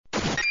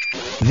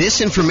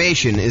This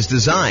information is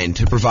designed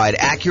to provide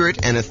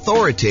accurate and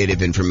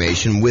authoritative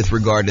information with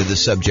regard to the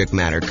subject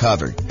matter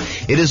covered.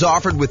 It is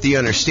offered with the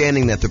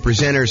understanding that the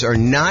presenters are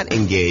not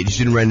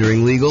engaged in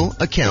rendering legal,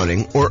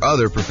 accounting, or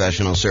other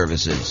professional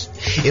services.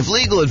 If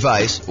legal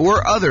advice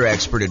or other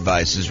expert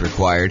advice is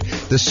required,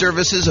 the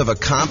services of a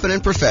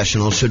competent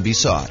professional should be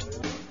sought.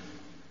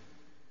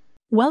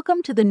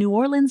 Welcome to the New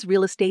Orleans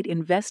Real Estate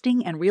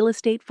Investing and Real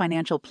Estate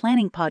Financial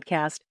Planning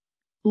Podcast.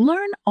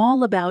 Learn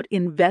all about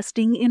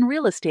investing in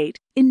real estate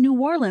in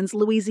New Orleans,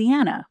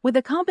 Louisiana, with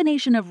a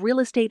combination of real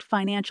estate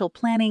financial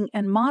planning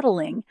and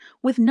modeling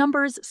with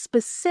numbers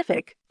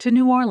specific to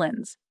New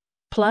Orleans.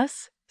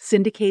 Plus,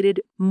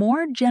 syndicated,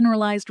 more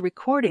generalized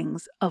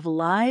recordings of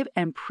live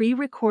and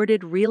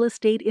pre-recorded real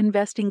estate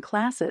investing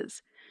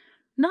classes,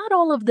 not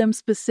all of them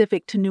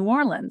specific to New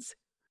Orleans.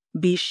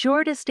 Be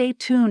sure to stay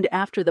tuned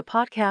after the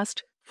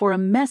podcast for a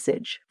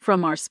message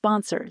from our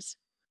sponsors.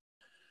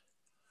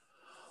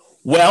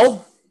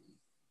 Well,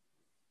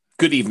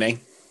 good evening.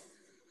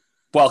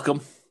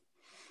 Welcome.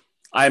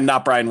 I am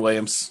not Brian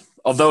Williams.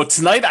 Although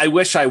tonight I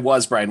wish I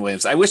was Brian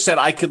Williams. I wish that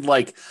I could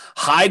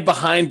hide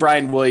behind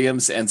Brian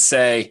Williams and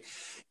say,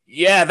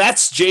 yeah,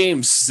 that's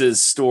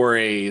James's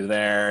story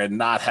there and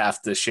not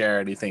have to share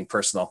anything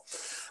personal.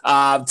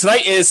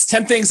 Tonight is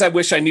 10 things I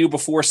wish I knew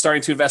before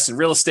starting to invest in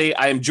real estate.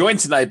 I am joined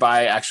tonight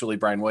by actually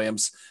Brian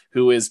Williams,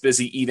 who is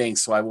busy eating,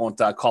 so I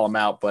won't call him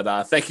out.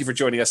 But thank you for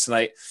joining us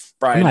tonight,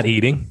 Brian. I'm not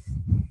eating.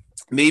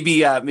 Maybe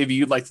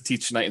you'd like to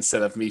teach tonight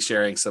instead of me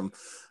sharing some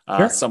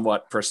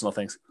somewhat personal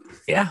things.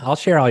 Yeah, I'll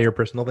share all your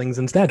personal things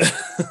instead.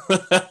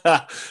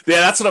 Yeah,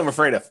 that's what I'm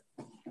afraid of.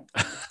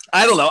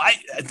 I don't know.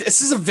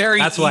 This is a very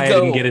That's why I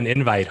didn't get an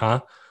invite,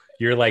 huh?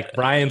 You're like,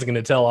 Brian's going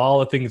to tell all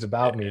the things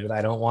about me that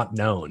I don't want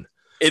known.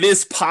 It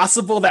is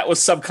possible that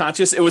was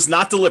subconscious. It was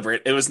not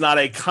deliberate. It was not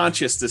a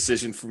conscious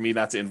decision for me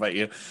not to invite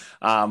you.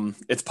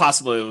 It's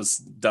possible it was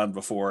done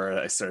before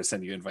I started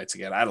sending you invites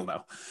again. I don't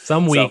know.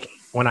 Some week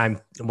when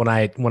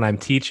I'm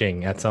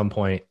teaching at some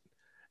point,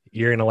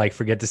 you're going to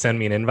forget to send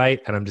me an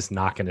invite and I'm just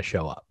not going to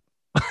show up.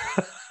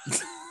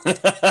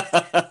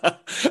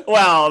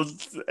 Well,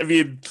 I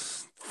mean,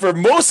 for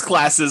most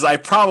classes, I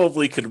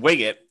probably could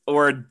wing it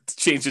or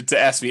change it to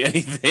ask me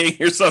anything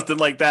or something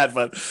like that.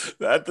 But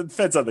that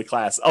depends on the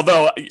class.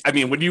 Although, I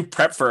mean, when you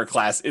prep for a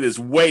class, it is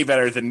way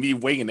better than me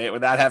winging it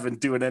without having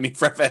doing any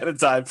prep ahead of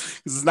time.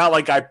 Because it's not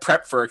like I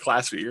prep for a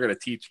class that you're going to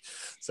teach.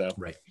 So,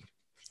 right.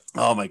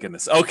 Oh my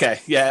goodness.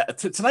 Okay. Yeah.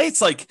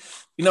 Tonight's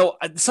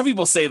some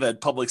people say that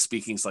public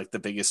speaking is the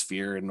biggest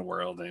fear in the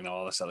world and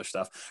all this other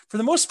stuff. For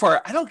the most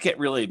part, I don't get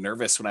really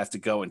nervous when I have to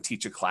go and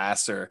teach a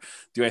class or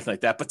do anything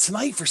like that. But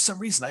tonight, for some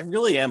reason, I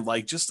really am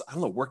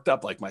worked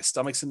up. My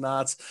stomach's in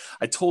knots.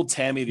 I told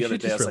Tammy the other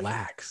day, I was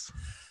relax.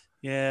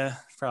 Yeah,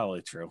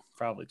 probably true.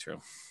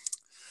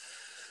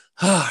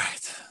 All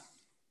right.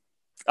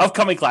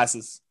 Upcoming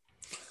classes.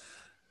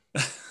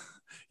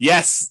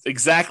 Yes,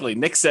 exactly.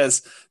 Nick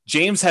says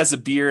James has a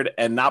beard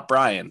and not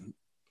Brian.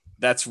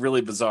 That's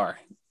really bizarre.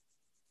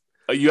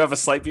 Oh, you have a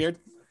slight beard?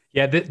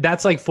 Yeah,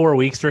 that's 4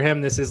 weeks for him.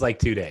 This is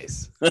 2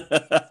 days.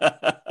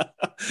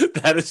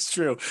 That is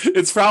true.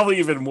 It's probably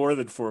even more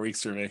than 4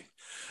 weeks for me.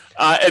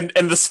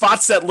 And the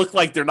spots that look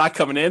like they're not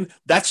coming in,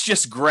 that's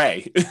just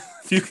gray.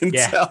 If you can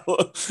tell,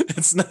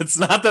 it's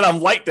not that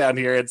I'm light down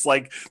here. It's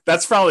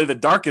that's probably the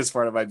darkest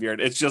part of my beard.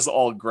 It's just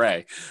all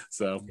gray.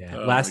 So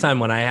last time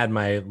when I had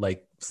my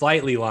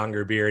slightly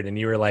longer beard and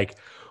you were like,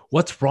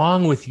 what's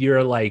wrong with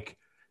your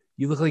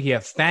you look like you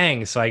have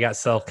fangs. So I got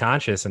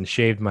self-conscious and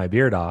shaved my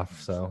beard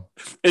off. So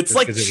it's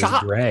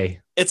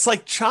gray. It's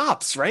like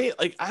chops, right?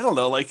 I don't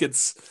know.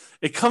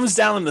 It comes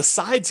down on the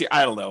sides here.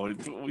 I don't know.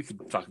 We can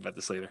talk about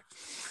this later.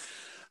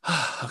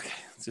 Okay,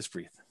 let's just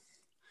breathe.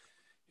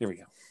 Here we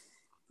go.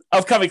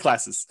 Upcoming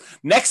classes.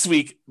 Next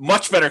week,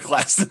 much better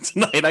class than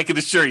tonight, I can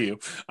assure you.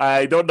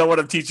 I don't know what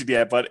I'm teaching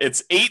yet, but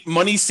it's 8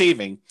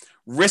 money-saving,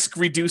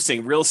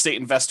 risk-reducing real estate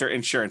investor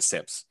insurance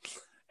tips.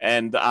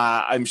 And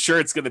I'm sure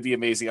it's going to be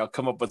amazing. I'll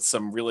come up with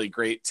some really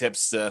great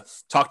tips to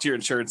talk to your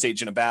insurance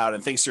agent about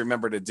and things to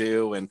remember to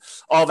do and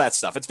all that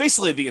stuff. It's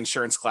basically the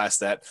insurance class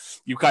that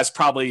you guys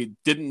probably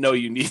didn't know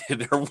you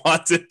needed or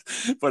wanted,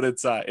 but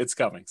it's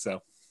coming.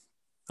 So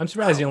I'm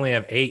surprised you only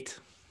have 8.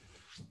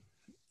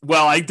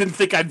 Well, I didn't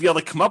think I'd be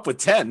able to come up with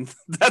 10.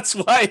 That's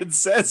why it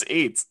says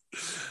 8.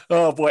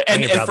 Oh boy.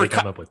 And probably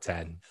come up with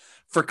 10.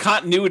 For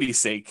continuity's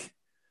sake,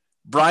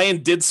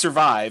 Brian did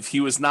survive.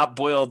 He was not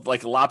boiled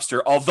like a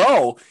lobster,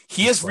 although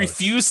he has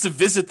refused to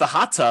visit the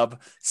hot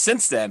tub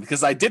since then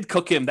because I did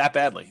cook him that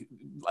badly.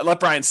 I let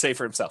Brian say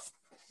for himself.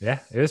 Yeah,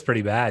 it was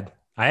pretty bad.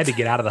 I had to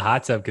get out of the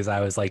hot tub because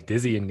I was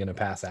dizzy and going to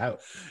pass out.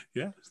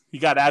 Yeah. He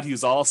got out. He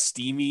was all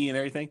steamy and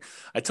everything.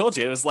 I told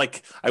you, it was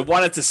I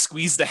wanted to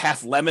squeeze the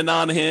half lemon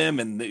on him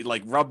and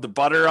rub the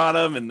butter on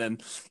him. And then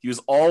he was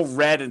all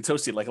red and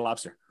toasty like a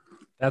lobster.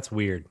 That's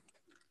weird.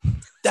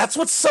 That's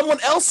what someone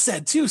else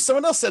said too.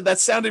 Someone else said that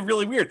sounded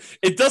really weird.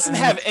 It doesn't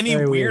have any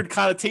weird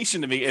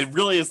connotation to me. It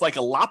really is like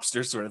a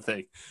lobster sort of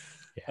thing.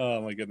 Yeah.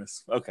 Oh my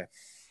goodness. Okay.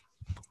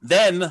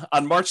 Then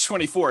on March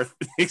 24th,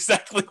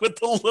 exactly what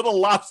the little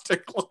lobster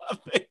club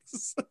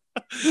is.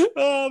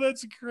 Oh,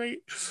 that's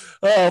great.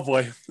 Oh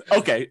boy.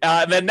 Okay.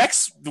 And then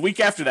the week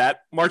after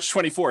that, March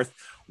 24th.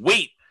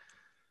 Wait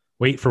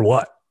for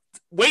what?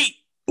 Wait.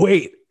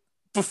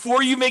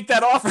 Before you make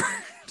that offer.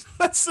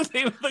 That's the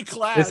name of the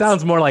class. It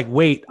sounds more like,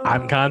 wait,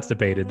 I'm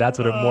constipated. That's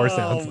what it more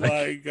sounds like.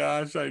 Oh my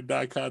gosh, I'm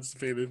not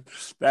constipated.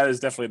 That is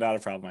definitely not a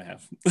problem I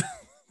have.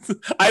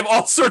 I have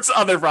all sorts of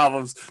other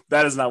problems.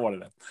 That is not one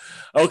of them.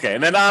 Okay,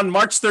 and then on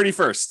March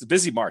 31st,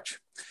 busy March,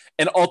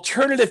 an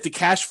alternative to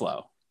cash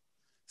flow,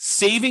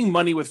 saving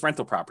money with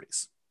rental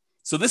properties.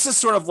 So this is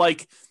sort of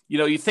like,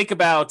 you think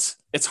about,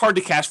 it's hard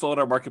to cash flow in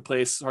our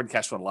marketplace. It's hard to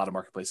cash flow in a lot of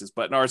marketplaces,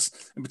 but in ours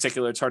in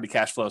particular, it's hard to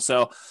cash flow.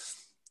 So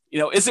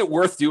is it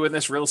worth doing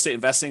this real estate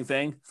investing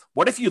thing?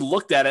 What if you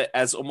looked at it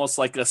as almost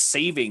like a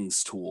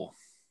savings tool?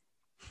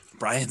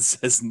 Brian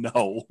says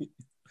no.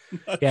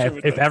 Yeah,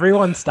 if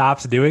everyone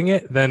stops doing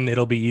it, then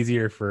it'll be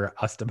easier for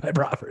us to buy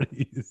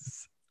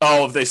properties.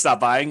 Oh, if they stop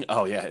buying?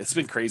 Oh, yeah. It's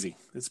been crazy.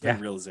 It's been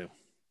real zoo.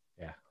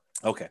 Yeah.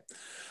 Okay.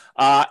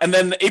 And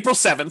then April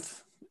 7th,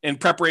 in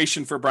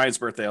preparation for Brian's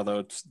birthday,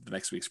 although the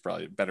next week's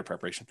probably better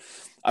preparation,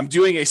 I'm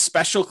doing a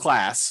special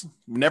class.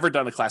 Never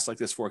done a class like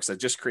this before because I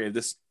just created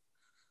this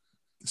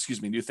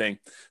new thing.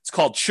 It's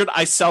called Should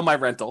I Sell My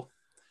Rental?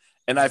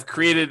 And I've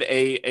created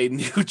a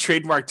new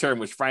trademark term,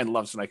 which Brian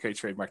loves when I create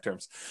trademark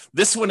terms.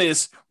 This one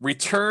is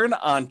return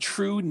on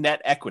true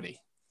net equity.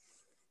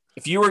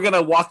 If you were going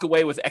to walk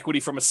away with equity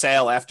from a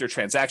sale after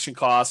transaction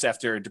costs,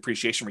 after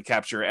depreciation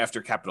recapture,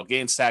 after capital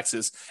gains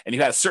taxes, and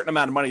you had a certain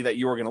amount of money that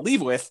you were going to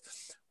leave with,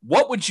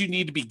 what would you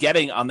need to be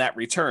getting on that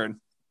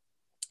return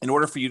in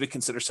order for you to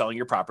consider selling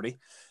your property?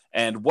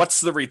 And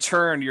what's the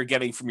return you're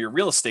getting from your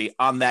real estate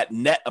on that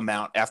net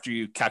amount after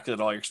you calculate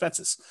all your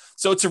expenses?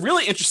 So it's a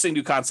really interesting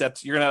new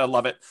concept. You're going to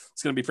love it.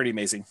 It's going to be pretty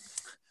amazing.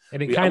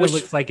 And it kind of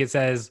looks like it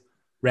says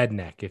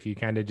redneck. If you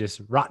kind of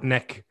just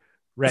redneck.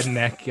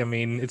 I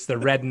mean, it's the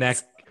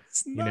redneck,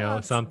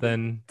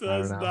 something. It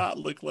does not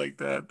look like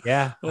that.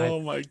 Yeah.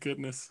 Oh my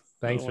goodness.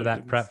 Thanks for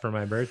that prep for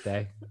my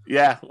birthday.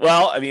 Yeah.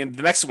 Well, I mean,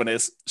 the next one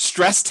is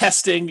stress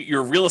testing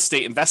your real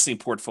estate investing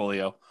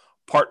portfolio,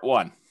 part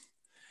 1.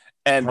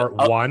 And part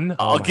 1,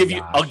 I'll give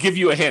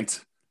you a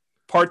hint.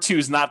 Part 2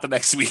 is not the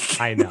next week.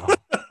 I know.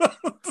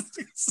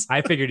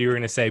 I figured you were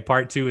going to say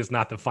part 2 is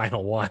not the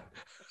final one.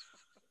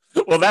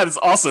 Well, that is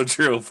also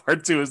true.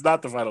 Part 2 is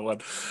not the final one.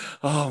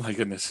 Oh my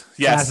goodness.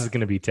 Yes. Class is going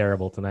to be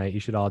terrible tonight.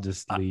 You should all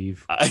just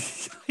leave. I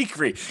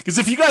agree. Because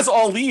if you guys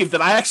all leave,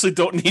 then I actually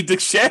don't need to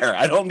share.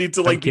 I don't need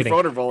to be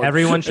vulnerable.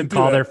 Everyone should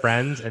call their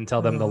friends and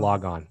tell them to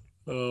log on.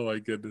 Oh my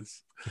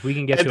goodness. If we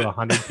can get to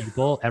 100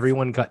 people,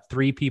 everyone got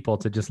 3 people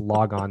to just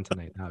log on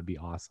tonight. That would be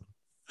awesome.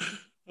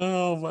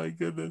 Oh my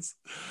goodness.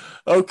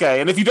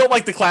 Okay. And if you don't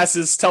like the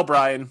classes, tell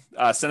Brian,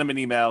 send him an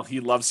email. He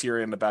loves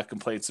hearing about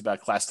complaints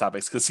about class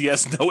topics because he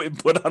has no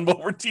input on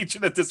what we're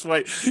teaching at this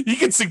point. He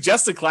can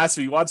suggest a class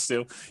if he wants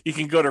to. You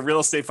can go to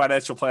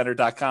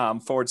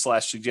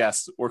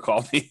realestatefinancialplanner.com/suggest or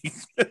call me.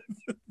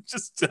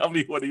 Just tell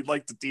me what he'd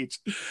like to teach.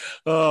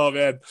 Oh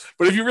man.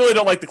 But if you really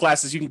don't like the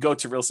classes, you can go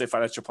to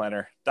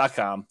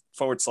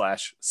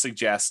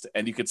realestatefinancialplanner.com/suggest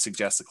and you can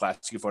suggest the class.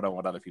 You can vote on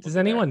what other people Does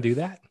anyone do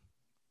that?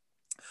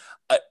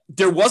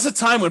 There was a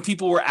time when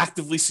people were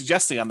actively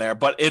suggesting on there,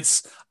 but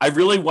I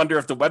really wonder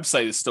if the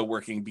website is still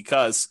working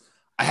because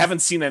I haven't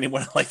seen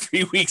anyone in like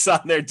 3 weeks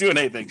on there doing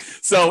anything.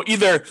 So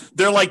either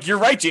they're like, you're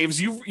right, James,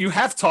 you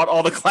have taught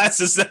all the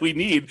classes that we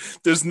need.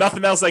 There's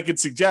nothing else I could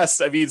suggest.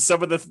 I mean,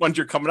 some of the ones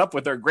you're coming up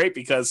with are great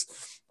because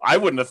I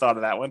wouldn't have thought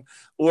of that one.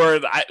 Or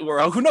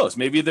who knows?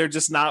 Maybe they're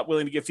just not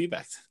willing to give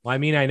feedback. Well, I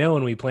mean, I know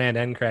when we planned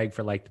NCRAG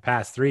for like the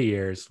past 3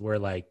 years, we're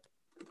like,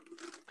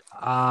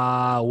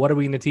 what are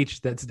we going to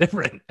teach that's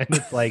different? And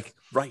it's like,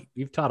 right,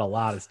 you've taught a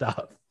lot of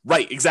stuff.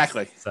 Right,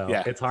 exactly. So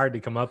it's hard to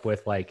come up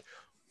with like,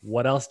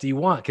 what else do you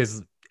want?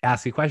 Because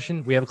ask a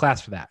question, we have a class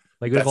for that.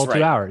 Like we have all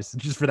 2 hours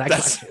just for that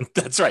question.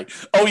 That's right.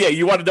 Oh yeah,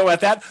 you want to know about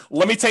that?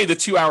 Let me tell you the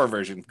 2-hour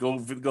version. Go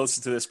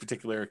listen to this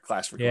particular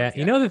class. Yeah,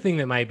 you know the thing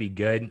that might be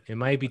good? It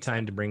might be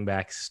time to bring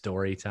back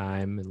story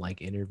time and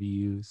like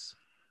interviews.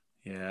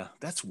 Yeah,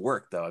 that's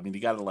work though. I mean,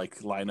 you got to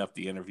like line up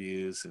the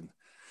interviews and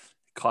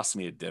it costs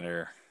me a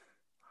dinner.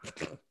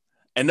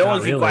 And no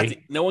one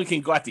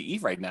can go out to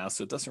eat right now,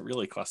 so it doesn't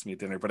really cost me a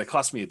dinner, but it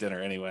costs me a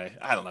dinner anyway.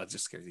 I don't know, it's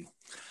just crazy.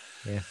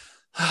 Yeah.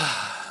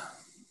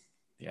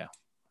 Yeah.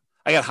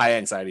 I got high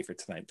anxiety for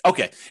tonight.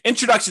 Okay.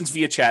 Introductions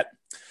via chat.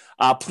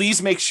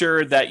 Please make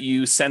sure that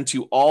you send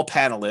to all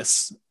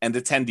panelists and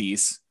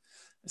attendees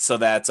so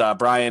that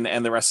Brian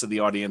and the rest of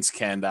the audience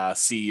can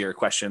see your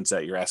questions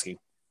that you're asking.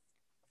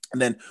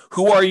 And then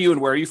who are you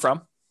and where are you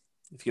from?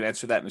 If you can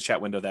answer that in the chat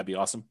window, that'd be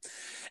awesome.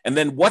 And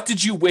then what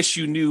did you wish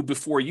you knew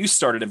before you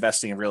started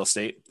investing in real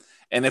estate?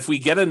 And if we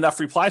get enough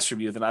replies from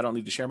you, then I don't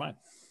need to share mine.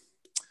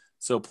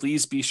 So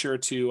please be sure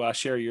to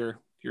share your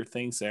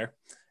things there.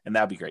 And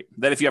that'd be great.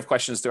 Then if you have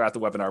questions throughout the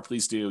webinar,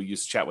 please do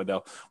use the chat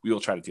window. We will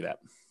try to do that.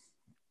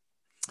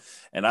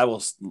 And I will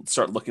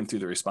start looking through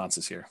the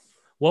responses here.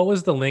 What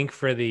was the link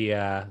for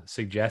the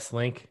suggest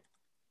link?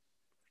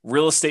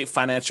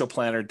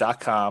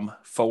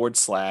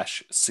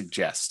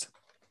 realestatefinancialplanner.com/suggest.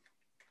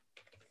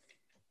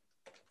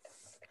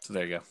 So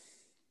there you go.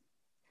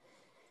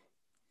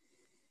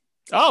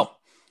 Oh,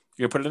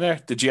 you're gonna put it in there?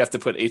 Did you have to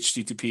put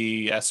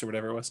HTTPS or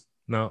whatever it was?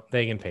 No,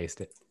 they can paste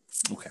it.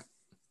 Okay.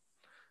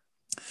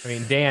 I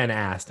mean, Dan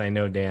asked. I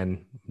know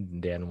Dan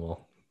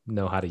will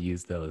know how to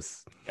use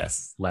those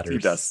letters. He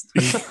does.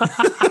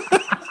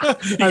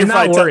 I'm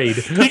not worried.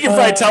 He can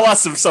probably tell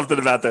us something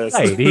about this.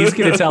 Right. He's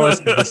going to tell us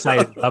if the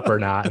site's up or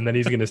not, and then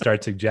he's going to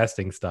start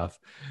suggesting stuff.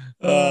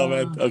 Oh,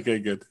 man. Okay,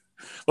 good.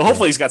 Well,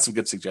 hopefully he's got some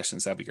good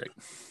suggestions. That'd be great.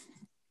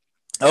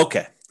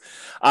 Okay.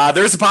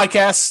 There's a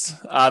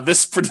podcast.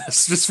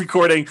 This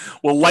recording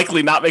will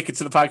likely not make it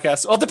to the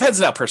podcast. Well, it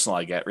depends on how personal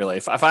I get, really.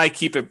 If I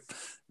keep it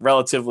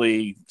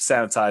relatively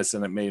sanitized,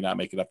 then it may not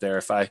make it up there.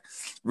 If I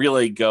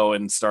really go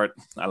and start,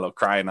 I don't know,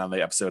 crying on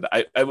the episode,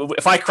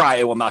 if I cry,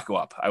 it will not go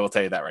up. I will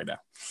tell you that right now.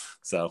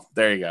 So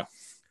there you go.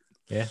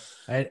 Yeah.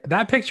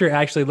 That picture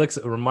actually looks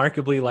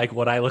remarkably like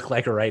what I look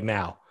like right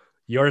now.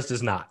 Yours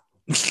does not.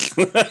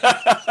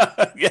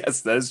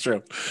 Yes, that is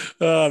true.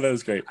 Oh, that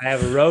was great. I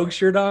have a Rogue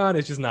shirt on.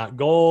 It's just not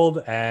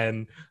gold.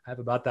 And I have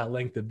about that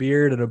length of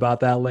beard and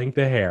about that length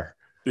of hair.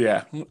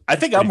 Yeah. I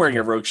think I'm wearing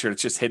a Rogue shirt.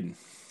 It's just hidden.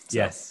 So.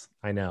 Yes,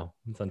 I know.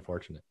 It's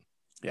unfortunate.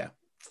 Yeah.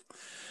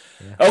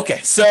 Okay.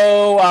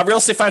 So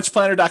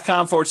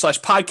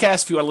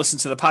realestatefinancialplanner.com/podcast if you want to listen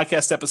to the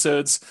podcast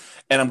episodes.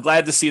 And I'm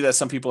glad to see that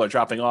some people are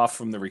dropping off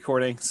from the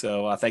recording.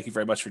 So thank you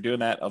very much for doing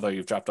that. Although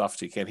you've dropped off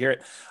so you can't hear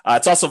it.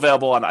 It's also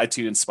available on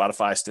iTunes,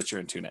 Spotify, Stitcher,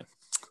 and TuneIn.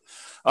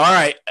 All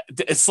right.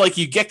 It's like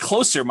you get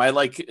closer. My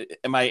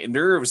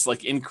nerves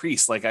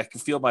increase. Like I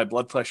can feel my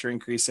blood pressure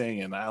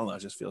increasing, and I don't know, it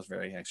just feels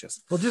very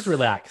anxious. Well, just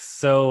relax.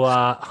 So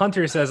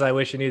Hunter says, I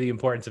wish I knew the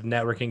importance of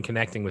networking,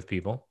 connecting with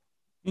people.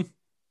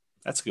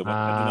 That's a good one.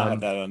 I did not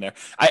have that on there.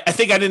 I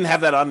think I didn't have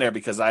that on there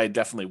because I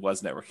definitely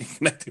was networking,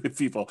 connecting with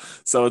people.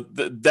 So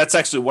that's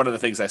actually one of the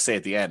things I say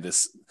at the end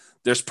is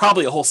there's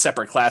probably a whole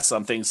separate class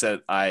on things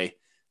that I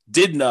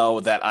did know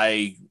that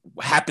I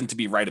happened to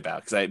be right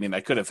about. Because I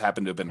could have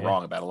happened to have been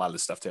wrong about a lot of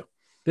this stuff too.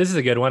 This is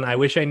a good one. I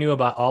wish I knew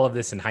about all of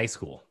this in high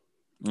school.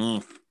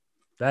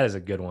 That is a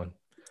good one.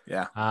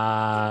 Yeah.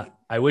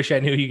 I wish I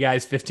knew you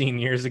guys 15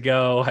 years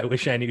ago. I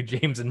wish I knew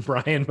James and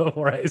Brian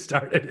before I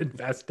started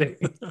investing.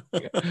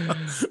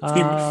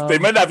 They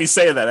might not be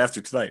saying that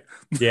after tonight.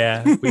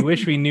 Yeah. We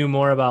wish we knew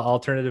more about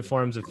alternative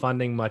forms of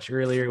funding much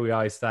earlier. We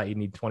always thought you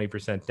need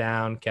 20%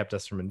 down, kept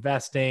us from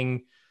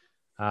investing.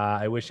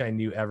 I wish I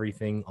knew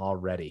everything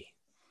already.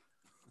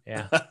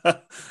 Yeah.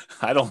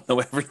 I don't know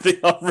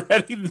everything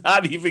already.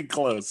 Not even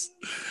close.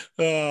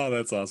 Oh,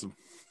 that's awesome.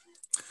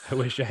 I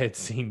wish I had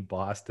seen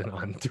Boston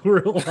on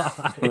tour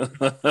live.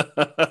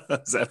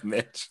 Is that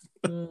Mitch?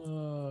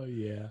 Oh,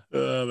 yeah.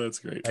 Oh, that's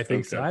great. I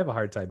think so. I have a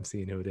hard time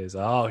seeing who it is.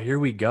 Oh, here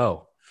we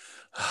go.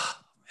 Oh,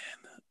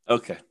 man.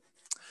 Okay.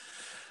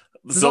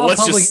 This is all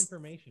public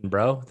information,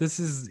 bro.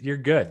 You're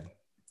good.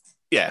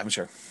 Yeah, I'm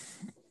sure.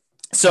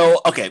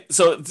 So, okay.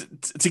 So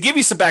to give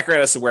you some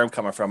background as to where I'm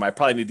coming from, I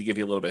probably need to give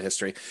you a little bit of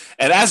history.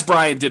 And as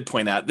Brian did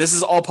point out, this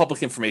is all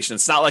public information.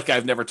 It's not like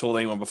I've never told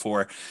anyone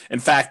before. In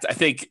fact, I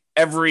think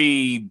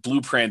every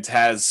blueprint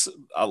has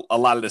a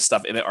lot of this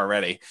stuff in it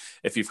already,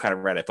 if you've kind of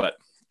read it. But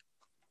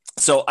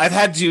so I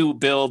opted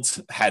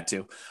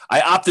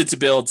to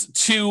build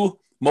 2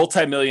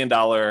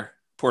 multi-million-dollar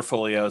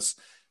portfolios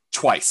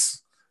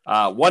twice.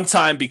 One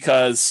time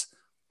because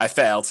I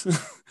failed.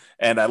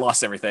 And I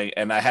lost everything,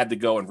 and I had to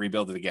go and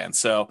rebuild it again.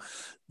 So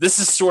this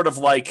is sort of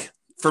like,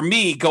 for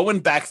me,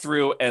 going back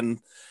through and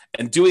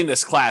doing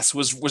this class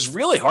was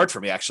really hard for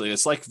me, actually.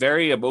 It's like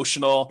very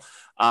emotional.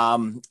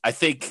 I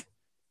think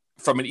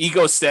from an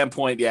ego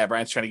standpoint, yeah,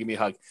 Brian's trying to give me a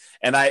hug.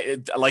 And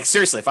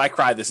seriously, if I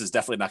cry, this is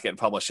definitely not getting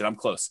published, and I'm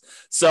close.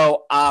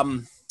 So,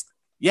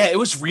 yeah, it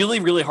was really,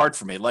 really hard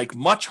for me, like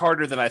much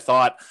harder than I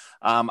thought.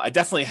 I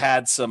definitely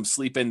had some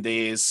sleep-in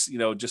days,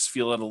 just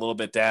feeling a little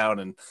bit down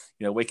and,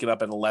 waking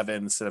up at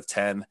 11 instead of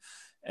 10.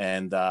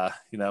 And,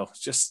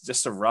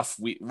 just a rough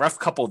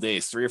couple of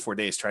days, 3 or 4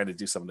 days trying to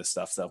do some of this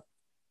stuff. So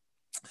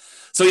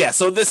yeah,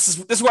 so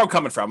this is where I'm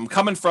coming from. I'm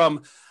coming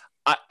from,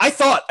 I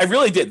thought, I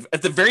really did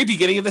at the very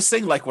beginning of this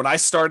thing, like when I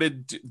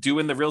started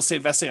doing the real estate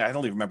investing, I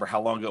don't even remember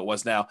how long ago it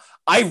was now.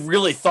 I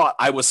really thought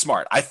I was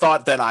smart. I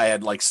thought that I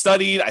had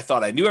studied. I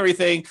thought I knew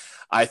everything.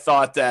 I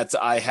thought that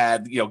I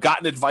had,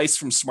 gotten advice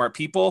from smart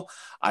people.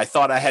 I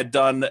thought I had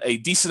done a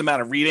decent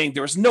amount of reading.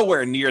 There was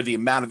nowhere near the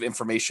amount of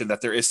information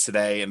that there is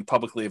today and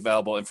publicly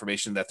available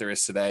information that there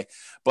is today.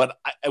 But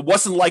it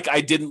wasn't like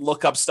I didn't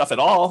look up stuff at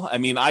all. I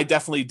mean, I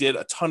definitely did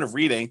a ton of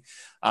reading.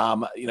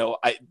 I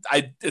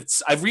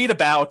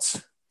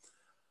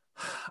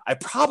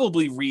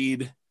probably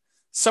read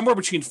somewhere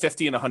between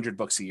 50 and 100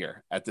 books a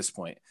year at this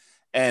point.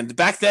 And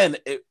back then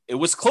it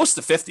was close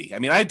to 50. I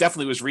mean, I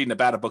definitely was reading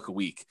about a book a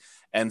week.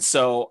 And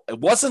so it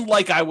wasn't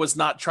like I was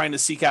not trying to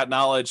seek out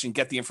knowledge and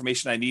get the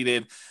information I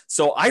needed.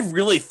 So I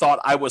really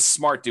thought I was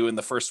smart doing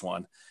the first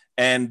one.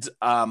 And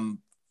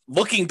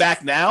looking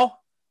back now,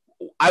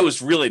 I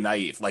was really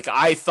naive. Like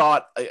I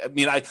thought,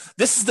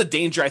 this is the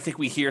danger I think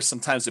we hear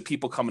sometimes that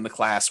people come into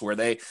class where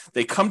they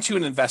come to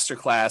an investor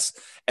class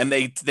and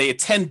they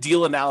attend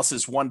deal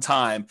analysis one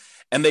time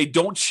and they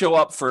don't show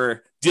up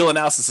for deal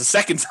analysis a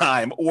second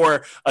time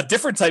or a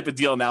different type of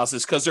deal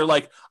analysis because they're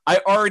like, I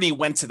already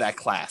went to that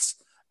class.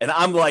 And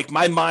I'm like,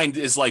 my mind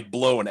is like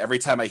blown every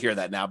time I hear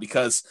that now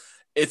because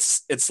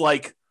it's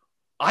like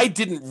I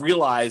didn't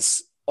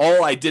realize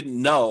all I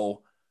didn't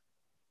know.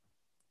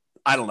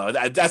 I don't know.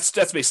 That's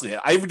basically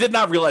it. I did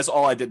not realize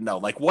all I didn't know.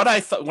 Like what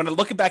I thought when I'm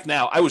looking back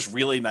now, I was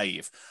really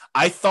naive.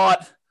 I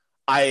thought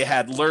I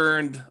had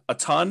learned a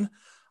ton.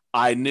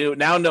 I know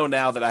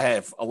that I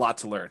have a lot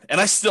to learn,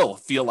 and I still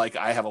feel like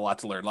I have a lot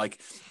to learn. Like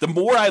the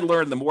more I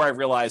learn, the more I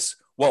realize,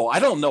 whoa, I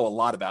don't know a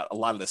lot about a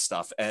lot of this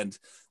stuff. And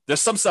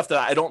there's some stuff that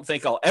I don't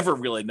think I'll ever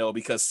really know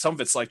because some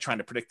of it's like trying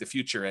to predict the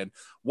future and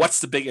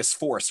what's the biggest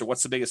force or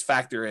what's the biggest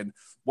factor and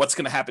what's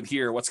going to happen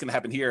here, what's going to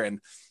happen here.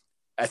 And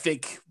I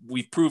think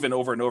we've proven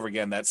over and over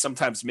again that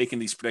sometimes making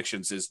these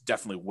predictions is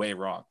definitely way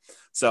wrong.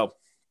 So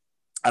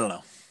I don't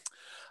know.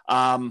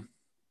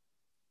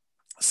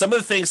 Some of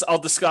the things I'll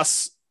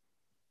discuss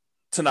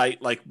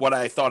tonight, like what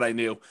I thought I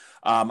knew.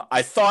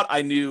 I thought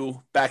I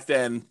knew back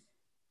then.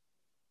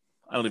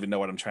 I don't even know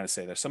what I'm trying to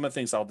say there. Some of the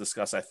things I'll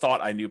discuss, I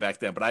thought I knew back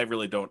then, but I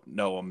really don't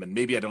know them. And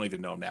maybe I don't even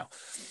know them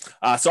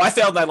now. So I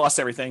failed and I lost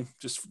everything.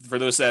 Just for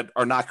those that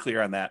are not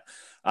clear on that.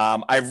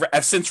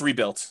 I've since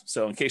rebuilt.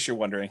 So in case you're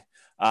wondering,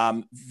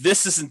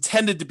 this is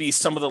intended to be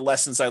some of the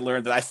lessons I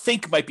learned that I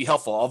think might be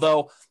helpful.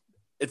 Although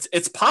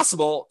it's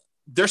possible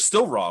they're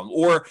still wrong,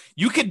 or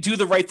you could do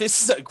the right.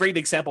 This is a great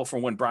example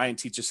from when Brian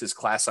teaches his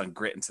class on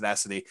grit and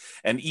tenacity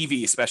and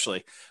EV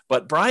especially.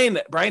 But Brian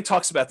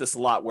talks about this a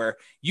lot where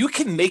you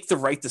can make the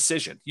right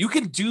decision. You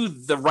can do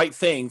the right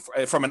thing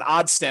from an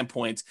odds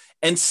standpoint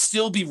and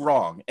still be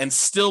wrong and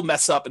still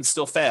mess up and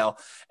still fail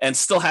and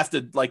still have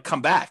to like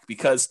come back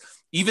because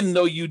even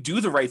though you do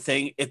the right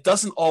thing, it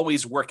doesn't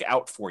always work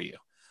out for you.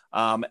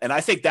 And I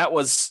think that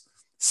was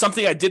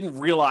something I didn't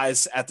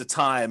realize at the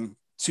time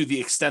to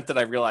the extent that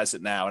I realize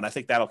it now. And I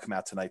think that'll come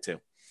out tonight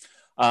too.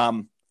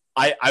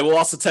 I will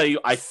also tell you,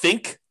 I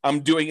think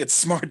I'm doing it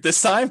smart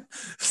this time.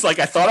 It's like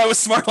I thought I was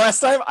smart last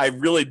time. I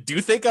really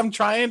do think I'm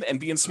trying and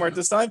being smart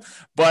this time,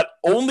 but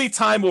only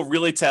time will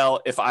really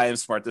tell if I am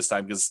smart this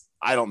time because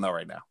I don't know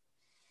right now.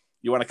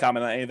 You want to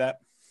comment on any of that?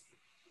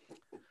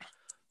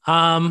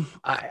 I'm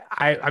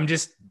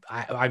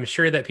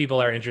sure that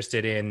people are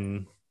interested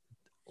in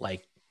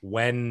like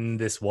when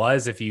this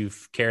was, if you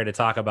care to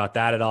talk about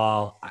that at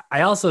all.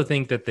 I also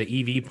think that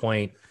the EV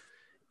point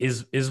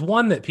is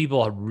one that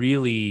people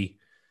really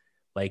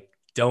like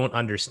don't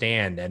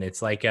understand. And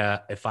it's like,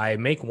 if I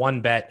make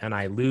one bet and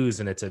I lose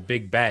and it's a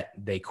big bet,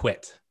 they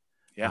quit.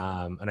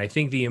 Yeah. And I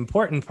think the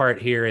important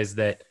part here is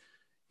that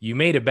you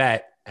made a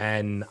bet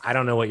and I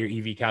don't know what your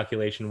EV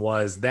calculation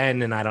was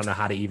then. And I don't know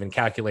how to even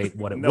calculate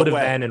what it would have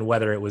been and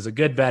whether it was a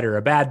good bet or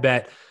a bad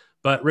bet,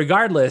 but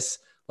regardless,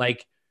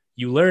 like,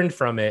 you learned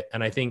from it.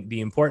 And I think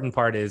the important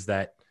part is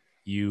that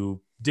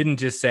you didn't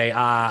just say,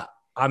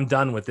 I'm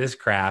done with this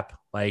crap.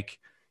 Like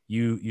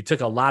you took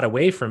a lot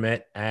away from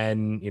it.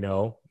 And, you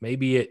know,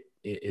 maybe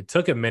it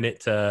took a minute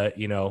to,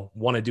 you know,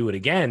 want to do it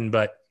again,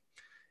 but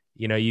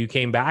you know, you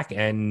came back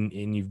and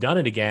you've done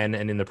it again.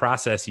 And in the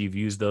process, you've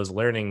used those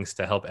learnings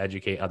to help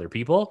educate other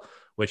people,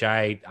 which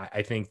I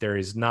think there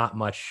is not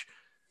much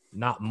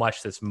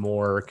that's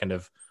more kind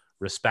of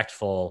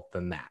respectful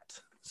than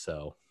that.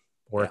 So,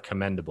 or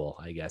commendable,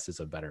 I guess is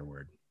a better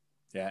word.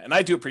 Yeah. And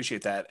I do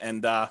appreciate that.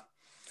 And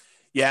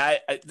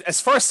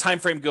as far as time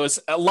frame goes,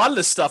 a lot of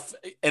this stuff,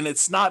 and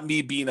it's not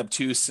me being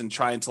obtuse and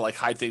trying to like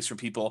hide things from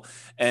people.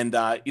 And,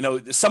 you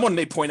know, someone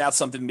may point out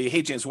something to me,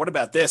 hey, James, what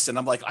about this? And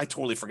I'm like, I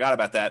totally forgot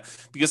about that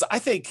because I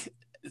think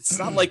it's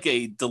not like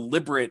a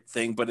deliberate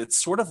thing, but it's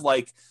sort of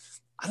like,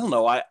 I don't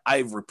know, I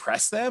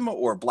repress them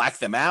or black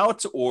them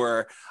out,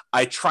 or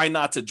I try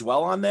not to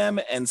dwell on them.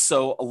 And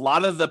so a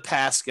lot of the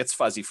past gets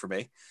fuzzy for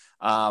me.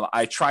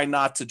 I try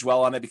not to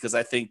dwell on it because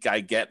I think I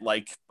get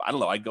like, I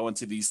don't know, I go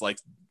into these like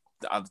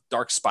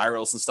dark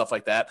spirals and stuff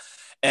like that.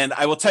 And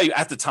I will tell you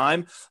at the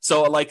time,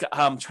 so like,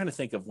 I'm trying to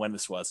think of when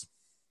this was.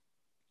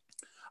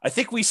 I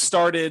think we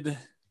started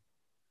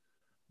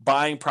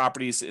buying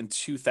properties in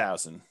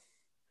 2000.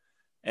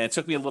 And it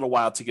took me a little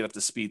while to get up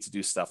to speed to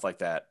do stuff like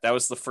that. That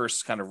was the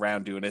first kind of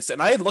round doing this.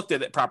 And I had looked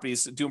at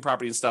properties, doing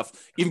property and stuff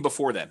even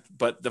before then,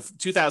 but the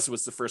 2000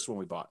 was the first one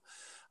we bought.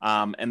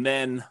 And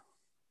then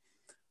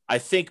I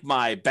think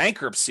my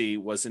bankruptcy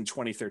was in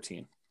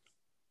 2013.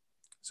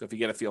 So if you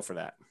get a feel for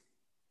that.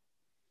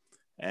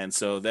 And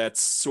so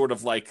that's sort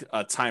of like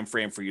a time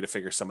frame for you to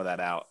figure some of that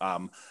out.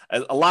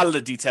 A lot of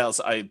the details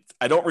I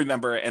don't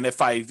remember. And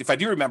if I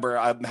do remember,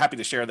 I'm happy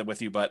to share them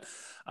with you. But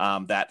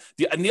and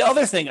the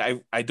other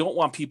thing I don't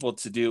want people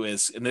to do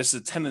is, and there's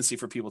a tendency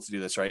for people to do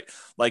this, right?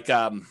 Like,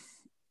 I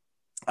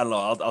don't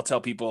know, I'll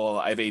tell people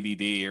I have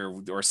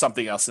ADD or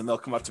something else, and they'll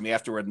come up to me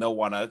afterward and they'll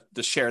want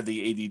to share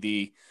the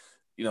ADD,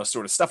 you know,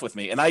 sort of stuff with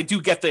me. And I do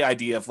get the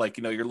idea of like,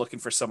 you know, you're looking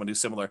for someone who's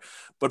similar,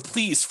 but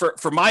please,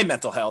 for my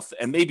mental health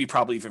and maybe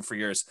probably even for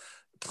yours,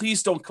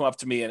 please don't come up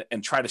to me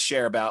and try to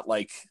share about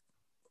like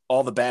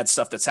all the bad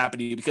stuff that's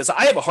happening to you, because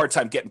I have a hard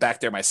time getting back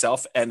there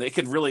myself, and it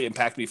can really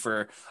impact me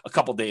for a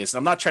couple days. And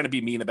I'm not trying to be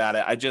mean about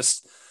it.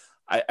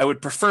 I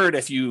would prefer it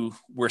if you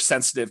were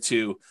sensitive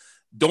to,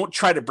 don't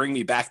try to bring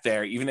me back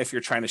there, even if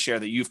you're trying to share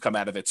that you've come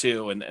out of it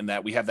too, and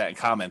that we have that in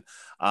common,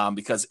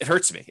 because it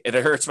hurts me. It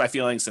hurts my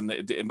feelings, and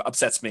it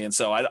upsets me. And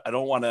so I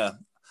don't want to,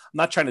 I'm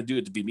not trying to do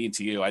it to be mean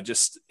to you.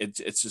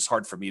 It's just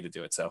hard for me to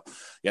do it. So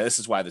yeah, this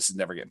is why this is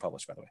never getting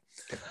published, by the way.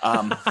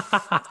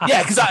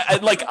 Yeah. Cause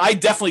I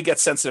definitely get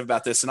sensitive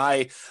about this. And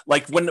I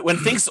like when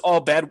things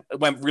all bad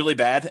went really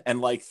bad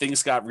and like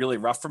things got really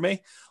rough for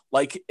me,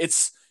 like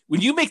it's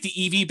when you make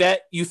the EV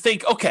bet, you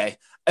think, okay,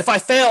 if I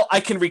fail, I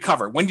can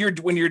recover. When you're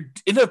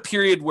in a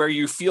period where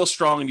you feel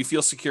strong and you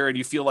feel secure and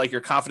you feel like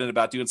you're confident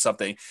about doing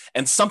something,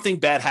 and something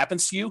bad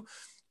happens to you,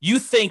 you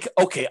think,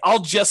 okay, I'll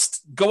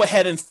just go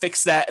ahead and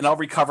fix that and I'll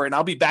recover and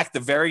I'll be back the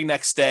very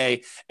next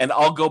day and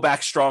I'll go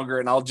back stronger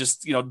and I'll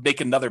just, make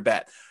another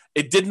bet.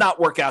 It did not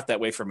work out that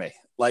way for me.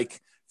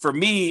 Like for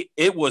me,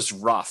 it was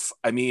rough.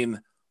 I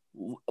mean,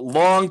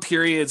 long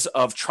periods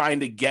of trying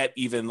to get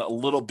even a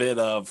little bit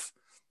of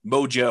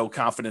mojo,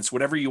 confidence,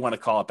 whatever you want to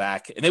call it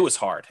back. And it was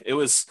hard. It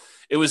was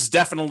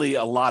definitely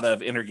a lot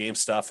of inner game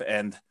stuff.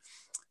 And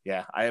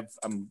yeah, I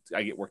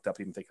get worked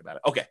up even thinking about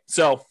it. Okay.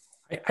 So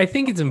I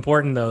think it's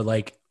important though,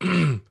 like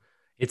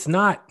it's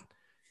not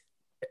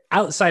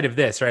outside of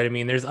this, right? I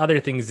mean, there's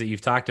other things that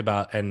you've talked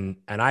about and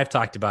I've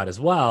talked about as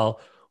well,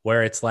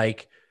 where it's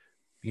like,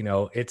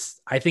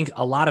 I think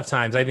a lot of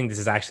times, I think this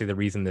is actually the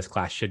reason this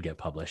class should get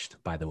published,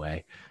 by the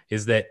way,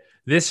 is that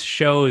this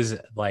shows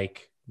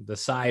like the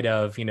side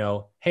of,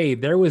 hey,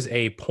 there was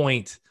a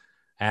point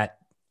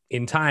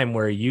in time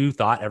where you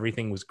thought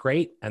everything was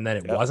great and then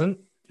it wasn't.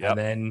 Yep. And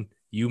then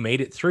you made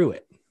it through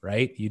it,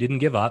 right? You didn't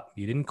give up.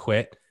 You didn't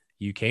quit.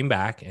 You came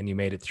back and you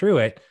made it through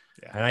it.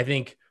 Yeah. And I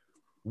think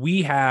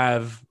we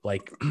have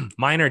like,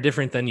 mine are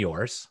different than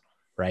yours,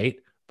 right?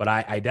 But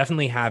I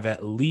definitely have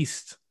at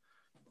least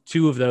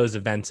 2 of those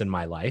events in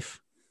my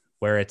life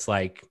where it's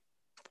like,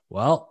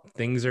 well,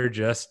 things are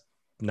just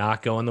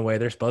not going the way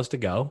they're supposed to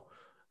go.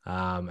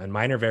 And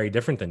mine are very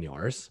different than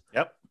yours.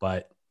 Yep.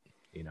 But,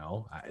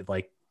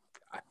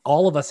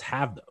 all of us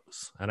have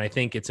those. And I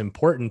think it's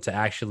important to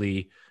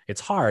actually,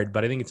 it's hard,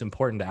 but I think it's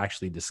important to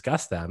actually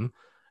discuss them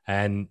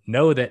and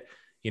know that,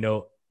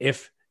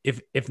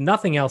 if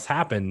nothing else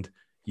happened,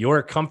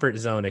 your comfort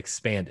zone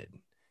expanded.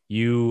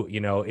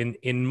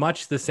 In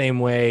much the same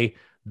way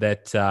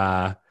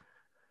that,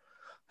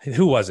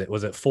 who was it?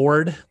 Was it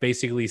Ford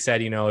basically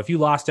said, if you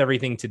lost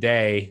everything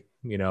today,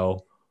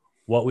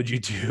 what would you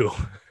do?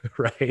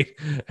 Right.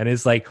 And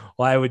it's like,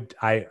 well,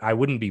 I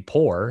wouldn't be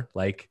poor.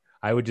 Like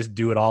I would just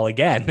do it all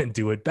again and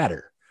do it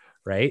better.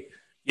 Right.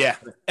 Yeah.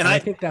 And I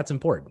think that's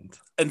important.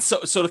 And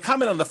so to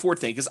comment on the Ford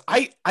thing, because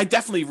I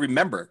definitely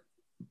remember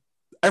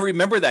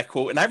that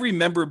quote. And I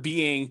remember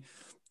being,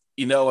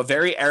 a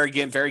very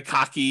arrogant, very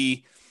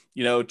cocky,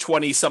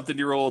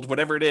 20-something-year-old,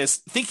 whatever it is,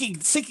 thinking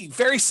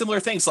very similar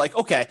things like,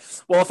 okay,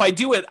 well, if I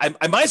do it,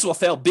 I might as well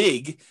fail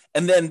big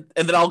and then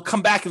I'll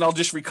come back and I'll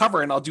just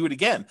recover and I'll do it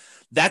again.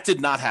 That did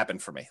not happen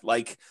for me.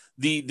 Like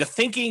the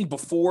thinking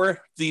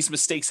before these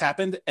mistakes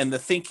happened and the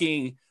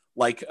thinking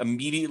like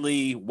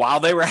immediately while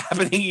they were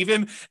happening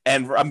even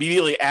and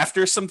immediately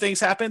after some things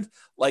happened,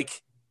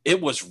 like it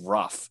was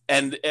rough.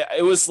 And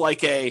it was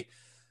like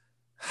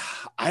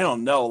I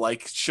don't know,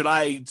 like, should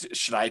I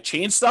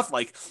change stuff?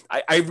 Like,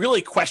 I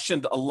really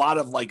questioned a lot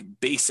of like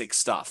basic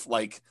stuff,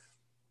 like,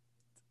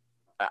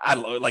 I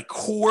don't know, like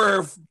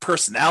core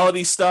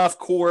personality stuff,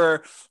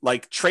 core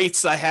like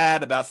traits I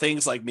had about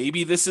things like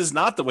maybe this is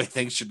not the way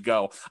things should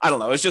go. I don't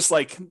know. It's just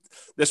like,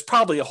 there's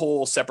probably a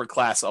whole separate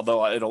class, although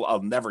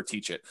I'll never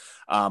teach it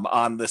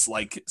on this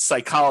like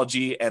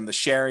psychology and the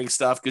sharing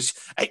stuff. Cause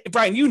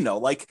Brian,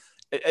 like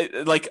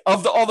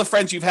of all the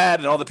friends you've had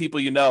and all the people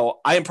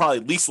I am probably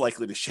least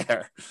likely to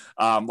share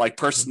like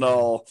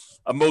personal,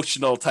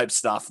 emotional type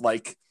stuff.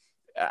 Like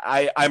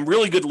I'm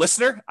really good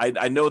listener.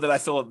 I know that I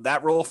fill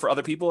that role for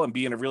other people and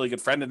being a really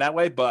good friend in that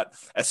way. But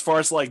as far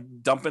as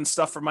like dumping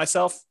stuff for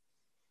myself,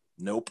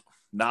 nope,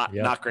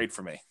 not great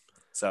for me.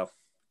 So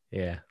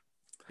yeah.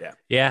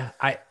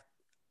 I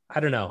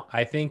don't know.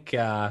 I think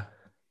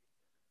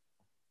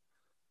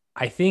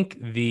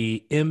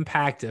the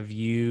impact of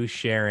you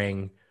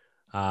sharing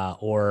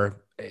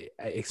or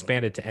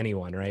expand it to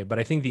anyone, right? But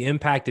I think the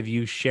impact of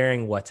you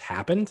sharing what's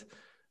happened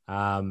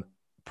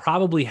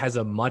probably has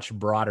a much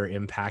broader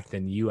impact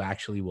than you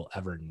actually will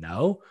ever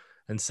know.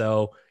 And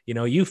so,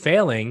 you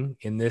failing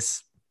in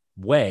this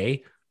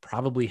way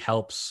probably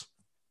helps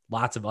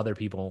lots of other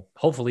people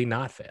hopefully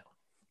not fail.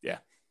 Yeah.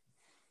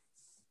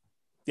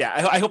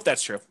 Yeah, I hope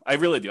that's true. I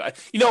really do.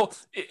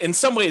 In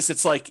some ways,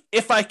 it's like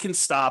if I can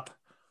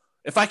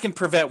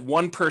prevent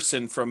one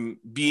person from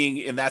being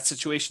in that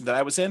situation that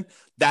I was in,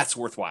 that's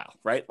worthwhile,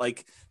 right?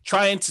 Like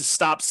trying to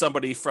stop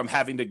somebody from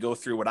having to go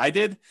through what I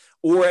did,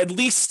 or at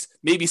least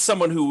maybe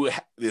someone who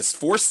is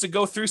forced to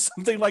go through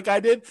something like I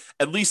did,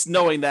 at least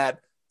knowing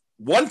that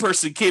one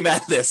person came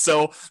at this,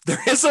 so there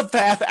is a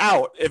path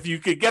out if you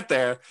could get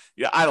there.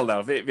 Yeah, I don't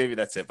know. Maybe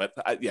that's it, but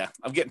yeah,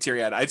 I'm getting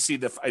teary-eyed. I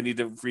need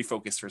to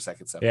refocus for a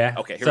second. So yeah,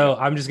 okay. So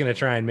I'm just gonna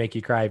try and make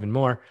you cry even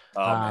more,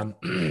 Oh,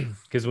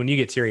 because when you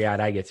get teary-eyed,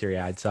 I get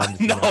teary-eyed. So I'm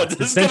just no, this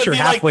is since gonna you're be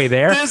halfway like,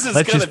 there, this is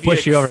let's gonna just be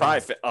push a you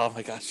over. Oh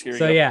my gosh. Here we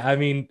So go. yeah, I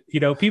mean,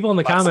 people in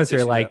the Lots of comments are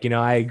tissue, like,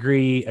 I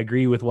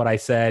agree with what I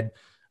said.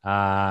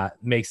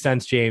 Makes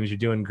sense, James. You're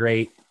doing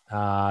great.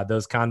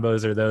 Those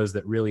convos are those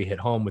that really hit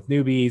home with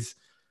newbies.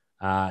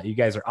 You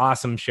guys are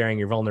awesome. Sharing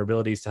your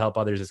vulnerabilities to help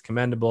others is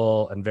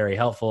commendable and very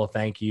helpful.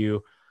 Thank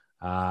you.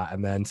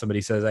 And then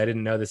somebody says, I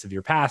didn't know this of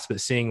your past,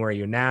 but seeing where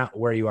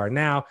you are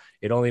now,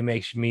 it only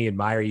makes me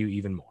admire you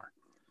even more.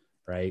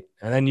 Right.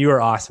 And then you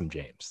are awesome,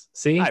 James.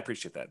 See, I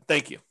appreciate that.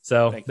 Thank you.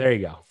 So there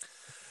you go.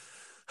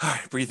 All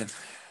right, breathing.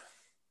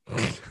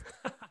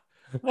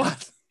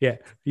 What? Yeah.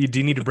 Do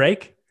you need a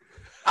break?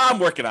 I'm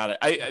working on it.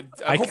 I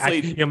hopefully.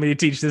 You want me to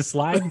teach this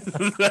slide?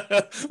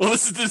 Well,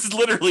 this is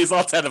literally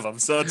all 10 of them,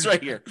 so it's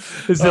right here.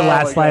 This is the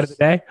last slide of the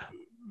day.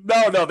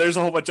 No, there's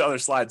a whole bunch of other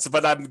slides,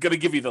 but I'm going to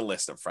give you the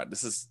list up front.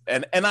 This is,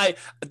 and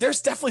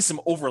there's definitely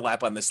some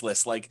overlap on this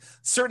list. Like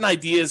certain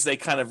ideas, they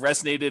kind of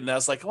resonated, and I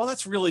was like, well,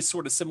 that's really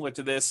sort of similar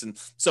to this. And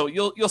so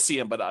you'll see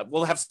them, but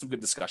we'll have some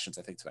good discussions,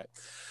 I think, tonight.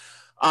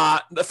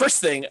 The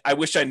first thing I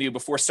wish I knew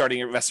before starting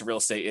investing in real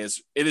estate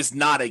is it is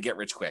not a get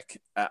rich quick.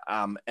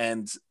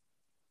 And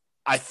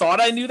I thought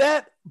I knew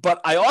that,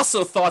 but I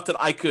also thought that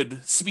I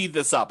could speed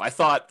this up. I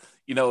thought,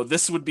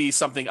 this would be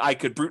something I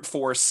could brute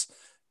force,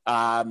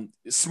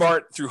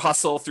 smart, through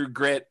hustle, through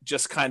grit,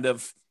 just kind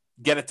of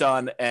get it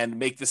done and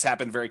make this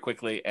happen very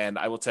quickly. And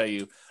I will tell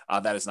you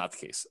that is not the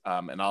case.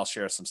 And I'll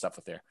share some stuff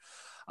with there.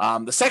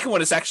 The second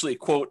one is actually a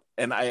quote,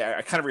 and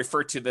I kind of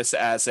refer to this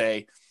as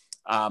a,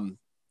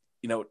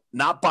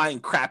 not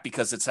buying crap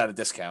because it's at a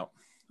discount.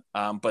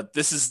 But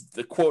this is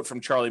the quote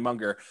from Charlie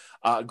Munger.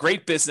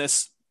 Great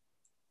business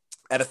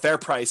at a fair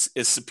price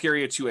is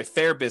superior to a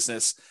fair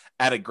business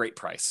at a great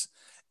price.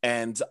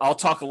 And I'll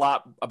talk a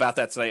lot about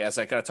that tonight as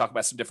I kind of talk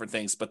about some different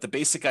things. But the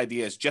basic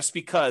idea is just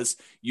because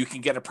you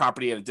can get a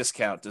property at a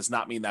discount does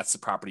not mean that's the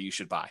property you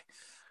should buy.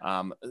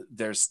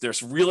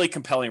 There's really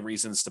compelling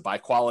reasons to buy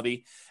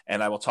quality.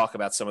 And I will talk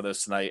about some of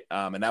those tonight.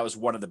 And that was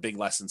one of the big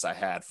lessons I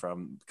had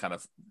from kind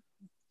of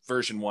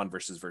version 1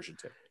 versus version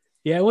 2.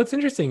 Yeah. What's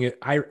interesting,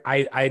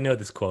 I know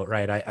this quote,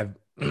 right? I've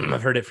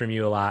I've heard it from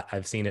you a lot.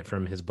 I've seen it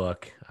from his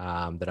book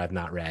that I've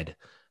not read.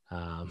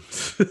 But,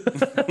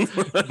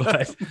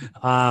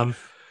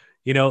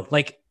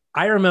 like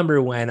I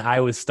remember when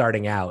I was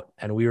starting out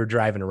and we were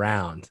driving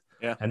around,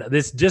 and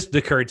this just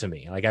occurred to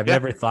me. Like I've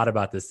never thought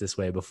about this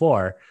way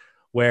before,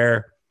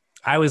 where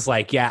I was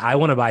like, I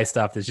want to buy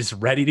stuff that's just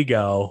ready to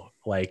go.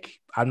 Like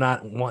I'm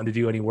not wanting to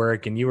do any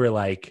work. And you were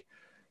like,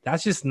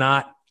 that's just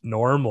not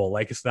normal.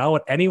 Like it's not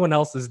what anyone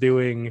else is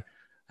doing.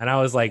 And I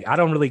was like, I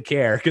don't really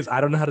care because I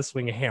don't know how to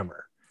swing a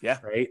hammer. Yeah.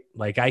 Right.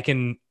 Like I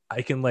can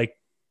like,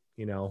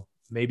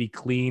 maybe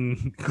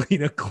clean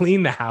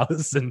the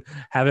house and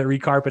have it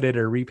recarpeted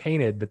or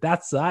repainted, but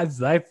that's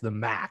the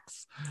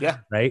max. Yeah.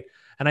 Right.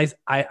 And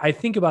I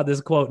think about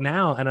this quote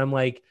now and I'm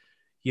like,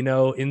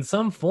 in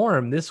some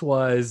form,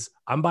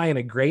 I'm buying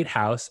a great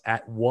house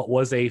at what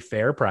was a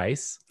fair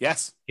price.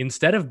 Yes.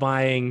 Instead of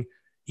buying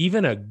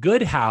even a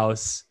good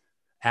house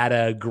at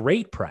a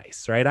great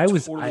price. Right.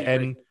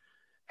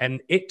 And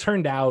it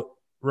turned out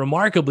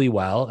remarkably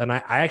well. And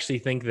I actually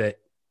think that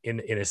in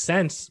a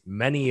sense,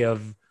 many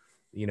of,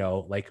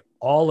 like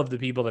all of the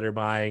people that are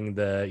buying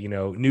the,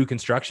 new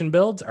construction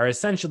builds are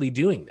essentially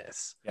doing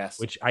this. Yes.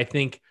 Which I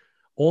think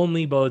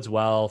only bodes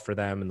well for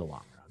them in the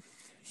long run.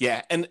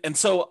 Yeah. And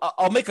so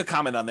I'll make a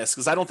comment on this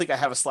because I don't think I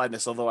have a slide in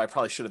this, although I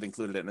probably should have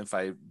included it. And if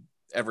I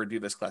ever do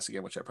this class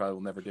again, which I probably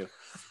will never do.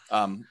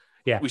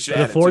 We should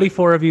add the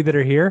 44 of you that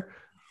are here.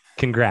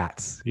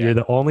 Congrats. Yeah. You're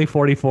the only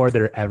 44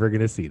 that are ever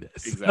going to see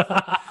this.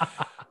 Exactly.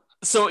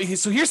 So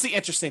here's the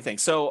interesting thing.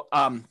 So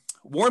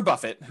Warren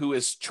Buffett, who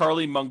is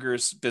Charlie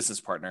Munger's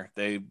business partner,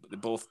 they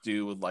both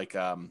do like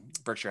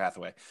Berkshire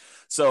Hathaway.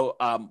 So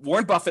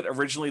Warren Buffett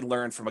originally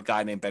learned from a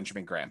guy named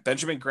Benjamin Graham.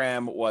 Benjamin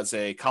Graham was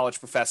a college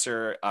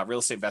professor, real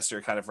estate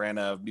investor, kind of ran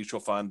a mutual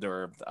fund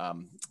or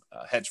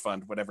a hedge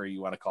fund, whatever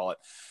you want to call it.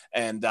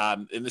 And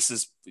this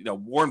is,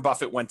 Warren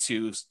Buffett went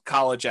to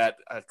college at,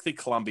 I think,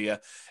 Columbia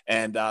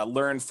and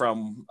learned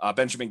from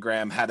Benjamin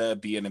Graham how to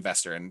be an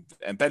investor. And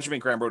Benjamin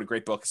Graham wrote a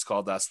great book. It's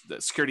called The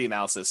Security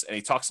Analysis. And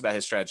he talks about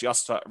his strategy. He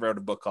also wrote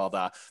a book called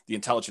The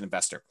Intelligent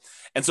Investor.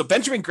 And so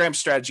Benjamin Graham's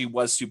strategy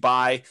was to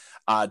buy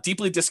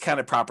deeply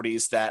discounted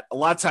properties that a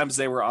lot of times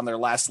they were on their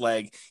last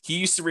leg. He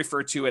used to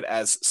refer to it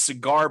as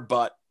cigar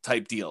butt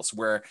type deals,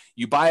 where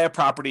you buy a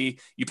property,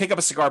 you pick up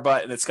a cigar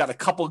butt, and it's got a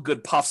couple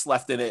good puffs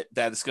left in it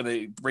that is going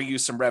to bring you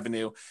some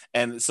revenue.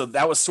 And so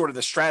that was sort of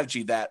the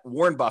strategy that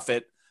Warren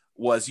Buffett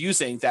was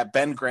using that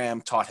Ben Graham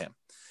taught him.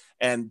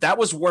 And that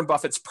was Warren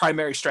Buffett's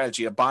primary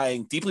strategy of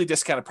buying deeply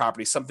discounted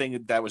property,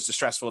 something that was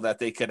distressful, that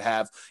they could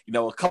have,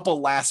 a couple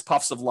last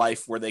puffs of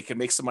life where they could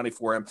make some money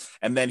for him.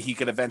 And then he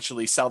could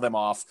eventually sell them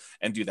off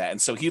and do that.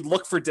 And so he'd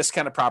look for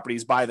discounted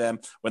properties, buy them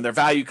when their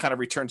value kind of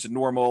returned to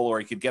normal, or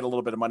he could get a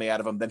little bit of money out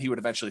of them. Then he would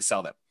eventually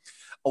sell them.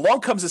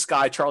 Along comes this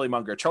guy, Charlie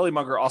Munger. Charlie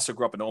Munger also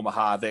grew up in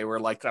Omaha. They were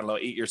 8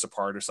 years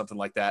apart or something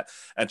like that.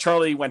 And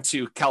Charlie went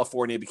to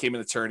California, became an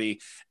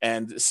attorney,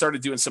 and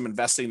started doing some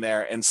investing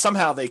there. And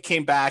somehow they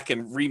came back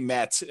and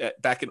re-met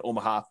back in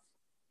Omaha.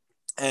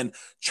 And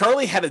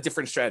Charlie had a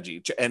different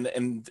strategy.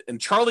 And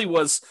Charlie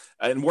was,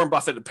 and Warren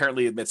Buffett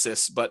apparently admits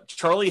this, but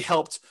Charlie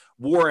helped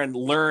Warren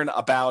learn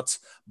about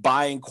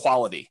buying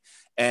quality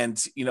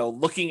and,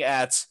 looking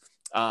at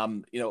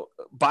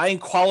buying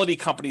quality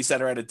companies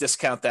that are at a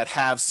discount that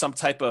have some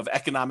type of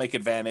economic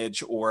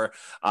advantage or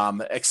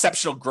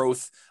exceptional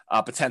growth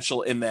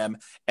potential in them,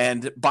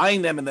 and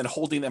buying them and then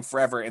holding them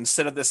forever,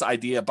 instead of this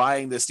idea of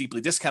buying this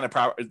deeply discounted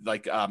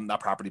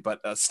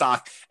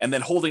stock and then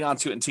holding on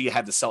to it until you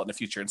had to sell it in the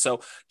future. And so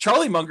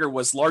Charlie Munger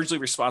was largely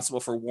responsible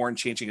for Warren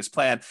changing his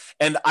plan.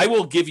 And I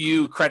will give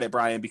you credit,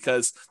 Brian,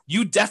 because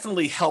you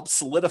definitely helped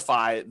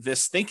solidify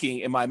this thinking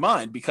in my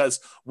mind, because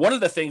one of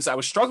the things I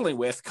was struggling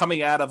with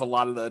coming out of a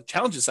lot of the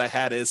challenges I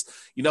had is,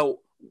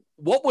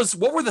 what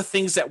were the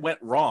things that went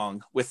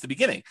wrong with the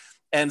beginning?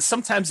 And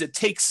sometimes it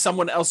takes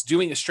someone else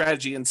doing a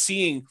strategy and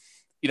seeing,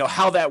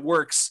 how that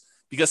works,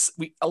 because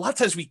a lot of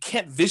times we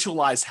can't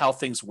visualize how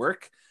things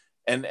work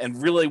and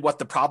really what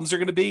the problems are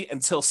going to be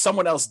until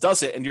someone else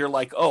does it. And you're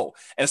like, oh,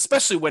 and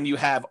especially when you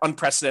have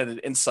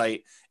unprecedented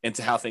insight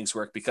into how things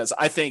work, because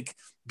I think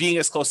being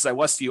as close as I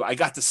was to you, I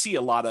got to see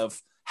a lot of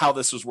how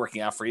this was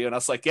working out for you. And I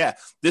was like, yeah,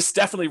 this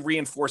definitely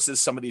reinforces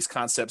some of these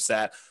concepts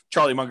that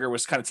Charlie Munger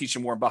was kind of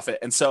teaching Warren Buffett.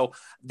 And so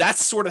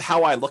that's sort of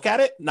how I look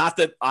at it. Not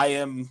that I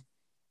am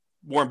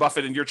Warren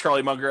Buffett and you're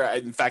Charlie Munger.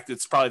 In fact,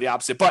 it's probably the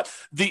opposite, but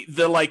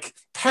the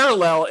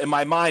parallel in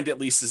my mind, at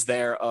least, is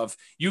there of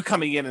you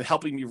coming in and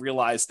helping me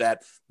realize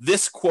that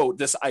this quote,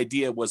 this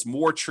idea was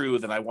more true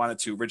than I wanted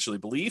to originally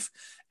believe,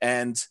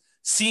 and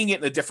seeing it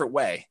in a different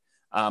way.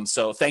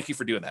 So thank you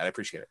for doing that. I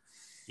appreciate it.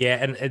 Yeah.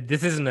 And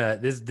this isn't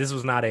this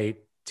was not a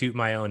toot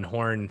my own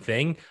horn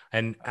thing.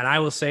 And I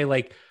will say,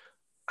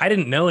 I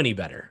didn't know any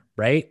better,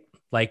 right?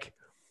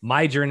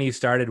 My journey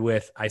started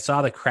with, I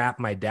saw the crap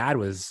my dad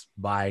was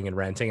buying and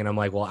renting. And I'm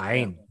like, well, I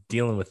ain't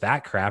dealing with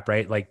that crap,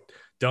 right?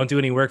 Don't do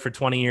any work for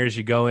 20 years.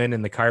 You go in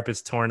and the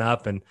carpet's torn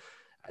up and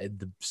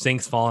the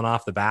sink's falling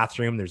off the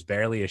bathroom. There's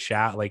barely a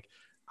shower.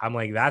 I'm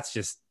like, that's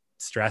just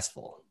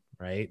stressful.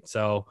 Right.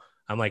 So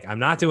I'm like, I'm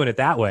not doing it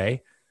that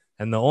way.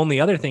 And the only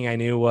other thing I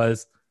knew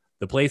was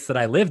the place that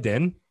I lived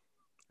in.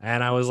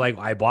 And I was like,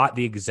 I bought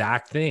the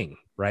exact thing.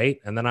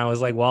 Right. And then I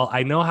was like, well,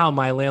 I know how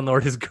my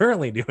landlord is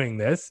currently doing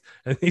this,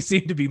 and they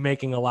seem to be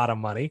making a lot of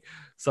money.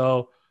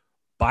 So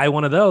buy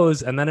one of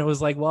those. And then it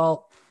was like,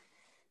 well,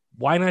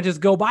 why not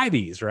just go buy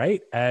these? Right.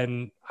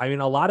 And I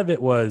mean, a lot of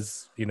it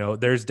was,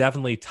 there's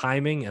definitely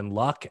timing and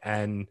luck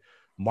and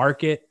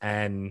market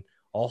and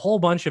a whole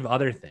bunch of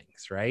other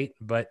things. Right.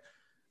 But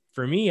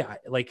for me,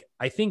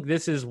 I think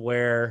this is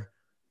where,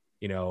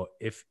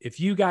 if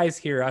you guys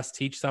hear us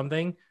teach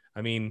something,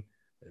 I mean,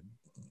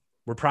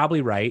 we're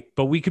probably right,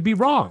 but we could be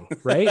wrong,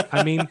 right?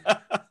 I mean,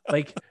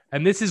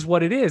 and this is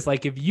what it is.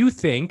 If you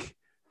think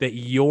that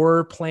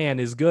your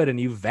plan is good and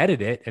you vetted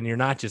it and you're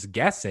not just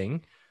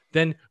guessing,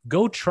 then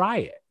go try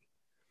it,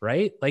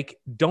 right?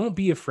 Don't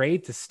be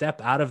afraid to step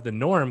out of the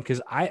norm.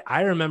 Because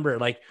I remember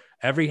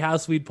every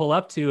house we'd pull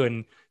up to,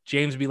 and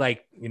James would be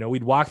like,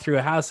 we'd walk through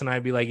a house and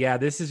I'd be like, yeah,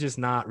 this is just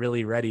not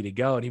really ready to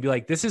go. And he'd be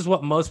like, this is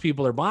what most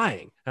people are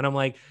buying. And I'm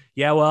like,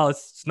 yeah, well,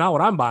 it's not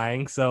what I'm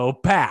buying. So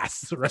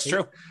pass. Right? That's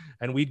true.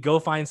 And we'd go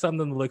find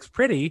something that looks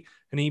pretty.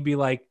 And he'd be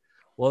like,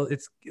 well,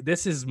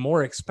 this is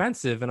more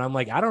expensive. And I'm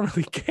like, I don't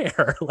really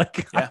care.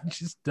 I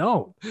just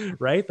don't.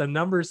 Right. The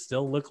numbers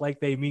still look like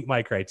they meet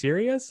my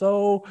criteria.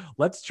 So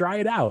let's try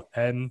it out.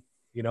 And,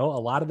 a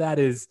lot of that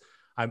is,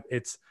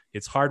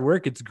 it's hard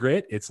work. It's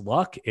grit. It's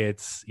luck.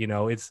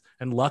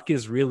 And luck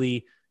is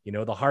really,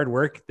 the hard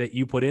work that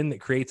you put in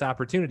that creates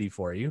opportunity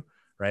for you.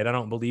 Right. I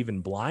don't believe in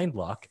blind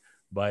luck,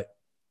 but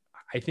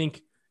I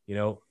think,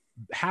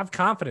 have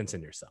confidence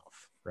in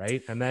yourself.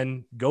 Right. And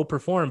then go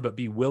perform, but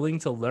be willing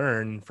to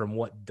learn from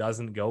what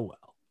doesn't go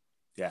well.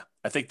 Yeah,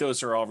 I think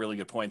those are all really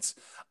good points.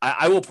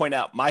 I will point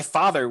out, my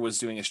father was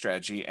doing a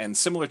strategy, and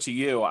similar to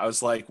you, I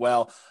was like,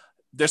 well,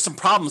 there's some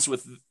problems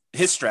with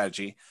his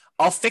strategy.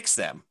 I'll fix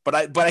them.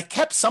 But I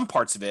kept some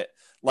parts of it,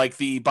 like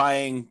the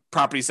buying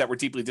properties that were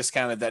deeply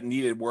discounted that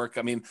needed work.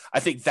 I mean, I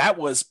think that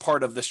was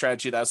part of the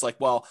strategy that I was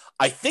like, well,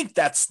 I think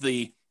that's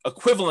the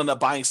equivalent of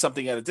buying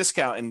something at a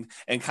discount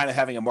and kind of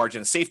having a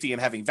margin of safety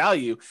and having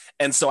value.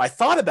 And so I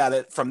thought about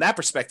it from that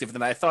perspective. And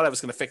then I thought I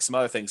was going to fix some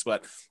other things,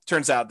 but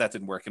turns out that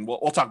didn't work. And we'll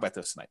talk about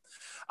this tonight.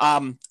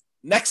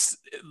 Next,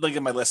 look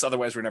at my list.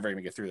 Otherwise, we're never going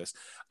to get through this.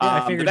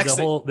 I figured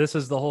this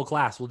is the whole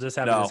class. We'll just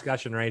have a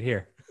discussion right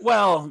here.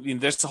 Well,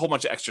 there's a whole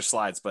bunch of extra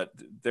slides, but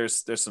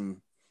there's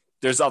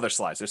other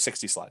slides. There's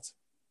 60 slides.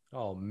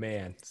 Oh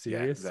man.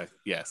 Serious? Yeah, exactly.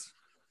 Yes.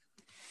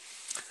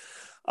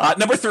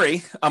 Number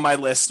 3 on my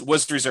list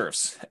was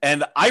reserves.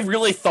 And I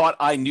really thought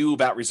I knew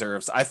about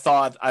reserves. I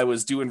thought I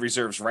was doing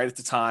reserves right at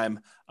the time.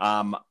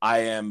 I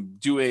am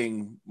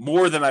doing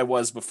more than I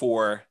was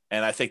before.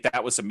 And I think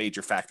that was a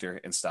major factor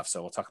in stuff.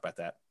 So we'll talk about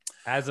that.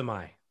 As am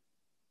I.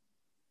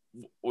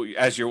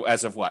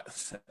 As of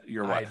what?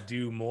 You're what? I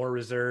do more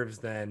reserves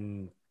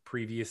than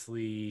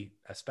previously,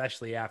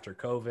 especially after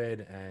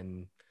COVID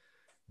and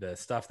the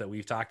stuff that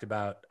we've talked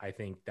about. I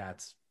think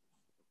that's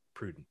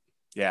prudent.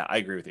 Yeah, I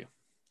agree with you.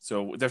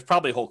 So there's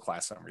probably a whole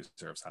class on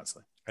reserves,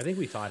 honestly. I think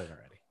we taught it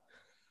already.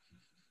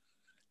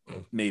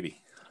 Maybe.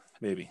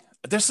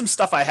 There's some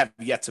stuff I have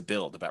yet to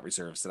build about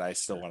reserves that I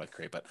still want to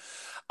create, but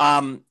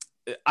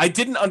I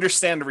didn't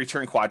understand the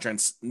return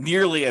quadrants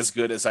nearly as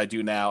good as I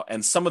do now,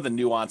 and some of the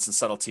nuance and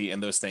subtlety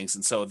in those things.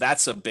 And so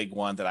that's a big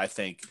one that I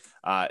think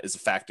is a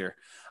factor.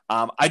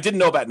 I didn't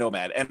know about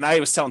Nomad, and I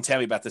was telling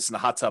Tammy about this in the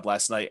hot tub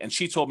last night, and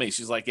she told me,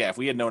 she's like, yeah, if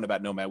we had known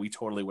about Nomad, we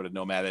totally would have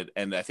nomaded,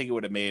 and I think it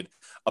would have made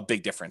a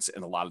big difference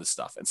in a lot of the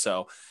stuff. And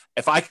so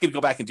if I could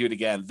go back and do it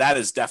again, that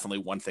is definitely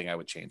one thing I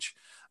would change.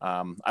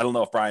 I don't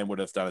know if Brian would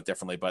have done it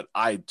differently, but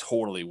I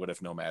totally would have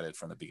nomaded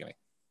from the beginning.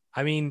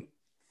 I mean,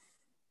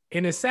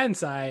 in a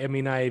sense, I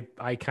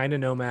kind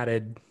of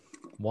nomaded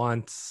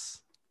once.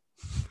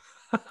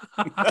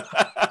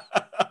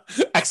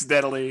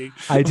 Accidentally.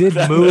 I did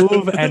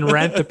move and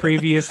rent the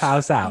previous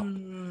house out.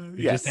 It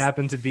just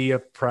happened to be a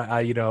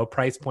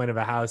price point of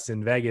a house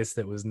in Vegas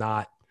that was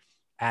not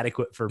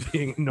adequate for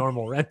being a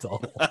normal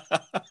rental.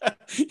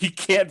 You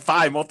can't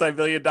buy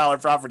multi-million-dollar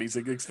properties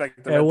and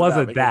expect it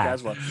wasn't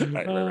that.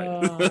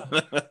 Right.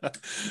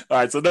 All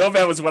right, so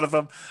Nomad was one of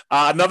them.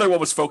 Another one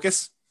was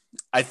Focus.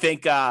 I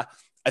think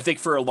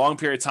for a long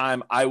period of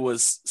time, I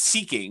was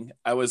seeking.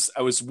 I was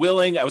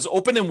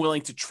open and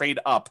willing to trade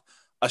up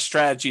a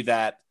strategy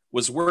that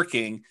was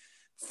working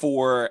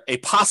for a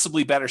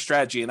possibly better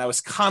strategy. And I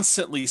was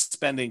constantly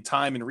spending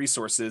time and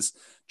resources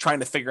trying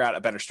to figure out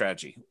a better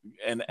strategy.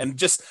 And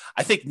just,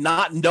 I think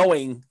not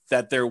knowing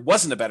that there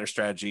wasn't a better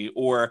strategy,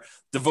 or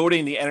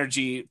devoting the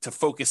energy to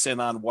focus in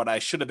on what I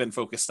should have been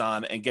focused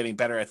on and getting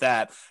better at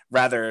that,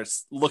 rather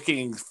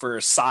looking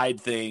for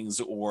side things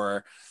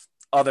or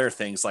other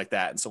things like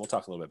that. And so we'll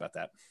talk a little bit about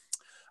that.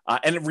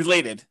 And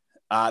related,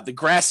 the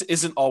grass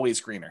isn't always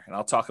greener. And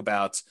I'll talk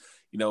about,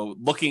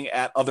 looking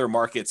at other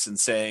markets and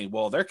saying,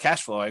 well, they're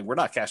cash flowing, we're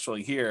not cash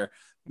flowing here.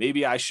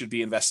 Maybe I should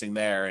be investing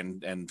there,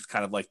 and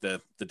kind of like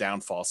the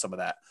downfall, some of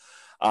that.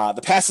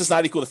 The past does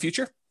not equal the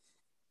future.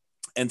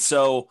 And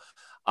so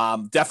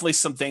definitely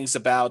some things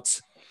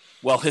about,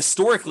 well,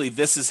 historically,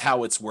 this is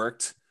how it's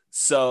worked.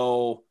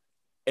 So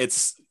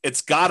it's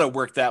got to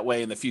work that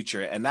way in the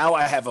future. And now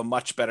I have a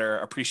much better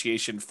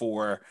appreciation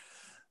for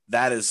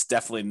that is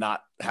definitely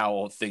not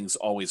how things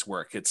always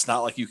work. It's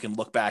not like you can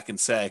look back and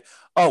say,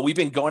 oh, we've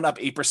been going up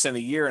 8% a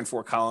year in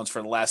Fort Collins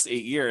for the last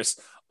 8 years.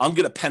 I'm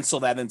going to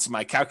pencil that into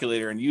my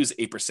calculator and use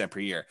 8%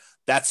 per year.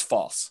 That's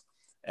false.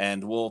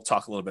 And we'll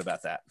talk a little bit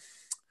about that.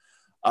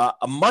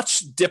 A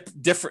much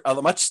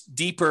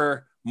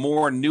deeper,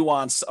 more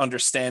nuanced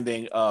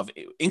understanding of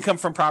income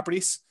from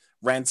properties,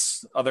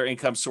 rents, other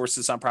income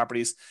sources on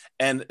properties,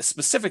 and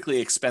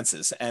specifically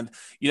expenses. And,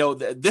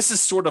 this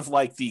is sort of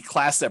like the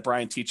class that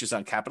Brian teaches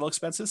on capital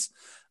expenses.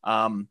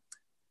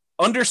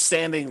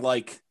 Understanding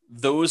like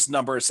those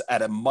numbers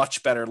at a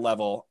much better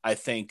level, I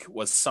think,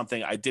 was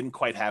something I didn't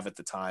quite have at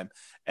the time.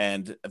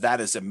 And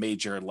that is a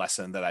major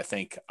lesson that I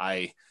think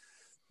I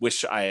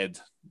wish I had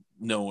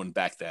known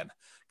back then.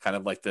 Kind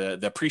of like the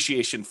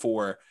appreciation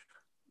for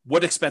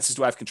what expenses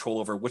do I have control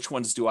over? Which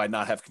ones do I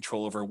not have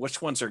control over?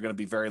 Which ones are going to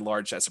be very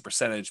large as a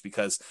percentage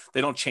because they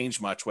don't change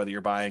much, whether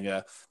you're buying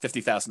a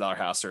 $50,000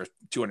 house or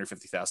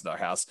 $250,000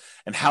 house,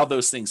 and how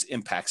those things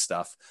impact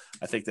stuff.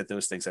 I think that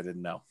those things I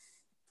didn't know.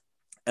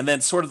 And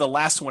then sort of the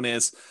last one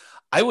is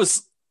I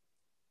was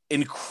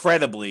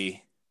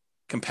incredibly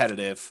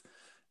competitive,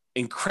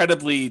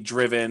 incredibly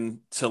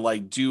driven to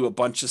like do a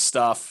bunch of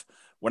stuff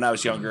when I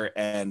was younger.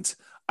 And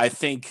I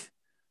think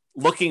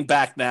looking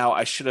back now,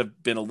 I should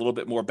have been a little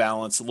bit more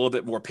balanced, a little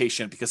bit more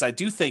patient, because I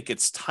do think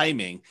it's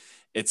timing.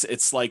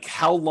 It's like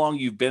how long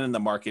you've been in the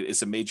market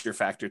is a major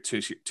factor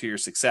to your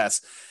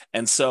success.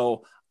 And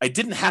so I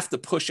didn't have to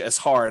push as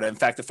hard. In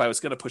fact, if I was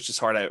going to push as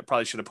hard, I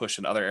probably should have pushed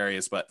in other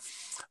areas, but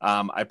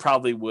I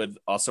probably would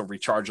also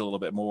recharge a little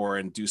bit more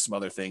and do some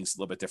other things a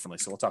little bit differently.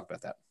 So we'll talk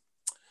about that.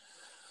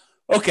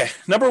 Okay.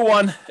 Number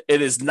 1,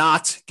 it is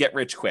not get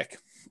rich quick.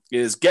 It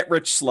is get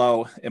rich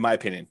slow, in my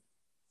opinion.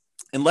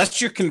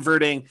 Unless you're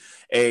converting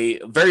a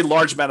very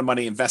large amount of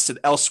money invested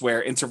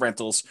elsewhere into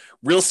rentals,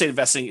 real estate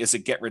investing is a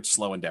get rich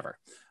slow endeavor.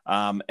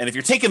 And if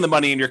you're taking the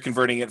money and you're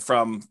converting it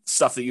from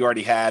stuff that you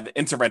already had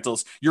into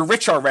rentals, you're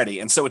rich already.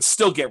 And so it's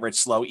still get rich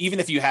slow,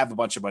 even if you have a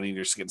bunch of money and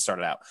you're just getting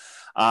started out.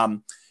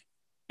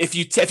 If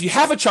you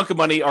have a chunk of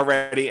money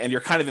already and you're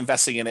kind of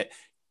investing in it,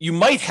 you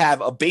might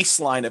have a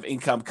baseline of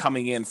income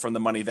coming in from the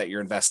money that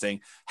you're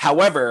investing.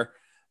 However,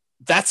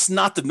 that's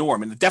not the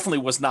norm. And it definitely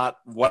was not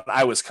what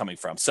I was coming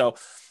from. So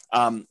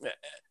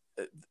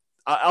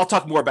I'll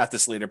talk more about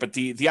this later, but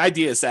the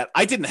idea is that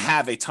I didn't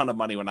have a ton of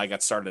money when I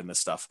got started in this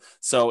stuff.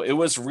 So it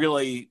was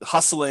really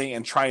hustling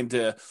and trying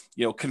to,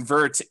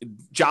 convert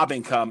job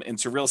income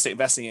into real estate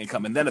investing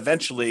income. And then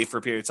eventually, for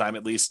a period of time,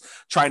 at least,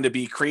 trying to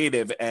be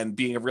creative and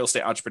being a real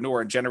estate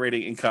entrepreneur and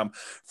generating income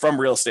from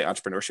real estate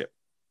entrepreneurship.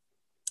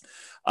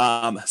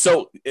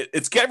 So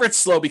it's get rich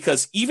slow,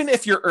 because even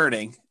if you're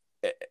earning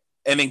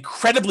an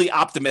incredibly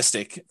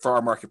optimistic, for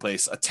our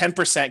marketplace, a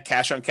 10%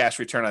 cash on cash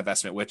return on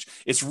investment, which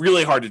it's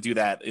really hard to do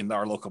that in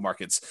our local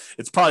markets.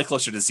 It's probably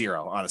closer to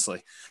zero,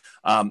 honestly.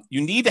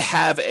 You need to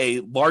have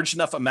a large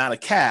enough amount of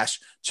cash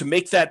to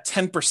make that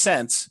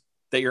 10%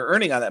 that you're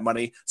earning on that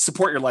money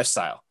support your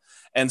lifestyle.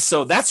 And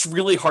so that's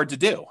really hard to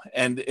do.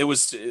 And it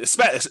was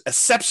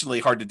exceptionally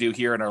hard to do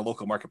here in our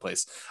local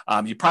marketplace.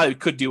 You probably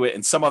could do it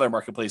in some other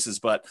marketplaces,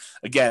 but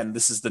again,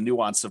 this is the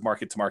nuance of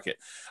market to market.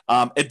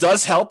 It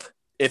does help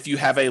if you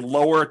have a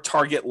lower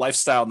target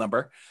lifestyle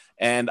number.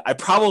 And I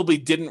probably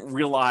didn't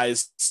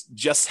realize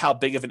just how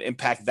big of an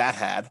impact that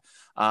had.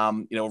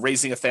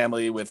 Raising a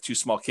family with 2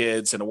 small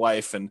kids and a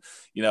wife, and,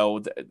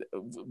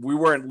 we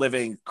weren't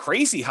living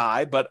crazy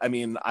high, but I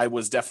mean, I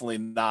was definitely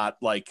not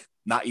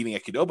eating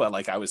at Qdoba.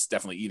 Like, I was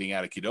definitely eating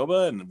out at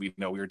Qdoba, and we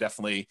were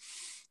definitely,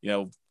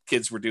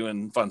 kids were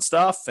doing fun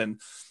stuff.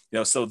 And,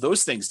 so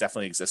those things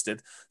definitely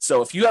existed.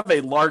 So if you have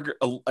a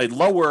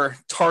lower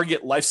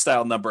target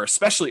lifestyle number,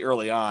 especially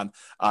early on,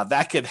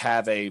 that could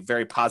have a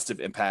very positive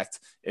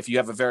impact. If you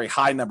have a very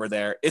high number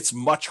there, it's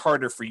much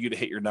harder for you to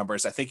hit your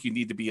numbers. I think you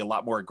need to be a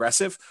lot more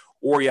aggressive,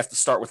 or you have to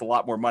start with a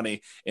lot more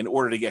money in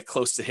order to get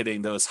close to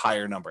hitting those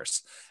higher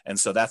numbers. And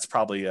so that's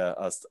probably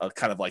a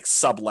kind of like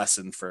sub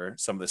lesson for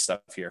some of this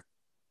stuff here.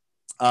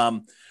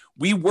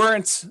 We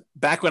weren't,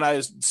 back when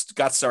I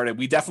got started,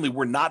 we definitely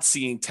were not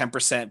seeing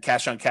 10%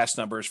 cash on cash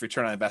numbers,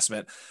 return on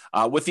investment,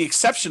 with the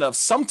exception of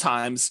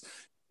sometimes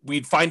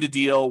we'd find a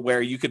deal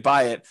where you could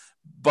buy it,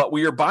 but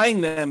we were buying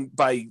them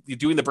by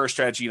doing the burst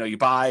strategy. You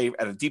buy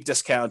at a deep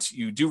discount,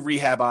 you do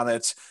rehab on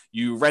it,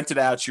 you rent it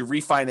out, you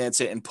refinance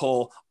it, and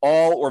pull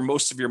all or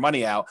most of your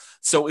money out.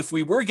 So if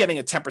we were getting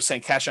a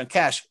 10% cash on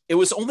cash, it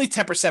was only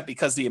 10%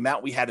 because the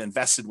amount we had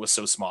invested was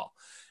so small.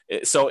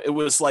 So it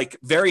was like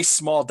very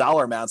small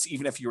dollar amounts,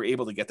 even if you were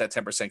able to get that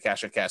 10%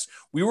 cash on cash.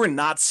 We were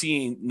not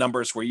seeing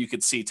numbers where you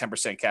could see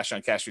 10% cash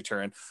on cash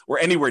return or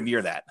anywhere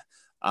near that,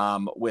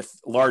 with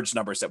large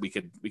numbers that we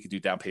could do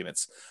down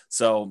payments.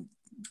 So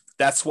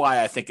that's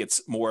why I think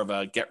it's more of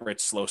a get rich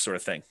slow sort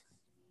of thing.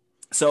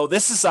 So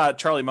this is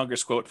Charlie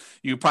Munger's quote.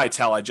 You can probably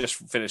tell I just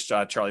finished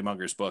Charlie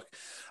Munger's book.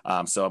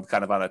 So I'm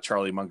kind of on a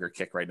Charlie Munger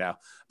kick right now.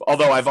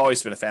 Although I've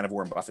always been a fan of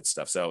Warren Buffett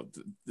stuff. So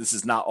this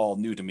is not all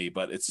new to me,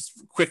 but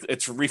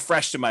it's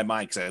refreshed in my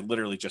mind because I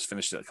literally just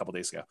finished it a couple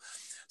days ago.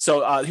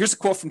 So here's a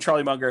quote from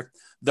Charlie Munger.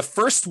 "The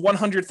first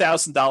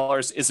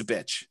 $100,000 is a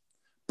bitch,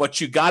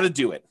 but you got to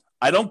do it.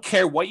 I don't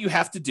care what you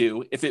have to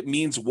do. If it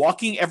means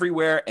walking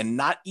everywhere and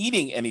not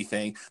eating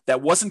anything that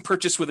wasn't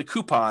purchased with a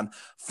coupon,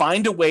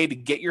 find a way to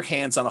get your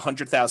hands on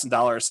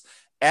 $100,000.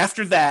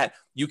 After that,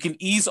 you can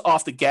ease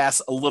off the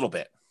gas a little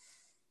bit."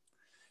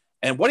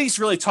 And what he's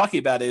really talking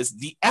about is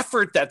the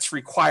effort that's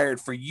required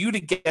for you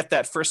to get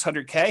that first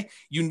 100K.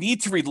 You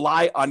need to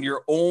rely on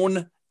your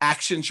own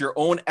actions, your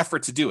own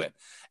effort to do it.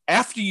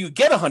 After you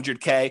get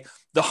 100K,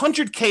 the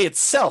 100K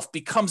itself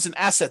becomes an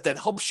asset that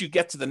helps you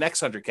get to the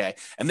next 100K.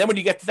 And then when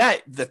you get to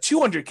that, the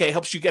 200K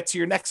helps you get to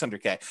your next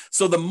 100K.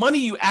 So the money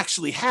you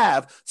actually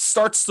have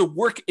starts to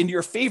work in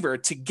your favor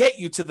to get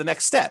you to the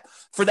next step.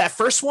 For that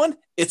first one,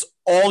 it's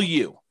all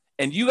you.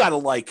 And you got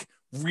to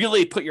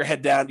really put your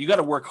head down. You got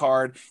to work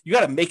hard. You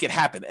got to make it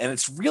happen. And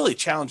it's really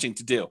challenging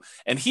to do.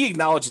 And he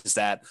acknowledges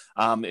that.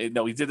 He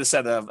did this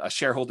at a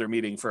shareholder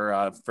meeting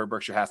for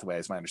Berkshire Hathaway,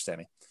 is my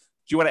understanding.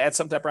 Do you want to add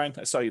something to that, Brian?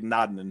 I saw you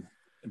nodding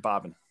and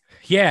bobbing.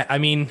 Yeah, I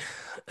mean,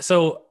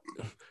 so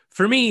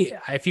for me,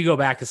 if you go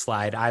back a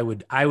slide, I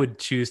would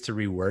choose to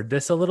reword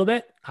this a little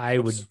bit.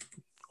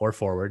 Or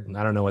forward.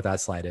 I don't know what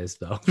that slide is,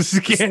 though.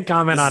 Can't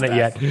comment on it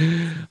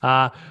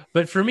yet.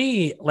 But for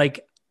me,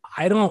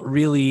 I don't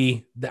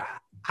really.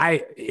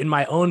 In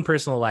my own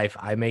personal life,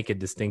 I make a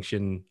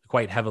distinction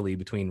quite heavily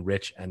between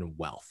rich and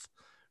wealth,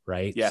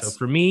 right? Yes. So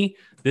for me,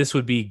 this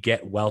would be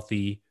get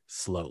wealthy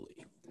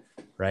slowly,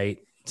 right?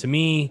 To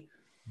me,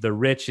 the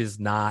rich is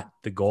not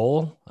the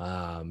goal.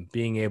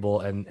 Being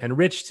able and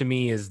rich to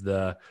me is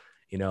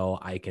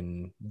I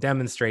can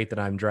demonstrate that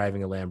I'm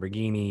driving a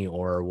Lamborghini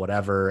or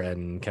whatever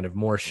and kind of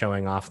more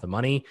showing off the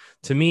money.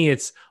 To me,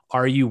 it's,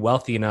 are you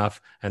wealthy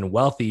enough? And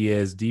wealthy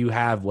is, do you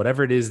have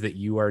whatever it is that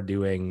you are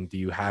doing? Do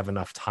you have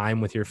enough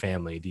time with your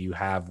family? Do you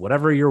have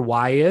whatever your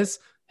why is?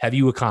 Have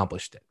you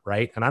accomplished it?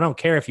 Right. And I don't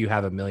care if you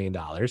have $1 million.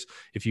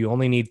 If you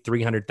only need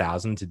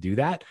 300,000 to do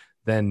that,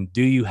 then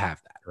do you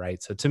have that?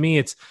 Right. So to me,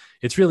 it's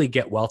really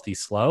get wealthy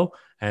slow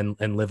and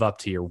live up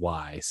to your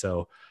why.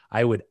 So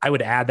I would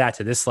add that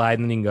to this slide,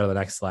 and then you can go to the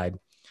next slide.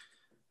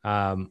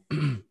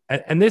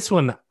 And this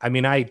one, I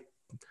mean, I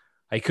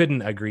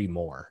couldn't agree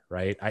more,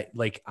 right?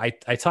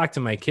 I talked to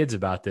my kids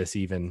about this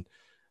even,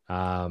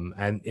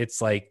 and it's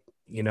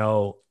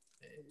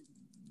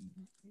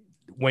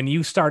when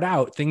you start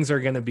out, things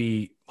are going to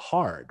be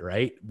hard,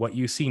 right? What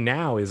you see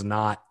now is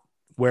not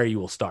where you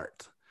will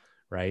start,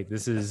 right?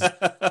 This is,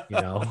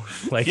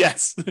 like,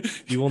 yes,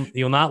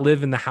 you'll not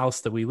live in the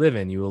house that we live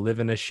in. You will live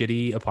in a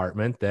shitty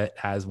apartment that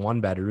has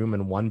 1 bedroom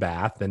and 1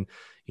 bath. And,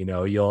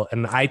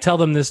 and I tell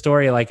them this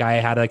story. Like, I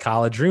had a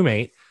college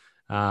roommate,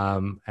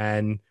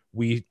 and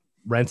we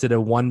rented a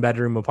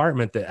 1-bedroom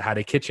apartment that had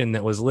a kitchen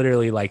that was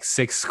literally like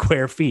 6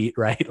 square feet,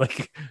 right?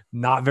 Like,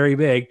 not very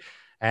big.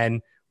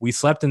 And we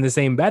slept in the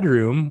same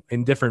bedroom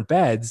in different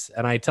beds.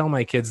 And I tell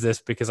my kids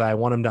this because I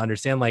want them to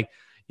understand, like,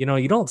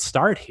 you don't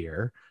start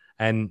here.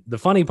 And the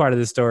funny part of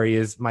the story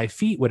is my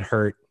feet would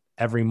hurt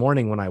every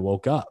morning when I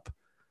woke up,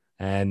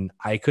 and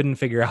I couldn't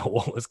figure out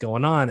what was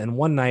going on. And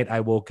one night I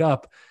woke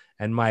up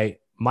and my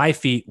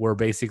feet were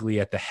basically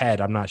at the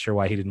head. I'm not sure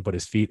why he didn't put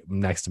his feet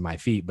next to my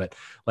feet, but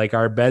like,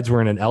 our beds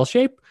were in an L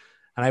shape.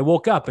 And I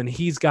woke up and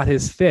he's got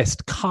his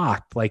fist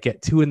cocked like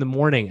at 2 a.m.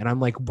 And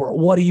I'm like, bro,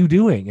 what are you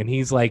doing? And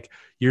he's like,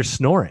 you're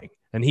snoring.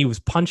 And he was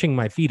punching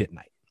my feet at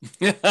night.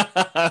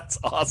 That's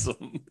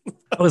awesome.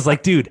 I was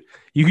like, dude,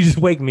 you can just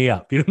wake me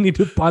up. You don't need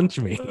to punch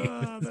me.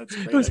 That's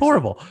great, it was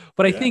horrible.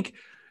 But yeah. I think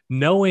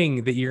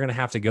knowing that you're going to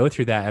have to go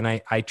through that.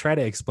 And I try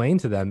to explain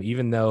to them,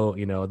 even though,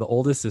 the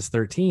oldest is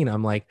 13,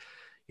 I'm like,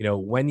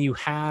 when you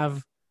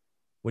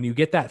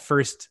get that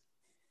first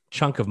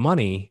chunk of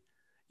money,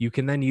 you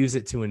can then use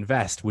it to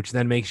invest, which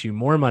then makes you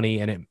more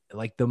money. And it,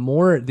 like, the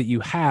more that you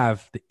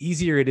have, the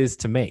easier it is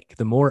to make,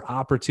 the more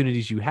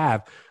opportunities you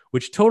have,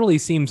 which totally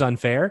seems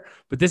unfair,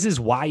 but this is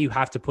why you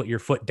have to put your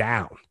foot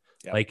down,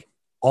 like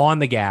on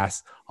the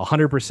gas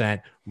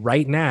 100%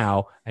 right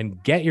now,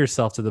 and get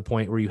yourself to the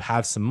point where you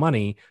have some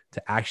money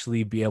to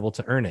actually be able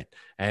to earn it.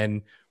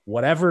 And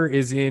whatever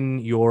is in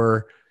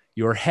your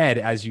head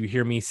as you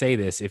hear me say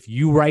this, if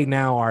you right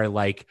now are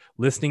like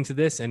listening to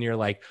this and you're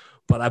like,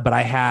 but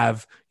I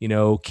have,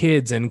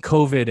 kids and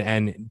COVID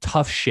and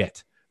tough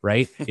shit,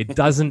 right? It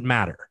doesn't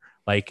matter.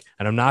 Like,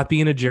 and I'm not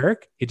being a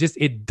jerk.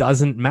 It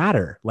doesn't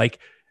matter. Like,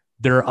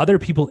 there are other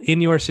people in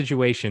your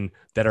situation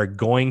that are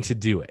going to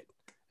do it.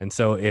 And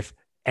so if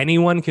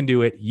anyone can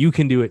do it, you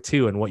can do it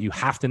too. And what you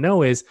have to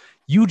know is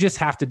you just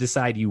have to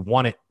decide you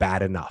want it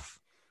bad enough,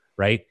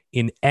 right?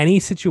 In any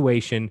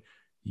situation,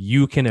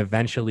 you can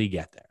eventually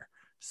get there.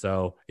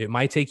 So it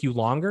might take you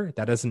longer.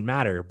 That doesn't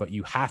matter, but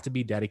you have to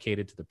be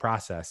dedicated to the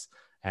process.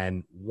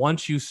 And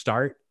once you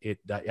start it,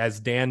 as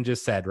Dan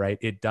just said, right,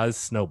 it does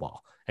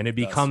snowball, and it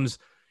becomes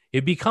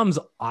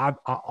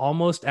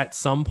almost at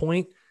some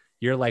point,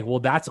 you're like, well,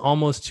 that's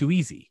almost too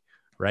easy,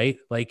 right?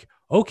 Like,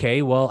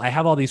 okay, well, I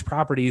have all these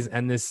properties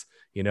and this,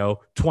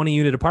 20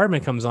 unit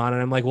apartment comes on,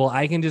 and I'm like, well,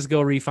 I can just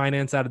go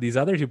refinance out of these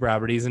other 2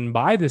 properties and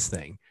buy this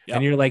thing. Yep.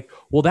 And you're like,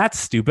 well, that's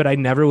stupid. I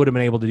never would have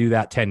been able to do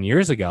that 10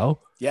 years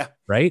ago. Yeah.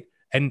 Right.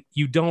 And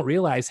you don't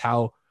realize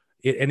how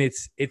it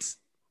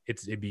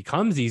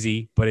becomes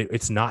easy, but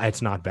it's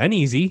not been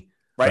easy.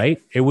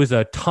 Right. It was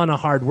a ton of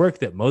hard work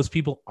that most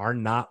people are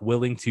not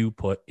willing to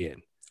put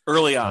in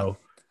early on. So,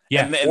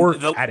 yeah. And or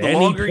the at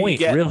any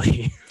point,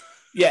 really.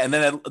 Yeah. And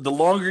then the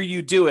longer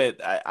you do it,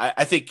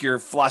 I think your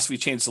philosophy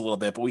changes a little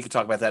bit, but we can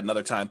talk about that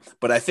another time.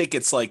 But I think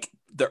it's like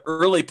the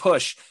early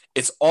push,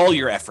 it's all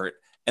your effort.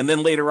 And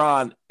then later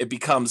on, it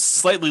becomes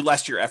slightly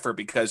less your effort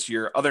because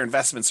your other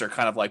investments are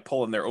kind of like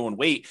pulling their own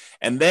weight.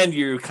 And then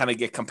you kind of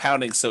get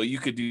compounding. So you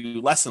could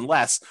do less and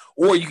less,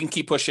 or you can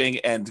keep pushing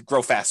and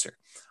grow faster.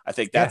 I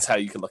think that's how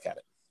you can look at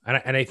it.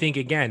 And I think,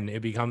 again,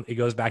 it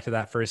goes back to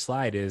that first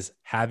slide is,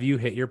 have you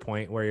hit your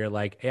point where you're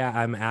like, yeah,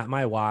 I'm at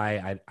my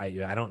why.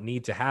 I don't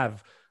need to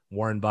have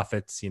Warren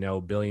Buffett's,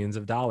 billions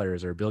of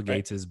dollars, or Bill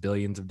Gates's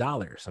billions of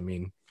dollars. I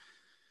mean,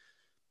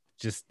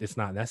 just, it's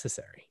not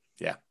necessary.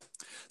 Yeah.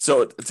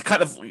 So to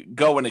kind of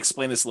go and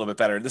explain this a little bit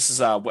better, this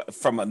is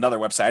from another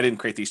website. I didn't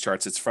create these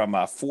charts. It's from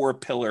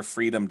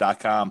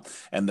 4pillarfreedom.com,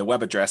 and the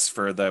web address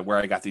for where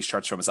I got these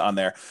charts from is on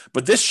there.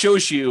 But this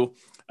shows you,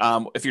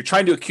 if you're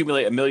trying to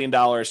accumulate $1 million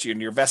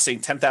and you're investing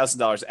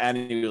 $10,000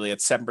 annually at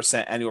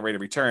 7% annual rate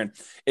of return,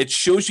 it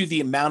shows you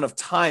the amount of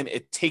time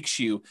it takes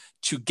you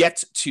to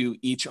get to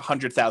each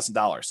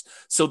 $100,000.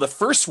 So the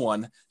first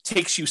one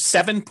takes you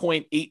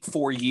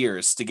 7.84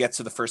 years to get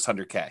to the first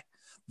 100K.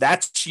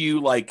 That's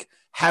you like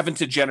having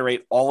to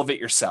generate all of it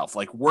yourself,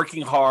 like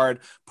working hard,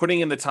 putting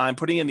in the time,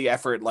 putting in the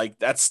effort. Like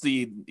that's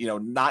the,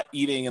 not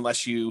eating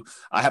unless you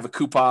have a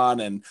coupon,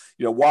 and,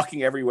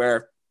 walking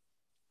everywhere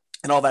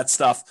and all that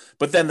stuff.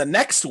 But then the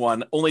next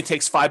one only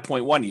takes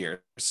 5.1 years.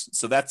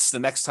 So that's the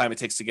next time it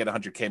takes to get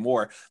 100K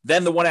more.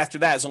 Then the one after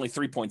that is only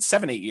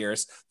 3.78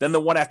 years. Then the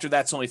one after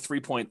that's only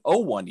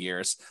 3.01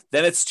 years.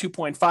 Then it's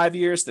 2.5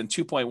 years, then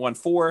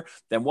 2.14,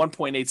 then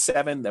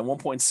 1.87, then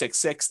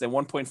 1.66, then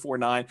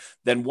 1.49,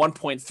 then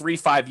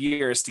 1.35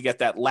 years to get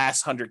that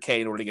last 100K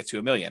in order to get to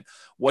 $1 million.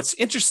 What's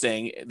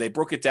interesting, they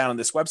broke it down on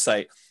this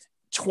website.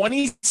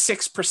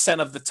 26%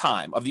 of the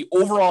time, of the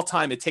overall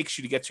time it takes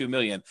you to get to $1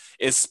 million,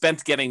 is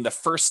spent getting the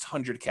first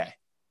 100K.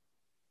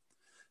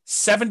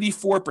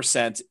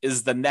 74%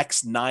 is the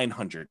next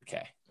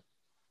 900K.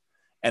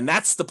 And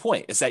that's the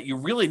point, is that you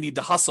really need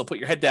to hustle, put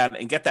your head down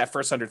and get that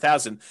first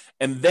 100,000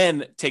 and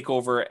then take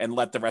over and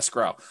let the rest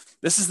grow.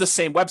 This is the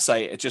same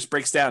website. It just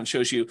breaks down and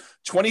shows you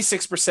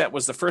 26%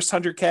 was the first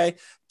 100K,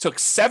 took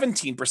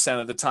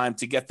 17% of the time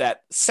to get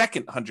that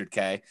second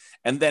 100K,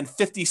 and then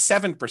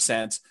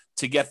 57%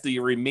 to get the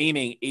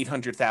remaining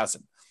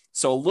 800,000.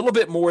 So a little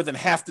bit more than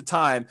half the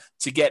time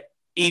to get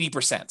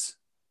 80%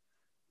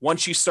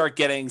 once you start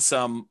getting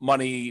some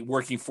money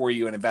working for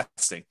you and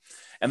investing.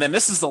 And then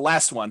this is the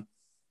last one.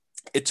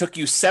 It took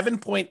you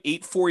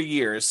 7.84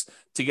 years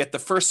to get the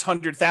first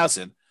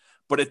 100,000,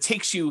 but it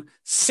takes you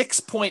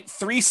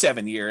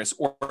 6.37 years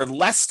or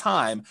less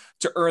time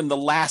to earn the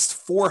last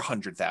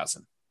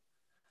 400,000.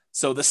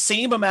 So the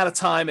same amount of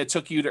time it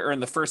took you to earn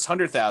the first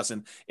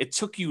 100,000, it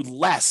took you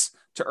less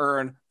to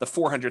earn the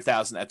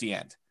 400,000 at the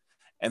end.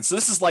 And so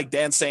this is like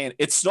Dan saying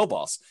it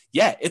snowballs.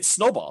 Yeah, it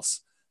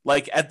snowballs.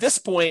 Like at this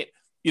point,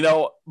 you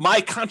know,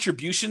 my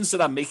contributions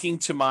that I'm making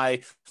to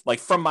my, like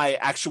from my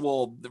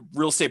actual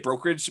real estate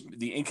brokerage,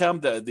 the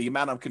income, the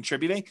amount I'm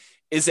contributing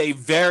is a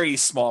very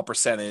small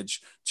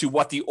percentage to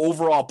what the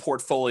overall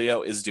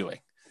portfolio is doing.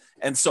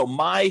 And so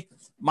my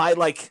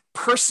like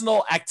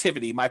personal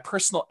activity, my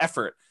personal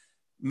effort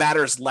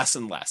matters less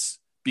and less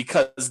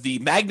because the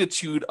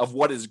magnitude of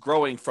what is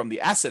growing from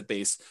the asset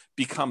base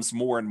becomes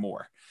more and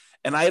more.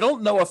 And I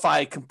don't know if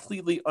I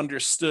completely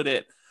understood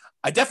it.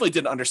 I definitely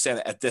didn't understand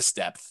it at this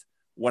depth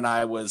when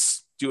I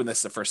was doing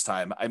this the first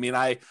time. I mean,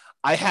 I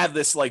had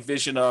this like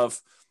vision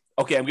of,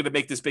 okay, I'm going to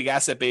make this big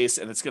asset base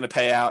and it's going to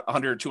pay out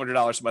 $100 or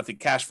 $200 a month in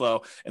cash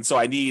flow. And so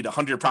I need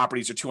 100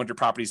 properties or 200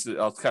 properties.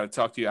 I'll kind of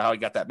talk to you how I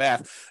got that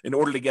math in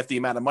order to get the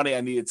amount of money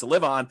I needed to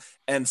live on.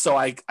 And so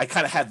I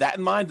kind of had that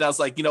in mind. And I was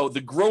like, you know,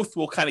 the growth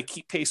will kind of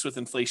keep pace with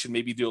inflation,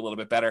 maybe do a little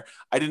bit better.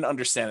 I didn't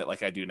understand it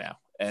like I do now.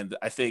 And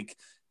I think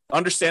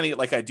understanding it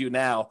like I do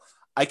now,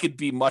 I could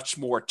be much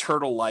more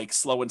turtle-like,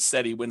 slow and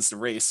steady wins the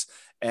race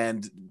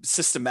and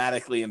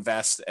systematically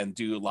invest and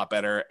do a lot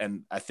better.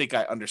 And I think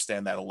I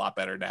understand that a lot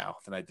better now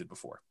than I did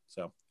before.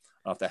 So I don't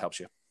know if that helps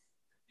you.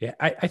 Yeah.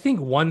 I think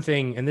one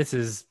thing, and this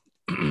is,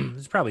 this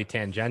is probably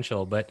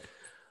tangential, but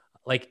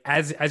like,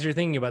 as you're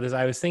thinking about this,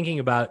 I was thinking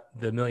about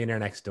the Millionaire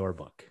Next Door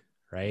book,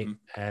 right?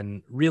 Mm-hmm.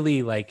 And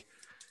really like,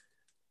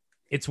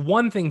 it's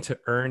one thing to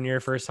earn your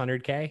first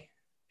 100K.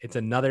 It's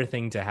another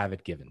thing to have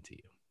it given to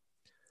you.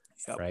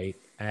 Yep. Right.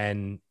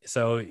 And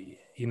so,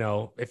 you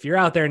know, if you're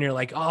out there and you're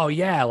like, oh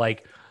yeah,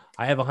 like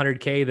I have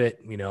 100K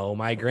that, you know,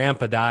 my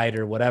grandpa died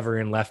or whatever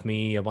and left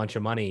me a bunch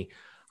of money.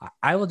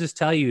 I will just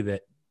tell you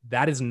that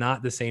that is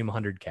not the same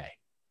 100K.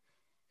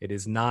 It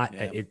is not,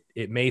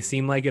 it may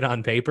seem like it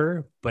on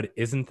paper, but it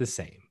isn't the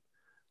same.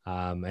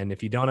 And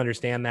if you don't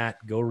understand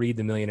that, go read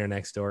The Millionaire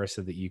Next Door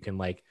so that you can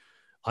like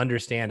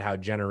understand how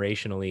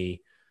generationally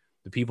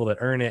the people that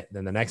earn it,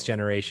 then the next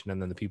generation,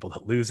 and then the people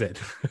that lose it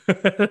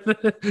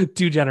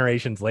 2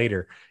 generations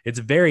later. It's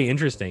very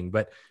interesting,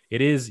 but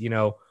it is, you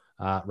know,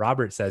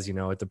 Robert says, you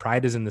know, the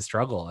pride is in the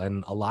struggle.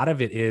 And a lot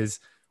of it is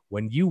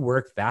when you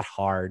work that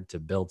hard to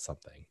build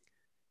something,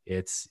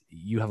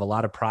 you have a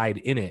lot of pride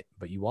in it,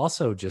 but you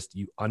also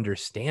you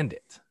understand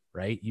it,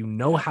 right? You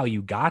know how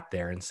you got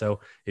there. And so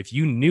if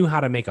you knew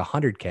how to make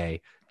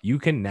 100K, you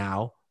can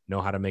now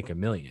know how to make $1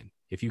 million.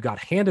 If you got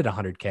handed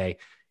 100K,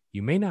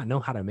 you may not know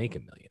how to make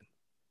 $1 million.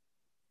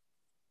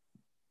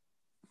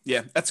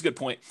 Yeah, that's a good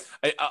point.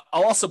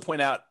 I'll also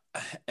point out,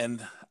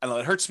 and I know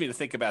it hurts me to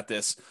think about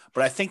this,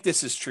 but I think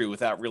this is true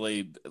without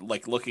really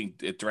like looking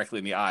it directly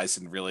in the eyes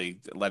and really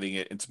letting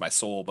it into my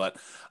soul. But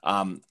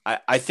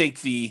I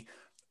think the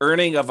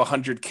earning of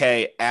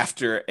 100K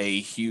after a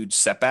huge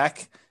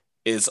setback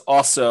is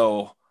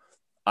also,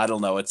 I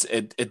don't know,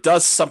 it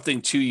does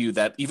something to you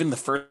that even the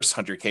first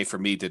 100K for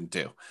me didn't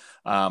do.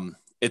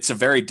 It's a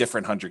very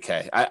different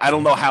 100K. I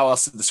don't know how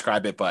else to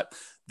describe it, but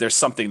there's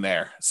something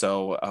there.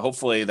 So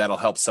hopefully that'll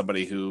help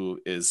somebody who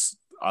is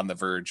on the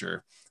verge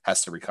or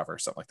has to recover or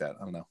something like that.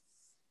 I don't know.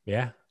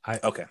 Yeah.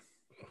 Okay.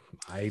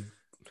 I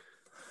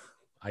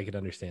could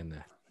understand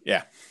that.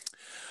 Yeah.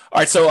 All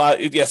right. So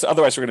yes,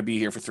 otherwise we're going to be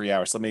here for 3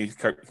 hours. Let me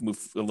move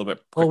a little bit.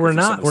 Well, we're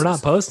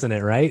not posting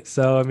it, right?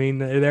 So, I mean,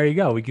 there you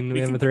go. We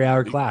have a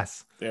 3-hour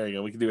class. There you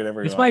go. We can do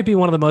whatever. This might be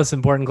one of the most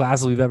important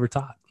classes we've ever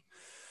taught.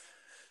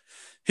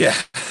 Yeah.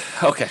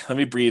 Okay. Let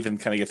me breathe and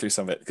kind of get through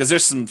some of it because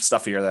there's some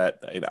stuff here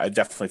that I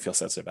definitely feel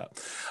sensitive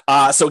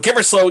about. So give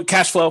or slow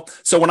cash flow.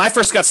 So when I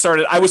first got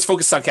started, I was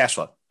focused on cash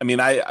flow. I mean,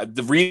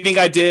 the reading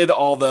I did,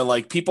 all the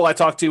like people I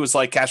talked to was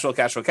like cash flow,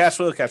 cash flow, cash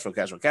flow, cash flow,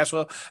 cash flow, cash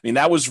flow. I mean,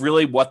 that was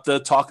really what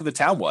the talk of the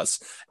town was.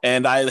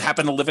 And I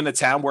happened to live in a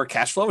town where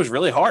cash flow was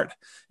really hard.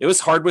 It was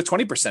hard with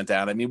 20%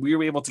 down. I mean, we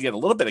were able to get a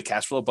little bit of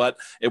cash flow, but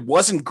it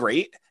wasn't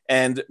great.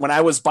 And when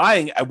I was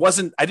buying, I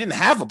didn't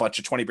have a bunch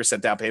of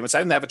 20% down payments. I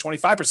didn't have a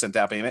 25%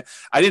 down payment.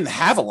 I didn't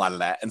have a lot of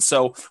that. And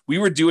so we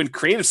were doing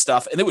creative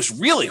stuff, and it was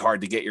really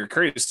hard to get your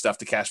creative stuff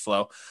to cash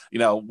flow, you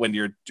know, when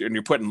you're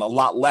putting a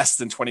lot less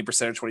than 20%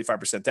 or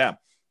 25% down.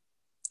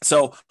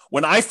 So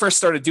when I first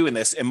started doing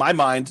this, in my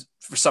mind,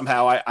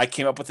 somehow I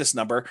came up with this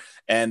number,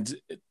 and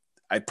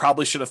I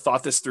probably should have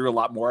thought this through a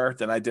lot more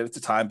than I did at the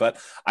time, but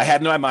I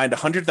had in my mind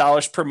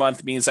 $100 per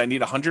month means I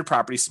need 100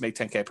 properties to make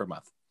 10K per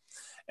month.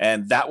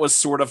 And that was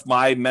sort of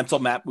my mental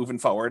map moving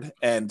forward.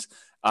 And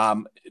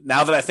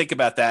now that I think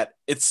about that,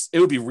 it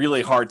would be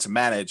really hard to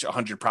manage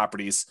 100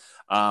 properties.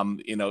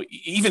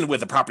 Even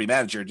with a property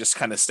manager, just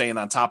kind of staying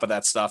on top of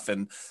that stuff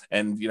and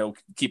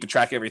keeping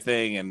track of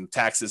everything and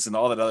taxes and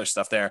all that other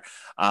stuff there.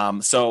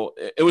 So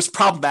it was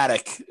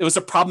problematic. It was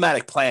a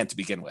problematic plan to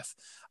begin with.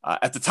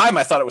 At the time,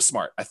 I thought it was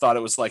smart. I thought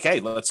it was like, hey,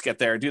 let's get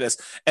there and do this.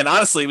 And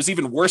honestly, it was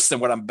even worse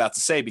than what I'm about to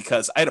say,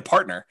 because I had a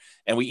partner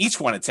and we each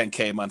wanted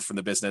 10K a month from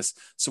the business.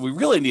 So we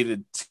really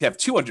needed to have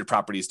 200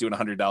 properties doing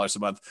 $100 a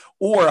month,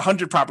 or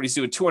 100 properties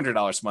doing $200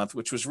 a month,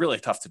 which was really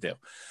tough to do.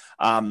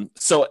 And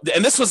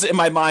this was in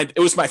my mind, it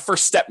was my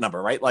first step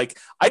number, right? Like,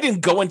 I didn't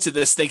go into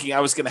this thinking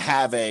I was going to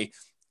have a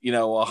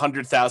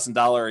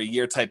 $100,000 a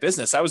year type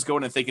business. I was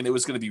going and thinking it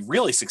was going to be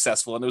really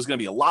successful, and it was going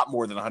to be a lot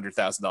more than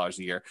 $100,000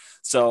 a year.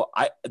 So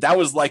that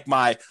was like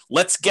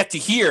let's get to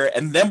here,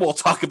 and then we'll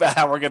talk about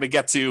how we're going to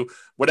get to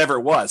whatever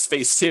it was,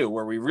 phase 2,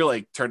 where we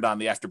really turned on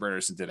the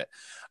afterburners and did it.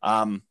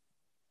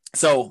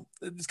 So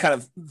it's kind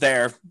of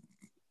there.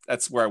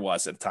 That's where I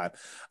was at the time.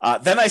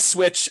 Then I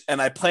switched,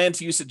 and I planned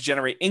to use it to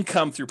generate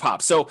income through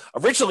POP. So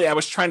originally I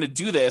was trying to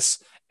do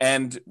this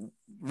and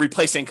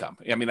replace income.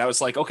 I mean, I was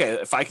like, okay,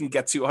 if I can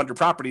get to 100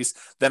 properties,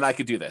 then I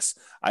could do this.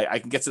 I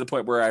can get to the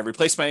point where I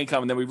replace my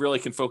income, and then we really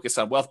can focus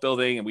on wealth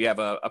building, and we have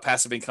a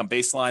passive income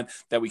baseline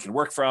that we can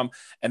work from.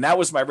 And that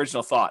was my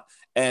original thought.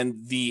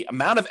 And the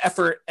amount of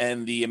effort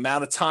and the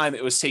amount of time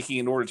it was taking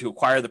in order to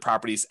acquire the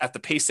properties at the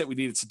pace that we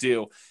needed to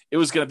do, it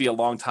was going to be a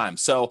long time.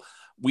 So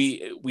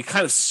we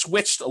kind of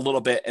switched a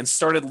little bit and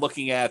started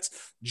looking at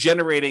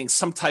generating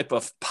some type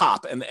of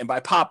POP. And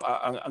by POP,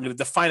 I'm going to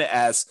define it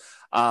as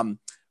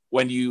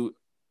when you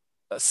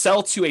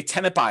sell to a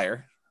tenant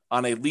buyer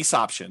on a lease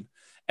option,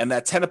 and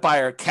that tenant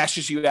buyer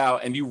cashes you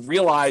out, and you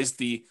realize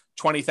the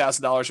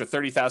 $20,000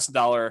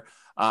 or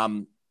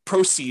 $30,000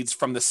 proceeds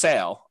from the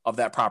sale of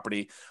that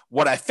property.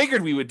 What I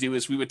figured we would do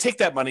is we would take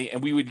that money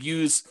and we would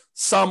use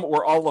some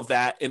or all of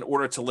that in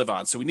order to live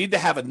on. So we need to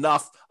have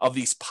enough of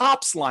these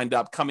POPs lined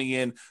up coming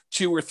in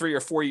 2 or 3 or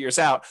 4 years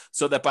out,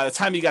 so that by the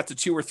time you got to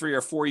 2 or 3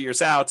 or 4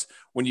 years out,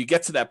 when you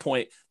get to that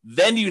point,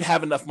 then you'd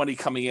have enough money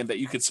coming in that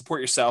you could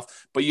support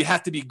yourself, but you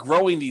have to be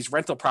growing these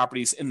rental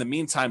properties in the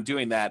meantime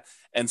doing that.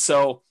 And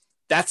so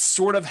that's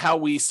sort of how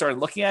we started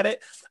looking at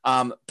it.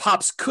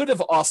 POPs could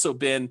have also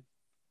been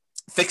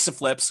fix and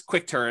flips,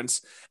 quick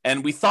turns.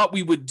 And we thought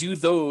we would do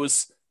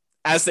those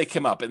as they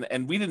came up.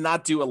 And we did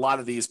not do a lot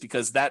of these,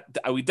 because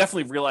we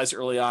definitely realized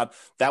early on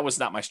that was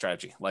not my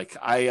strategy. Like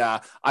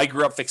I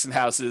grew up fixing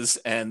houses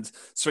and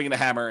swinging a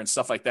hammer and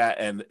stuff like that,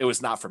 and it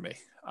was not for me.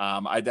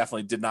 I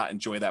definitely did not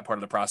enjoy that part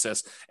of the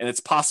process, and it's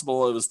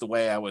possible it was the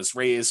way I was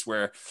raised,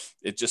 where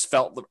it just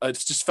felt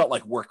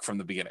like work from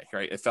the beginning,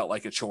 right? It felt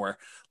like a chore.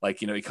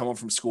 Like, you come home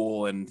from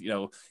school and,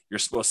 you're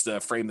supposed to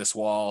frame this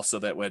wall so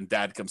that when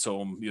dad comes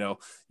home,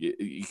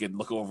 you can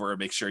look over and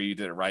make sure you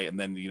did it right. And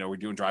then, we're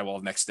doing drywall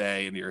the next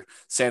day, and you're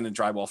sanding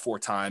drywall 4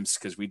 times,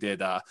 because we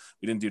didn't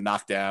do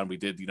knockdown. We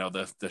did,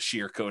 the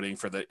shear coating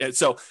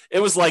so it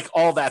was like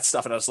all that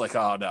stuff. And I was like,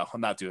 oh no,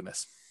 I'm not doing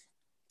this.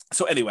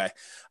 So anyway,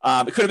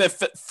 it could have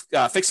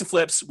been fix and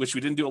flips, which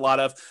we didn't do a lot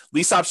of,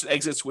 lease option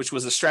exits, which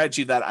was a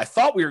strategy that I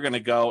thought we were going to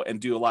go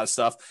and do a lot of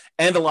stuff,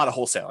 and a lot of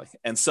wholesaling.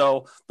 And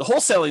so the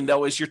wholesaling,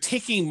 though, is you're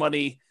taking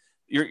money,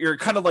 you're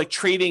kind of like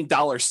trading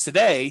dollars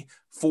today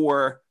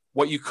for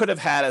what you could have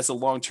had as a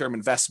long-term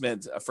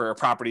investment for a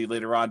property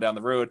later on down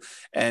the road.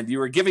 And you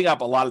were giving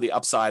up a lot of the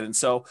upside. And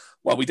so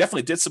while we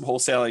definitely did some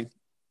wholesaling,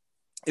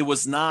 it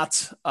was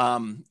not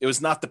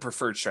the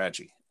preferred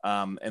strategy.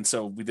 And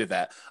so we did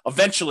that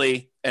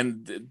eventually.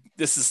 And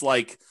this is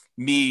like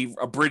me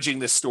abridging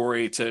this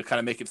story to kind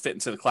of make it fit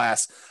into the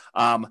class.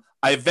 I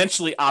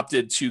eventually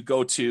opted to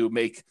go to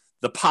make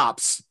the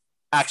POPs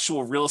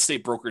actual real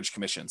estate brokerage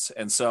commissions.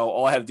 And so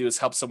all I had to do is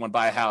help someone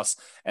buy a house,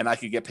 and I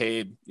could get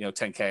paid,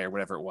 $10K or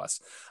whatever it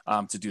was,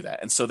 to do that.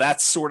 And so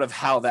that's sort of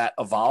how that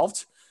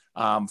evolved,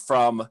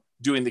 from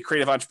doing the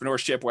creative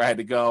entrepreneurship, where I had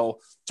to go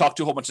talk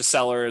to a whole bunch of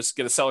sellers,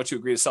 get a seller to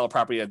agree to sell a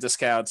property at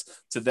discounts,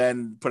 to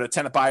then put a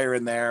tenant buyer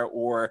in there,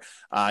 or,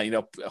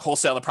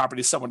 wholesale the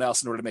property to someone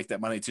else in order to make that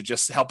money, to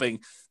just helping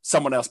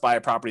someone else buy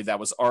a property that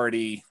was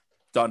already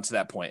done to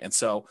that point. And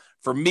so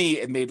for me,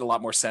 it made a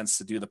lot more sense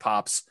to do the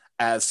POPs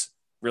as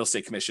real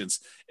estate commissions.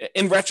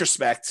 In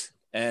retrospect,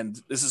 and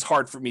this is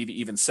hard for me to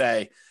even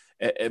say,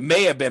 it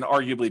may have been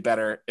arguably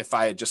better if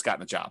I had just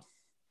gotten a job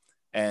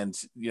and,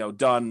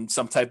 done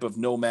some type of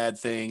nomad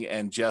thing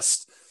and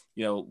just,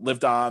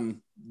 lived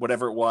on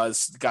whatever it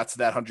was, got to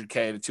that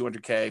 100K to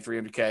 200K,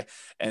 300K,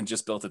 and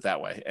just built it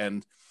that way.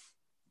 And,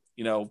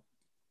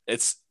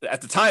 it's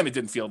at the time, it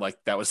didn't feel like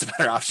that was the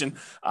better option,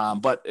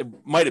 but it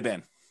might've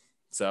been.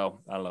 So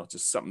I don't know,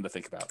 just something to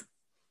think about.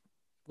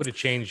 Would have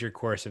changed your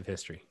course of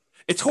history.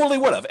 It totally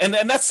would have. And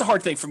that's the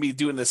hard thing for me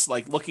doing this,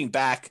 like looking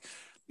back,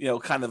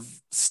 kind of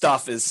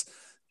stuff is,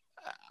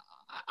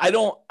 I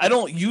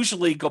don't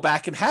usually go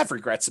back and have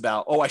regrets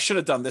about, oh, I should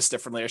have done this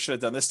differently. I should have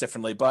done this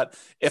differently. But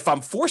if I'm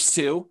forced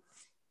to,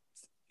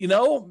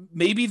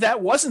 maybe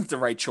that wasn't the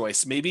right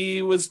choice. Maybe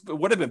it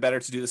would have been better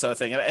to do this other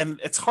thing. And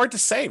it's hard to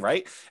say,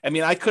 right? I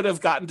mean, I could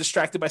have gotten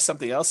distracted by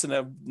something else and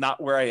I'm not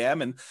where I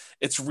am. And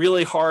it's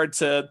really hard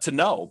to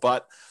know,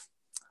 but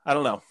I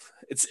don't know.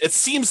 It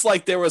seems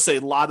like there was a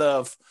lot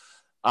of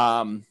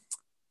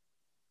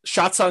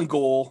shots on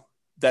goal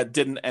that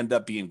didn't end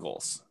up being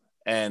goals.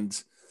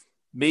 And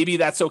maybe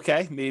that's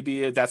okay.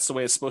 Maybe that's the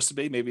way it's supposed to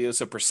be. Maybe it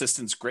was a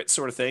persistence grit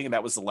sort of thing. And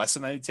that was the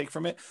lesson I need to take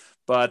from it.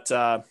 But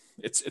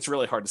it's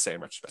really hard to say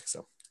in retrospect.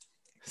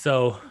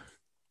 So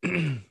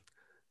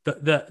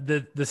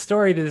the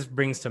story that this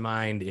brings to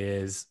mind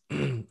is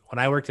when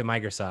I worked at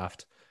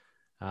Microsoft,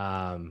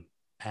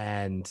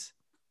 and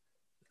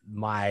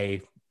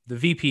the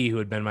VP who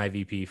had been my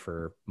VP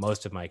for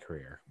most of my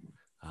career,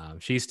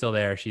 she's still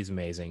there. She's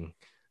amazing.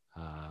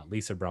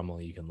 Lisa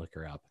Brummel, you can look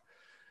her up.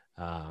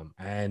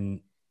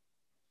 And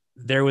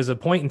there was a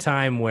point in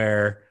time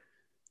where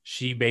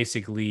she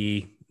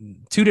basically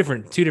two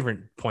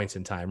different points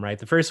in time, right?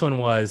 The first one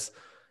was,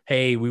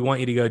 hey, we want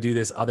you to go do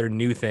this other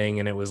new thing.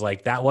 And it was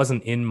like, that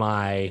wasn't in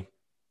my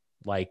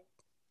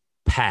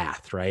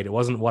path, right? It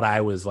wasn't what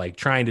I was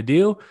trying to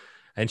do.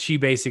 And she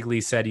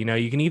basically said,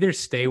 you can either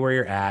stay where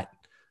you're at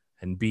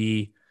and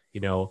be,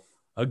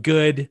 a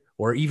good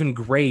or even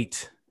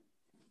great,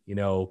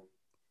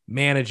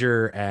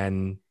 manager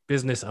and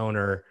business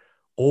owner,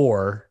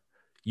 or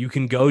you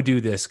can go do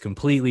this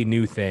completely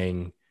new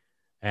thing.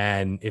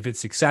 And if it's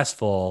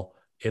successful,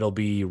 it'll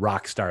be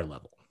rock star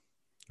level.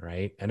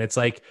 Right. And it's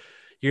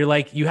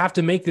you have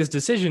to make this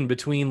decision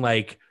between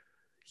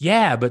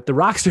yeah, but the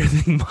rock star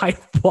thing might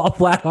fall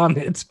flat on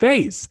its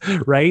face,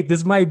 right?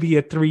 This might be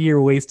a 3-year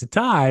waste of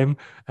time.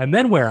 And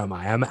then where am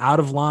I? I'm out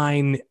of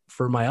line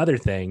for my other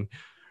thing.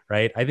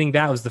 Right. I think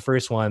that was the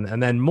first one.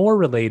 And then more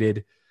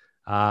related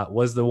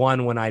was the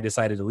one when I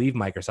decided to leave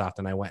Microsoft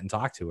and I went and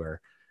talked to her.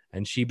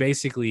 And she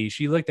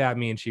looked at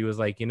me and she was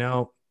like,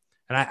 and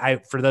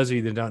I, for those of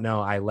you that don't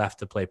know, I left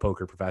to play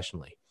poker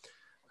professionally.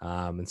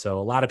 And so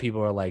a lot of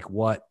people are like,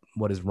 what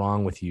is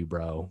wrong with you,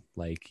 bro?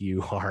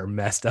 You are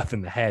messed up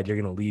in the head. You're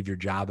going to leave your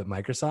job at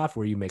Microsoft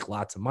where you make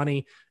lots of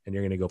money and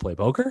you're going to go play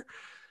poker.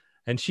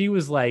 And she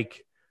was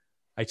like,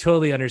 I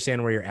totally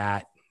understand where you're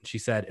at. She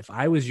said, if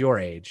I was your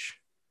age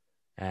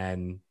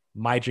and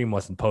my dream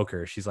wasn't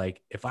poker, she's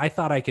like, if I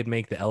thought I could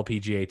make the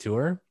LPGA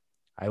tour,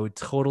 I would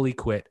totally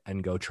quit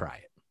and go try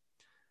it.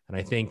 And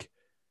I think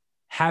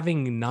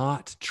having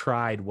not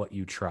tried what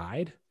you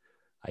tried,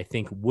 I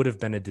think would have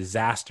been a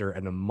disaster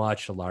and a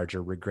much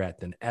larger regret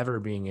than ever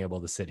being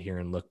able to sit here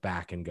and look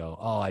back and go,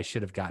 oh, I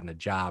should have gotten a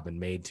job and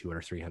made 200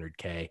 or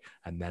 300K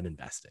and then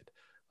invested.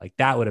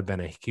 That would have been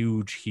a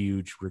huge,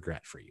 huge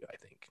regret for you, I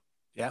think.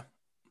 Yeah,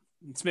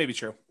 it's maybe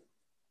true.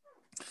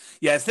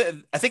 Yeah,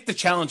 I think the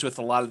challenge with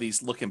a lot of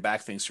these looking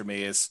back things for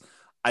me is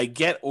I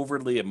get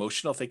overly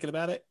emotional thinking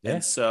about it. Yeah.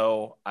 And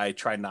so I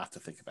try not to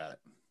think about it.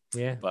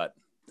 Yeah. But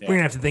we're going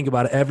to have to think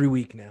about it every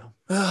week now.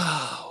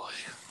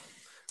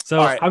 So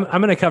right. I'm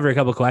going to cover a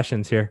couple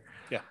questions here.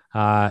 Yeah.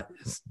 A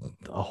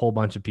whole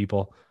bunch of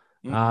people.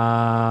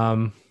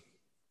 Mm-hmm.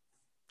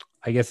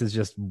 I guess it's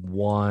just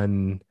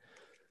one.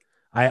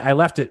 I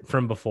left it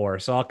from before,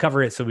 so I'll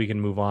cover it so we can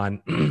move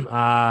on.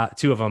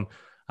 Two of them.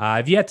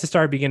 I've yet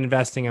to begin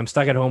investing. I'm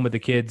stuck at home with the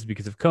kids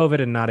because of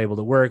COVID and not able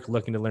to work,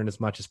 looking to learn as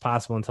much as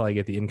possible until I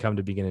get the income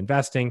to begin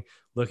investing,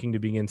 looking to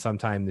begin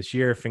sometime this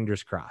year,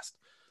 fingers crossed.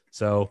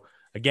 So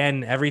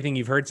again, everything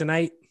you've heard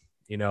tonight,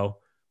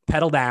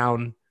 pedal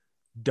down.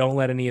 Don't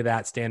let any of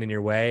that stand in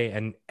your way.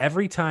 And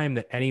every time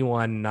that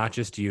anyone, not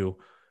just you,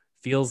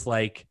 feels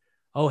like,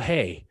 oh,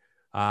 hey,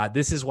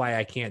 this is why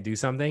I can't do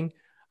something,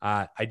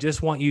 I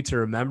just want you to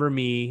remember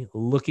me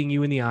looking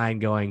you in the eye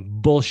and going,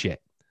 bullshit.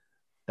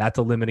 That's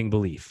a limiting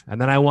belief. And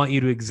then I want you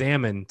to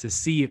examine to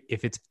see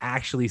if it's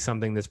actually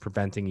something that's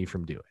preventing you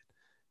from doing it,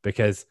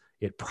 because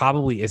it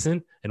probably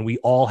isn't. And we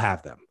all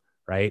have them,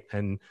 right?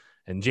 And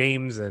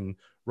James and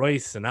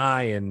Royce and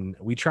I, and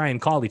we try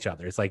and call each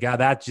other. It's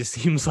that just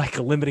seems like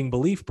a limiting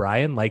belief,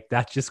 Brian.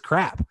 That's just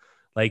crap.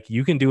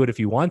 You can do it if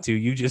you want to,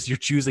 you're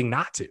choosing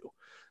not to.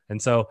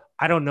 And so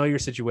I don't know your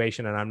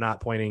situation and I'm not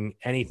pointing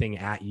anything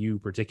at you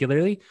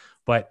particularly,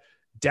 but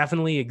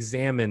definitely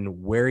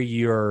examine where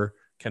your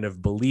kind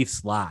of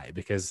beliefs lie,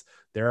 because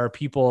there are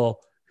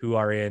people who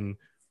are in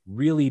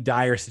really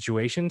dire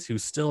situations who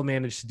still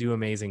manage to do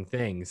amazing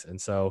things. And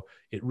so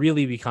it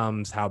really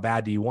becomes, how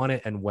bad do you want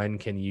it? And when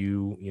can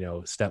you,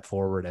 step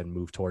forward and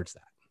move towards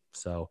that?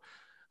 So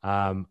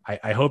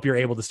I hope you're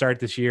able to start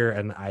this year.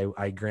 And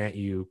I grant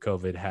you,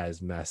 COVID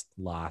has messed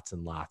lots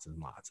and lots and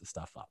lots of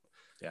stuff up.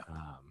 Yeah.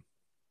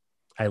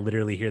 I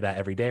literally hear that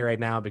every day right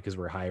now because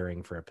we're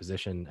hiring for a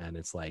position and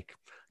it's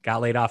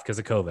got laid off because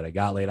of COVID. I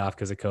got laid off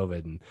because of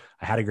COVID and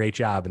I had a great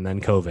job and then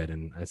COVID.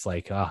 And it's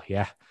oh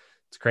yeah,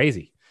 it's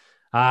crazy.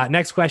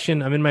 Next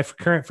question. I'm in my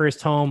current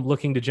first home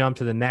looking to jump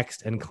to the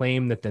next and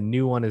claim that the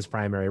new one is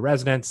primary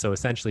residence. So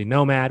essentially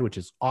nomad, which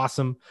is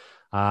awesome.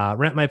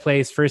 Rent my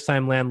place, first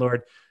time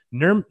landlord.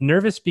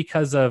 Nervous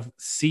because of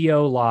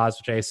CO laws,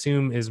 which I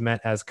assume is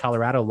meant as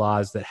Colorado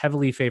laws that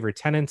heavily favor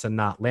tenants and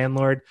not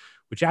landlord,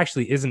 which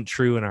actually isn't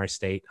true in our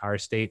state. Our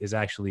state is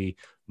actually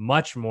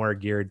much more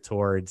geared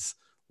towards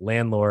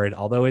landlord,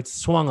 although it's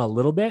swung a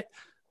little bit,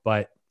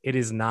 but it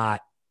is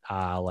not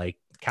like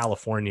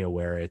California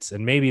where it's,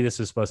 and maybe this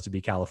is supposed to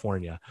be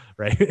California,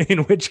 right? In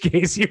which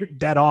case you're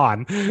dead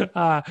on.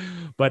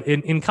 But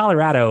in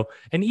Colorado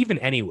and even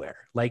anywhere,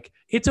 like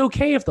it's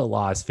okay if the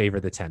laws favor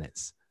the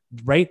tenants,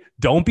 right?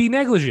 Don't be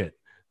negligent.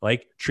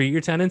 Like treat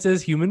your tenants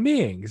as human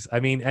beings.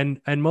 I mean,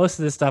 and most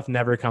of this stuff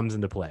never comes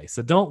into play.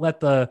 So don't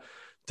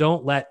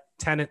let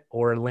tenant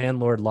or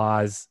landlord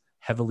laws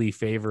heavily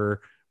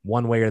favor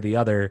one way or the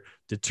other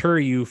deter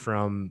you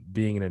from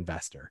being an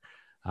investor.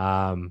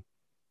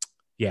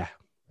 Yeah.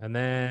 And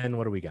then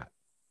what do we got?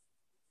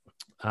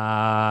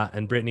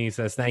 And Brittany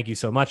says, thank you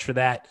so much for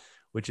that,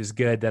 which is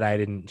good that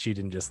she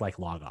didn't just like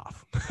log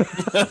off.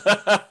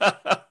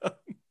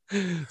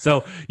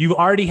 So you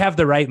already have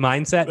the right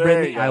mindset,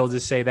 Brittany. I will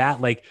just say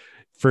that, like,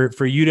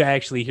 for you to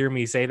actually hear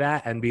me say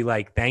that and be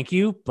like, thank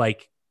you,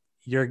 like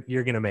you're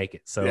going to make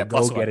it. So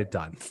go get it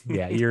done.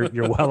 Yeah. You're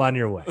well on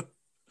your way.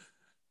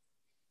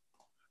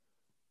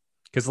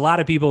 Cause a lot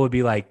of people would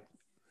be like,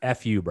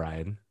 F you,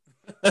 Brian.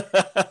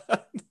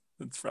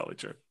 That's probably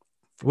true.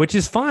 Which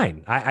is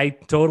fine. I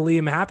totally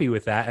am happy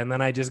with that. And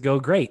then I just go,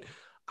 great.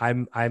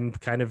 I'm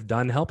kind of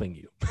done helping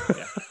you.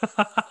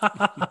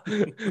 Yeah.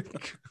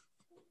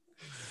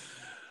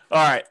 All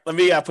right, let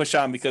me push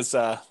on because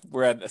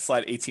we're at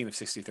slide 18 of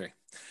 63.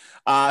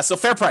 So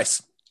fair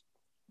price.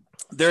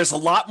 There's a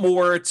lot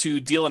more to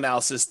deal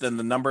analysis than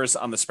the numbers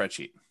on the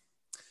spreadsheet.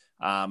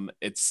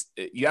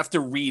 You have to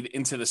read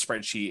into the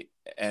spreadsheet,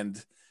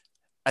 and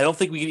I don't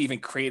think we can even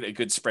create a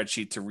good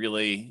spreadsheet to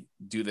really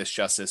do this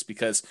justice,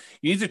 because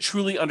you need to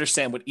truly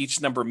understand what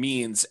each number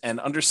means and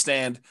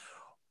understand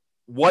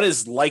what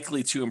is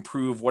likely to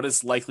improve, what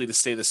is likely to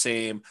stay the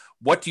same,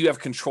 what do you have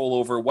control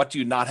over, what do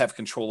you not have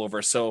control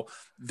over. So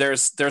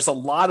there's a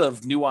lot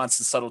of nuance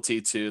and subtlety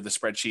to the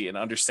spreadsheet and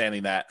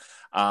understanding that.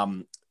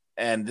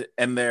 And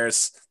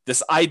there's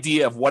this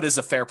idea of what is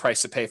a fair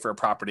price to pay for a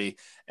property.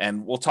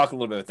 And we'll talk a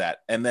little bit about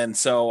that. And then,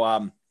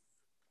 so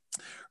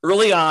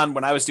early on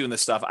when I was doing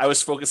this stuff, I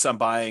was focused on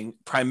buying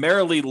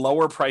primarily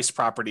lower priced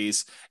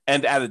properties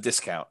and at a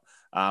discount.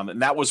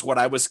 And that was what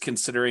I was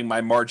considering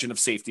my margin of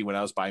safety when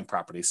I was buying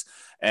properties.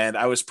 And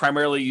I was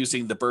primarily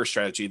using the BRRRR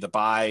strategy, the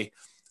buy,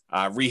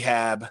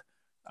 rehab,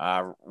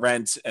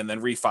 rent, and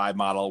then refi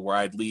model, where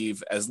I'd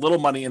leave as little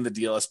money in the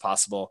deal as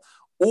possible.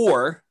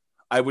 Or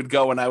I would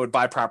go and I would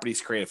buy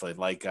properties creatively,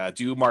 like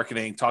do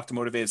marketing, talk to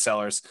motivated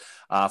sellers,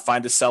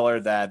 find a seller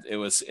that it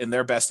was in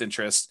their best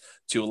interest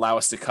to allow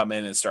us to come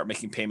in and start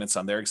making payments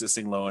on their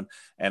existing loan.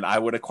 And I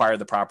would acquire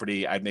the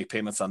property. I'd make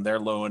payments on their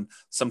loan.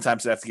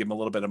 Sometimes I'd have to give them a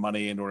little bit of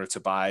money in order to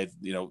buy,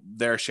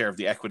 their share of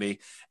the equity.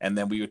 And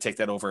then we would take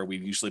that over.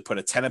 We'd usually put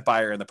a tenant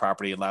buyer in the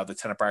property, allow the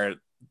tenant buyer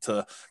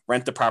to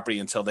rent the property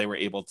until they were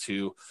able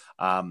to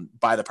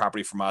buy the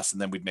property from us.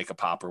 And then we'd make a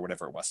pop or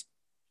whatever it was.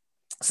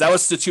 So that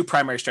was the two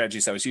primary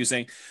strategies I was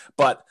using,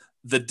 but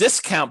the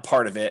discount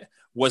part of it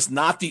was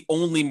not the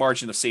only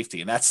margin of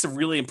safety. And that's the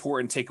really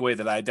important takeaway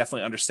that I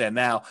definitely understand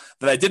now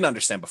that I didn't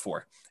understand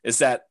before, is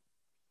that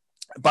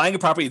buying a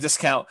property at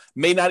discount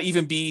may not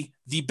even be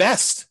the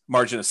best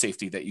margin of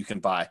safety that you can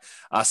buy.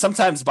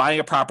 Sometimes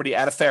buying a property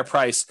at a fair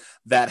price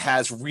that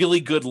has really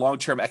good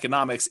long-term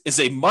economics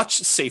is a much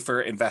safer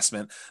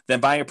investment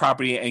than buying a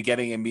property and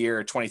getting a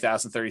mere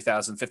 $20,000,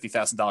 $30,000,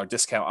 $50,000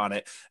 discount on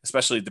it,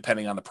 especially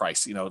depending on the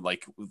price,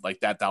 like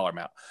that dollar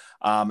amount.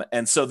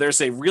 And so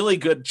there's a really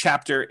good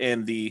chapter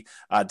in the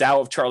Tao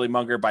of Charlie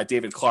Munger by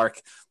David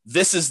Clark.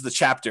 This is the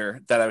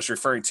chapter that I was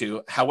referring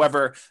to.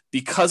 However,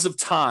 because of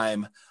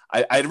time,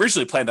 I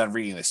originally planned on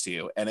reading this to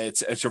you, and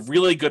it's a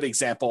really good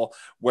example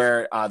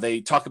where they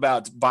talk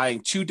about buying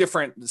two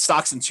different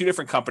stocks in two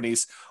different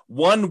companies,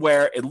 one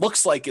where it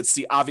looks like it's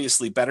the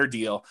obviously better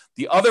deal,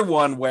 the other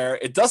one where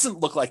it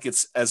doesn't look like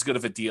it's as good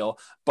of a deal,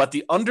 but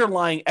the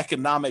underlying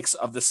economics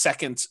of the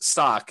second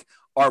stock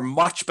are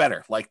much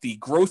better. Like the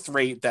growth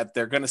rate that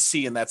they're going to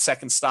see in that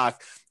second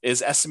stock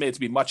is estimated to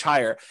be much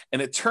higher.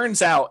 And it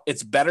turns out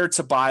it's better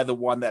to buy the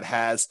one that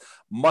has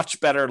much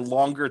better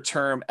longer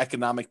term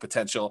economic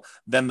potential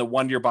than the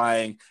one you're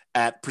buying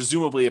at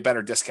presumably a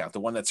better discount, the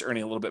one that's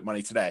earning a little bit of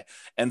money today.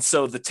 And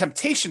so the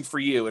temptation for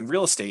you in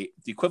real estate,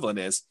 the equivalent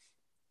is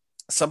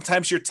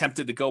sometimes you're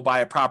tempted to go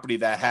buy a property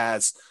that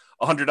has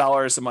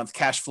 $100 a month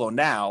cash flow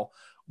now,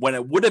 when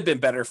it would have been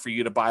better for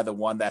you to buy the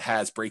one that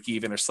has break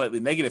even or slightly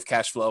negative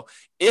cash flow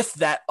if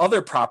that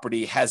other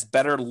property has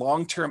better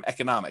long-term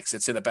economics.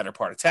 It's in a better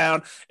part of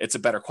town. It's a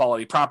better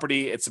quality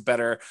property. It's a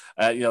better,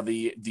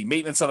 the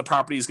maintenance on the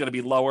property is going to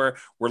be lower.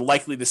 We're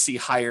likely to see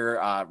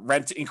higher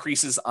rent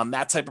increases on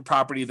that type of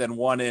property than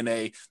one in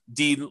a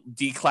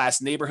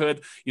D-class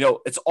neighborhood.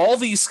 It's all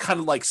these kind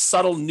of like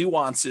subtle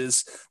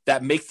nuances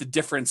that make the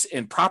difference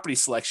in property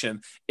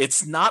selection.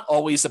 It's not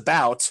always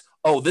about,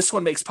 oh, this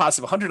one makes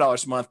positive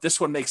 $100 a month.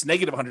 This one makes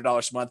negative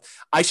 $100 a month.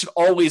 I should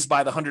always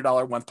buy the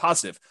 $100 one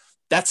positive.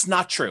 That's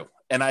not true.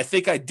 And I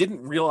think I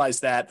didn't realize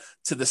that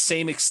to the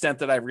same extent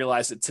that I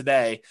realized it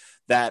today,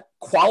 that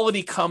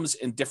quality comes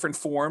in different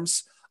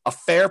forms. A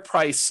fair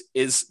price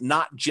is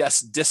not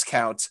just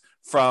discount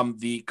from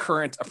the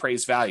current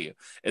appraised value,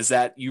 is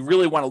that you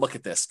really want to look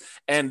at this.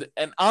 And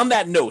on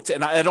that note,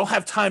 and I don't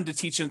have time to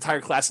teach an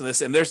entire class on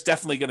this, and there's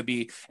definitely going to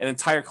be an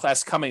entire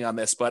class coming on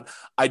this, but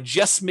I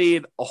just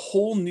made a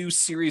whole new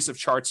series of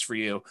charts for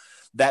you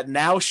that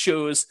now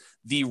shows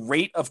the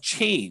rate of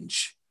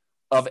change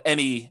of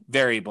any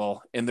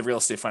variable in the real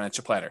estate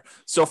financial planner.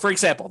 So for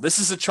example, this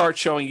is a chart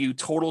showing you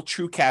total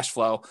true cash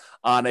flow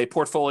on a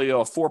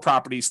portfolio of 4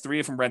 properties, 3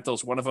 of them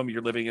rentals, 1 of them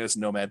you're living as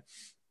a nomad.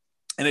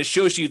 And it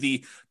shows you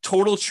the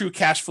total true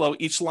cash flow.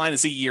 Each line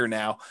is a year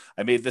now.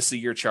 I made this a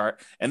year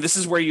chart. And this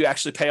is where you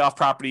actually pay off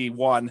property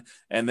 1.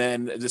 And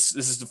then this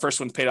is the first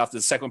one paid off.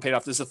 The second one paid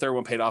off. This is the third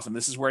one paid off. And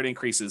this is where it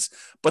increases.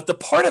 But the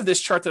part of this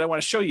chart that I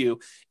want to show you,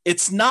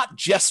 it's not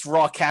just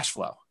raw cash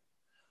flow.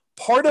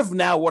 Part of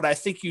now what I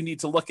think you need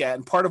to look at,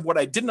 and part of what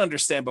I didn't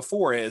understand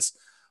before, is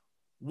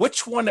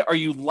which one are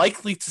you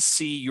likely to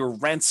see your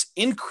rents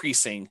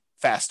increasing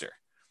faster?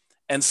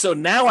 And so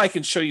now I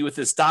can show you with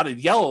this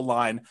dotted yellow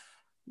line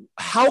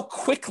how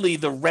quickly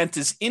the rent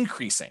is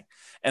increasing.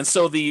 And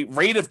so the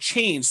rate of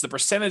change, the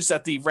percentage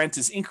that the rent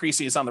is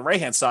increasing, is on the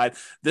right-hand side.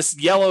 This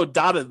yellow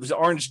dotted, the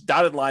orange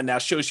dotted line now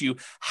shows you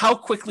how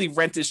quickly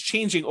rent is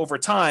changing over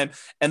time.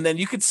 And then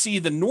you can see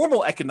the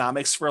normal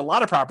economics for a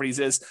lot of properties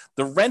is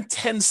the rent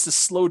tends to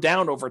slow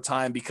down over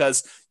time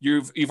because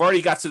you've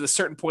already got to the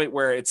certain point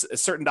where it's a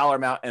certain dollar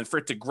amount, and for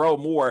it to grow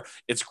more,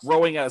 it's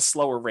growing at a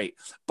slower rate.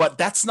 But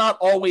that's not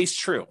always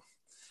true.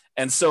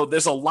 And so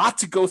there's a lot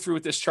to go through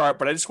with this chart,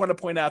 but I just want to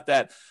point out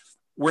that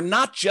we're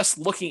not just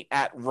looking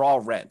at raw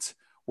rent.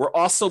 We're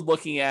also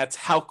looking at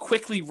how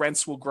quickly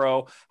rents will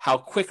grow, how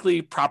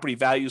quickly property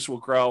values will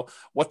grow,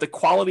 what the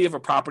quality of a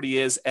property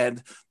is,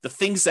 and the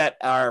things that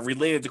are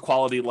related to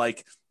quality,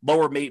 like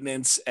lower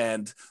maintenance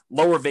and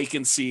lower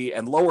vacancy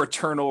and lower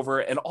turnover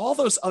and all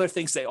those other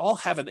things. They all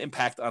have an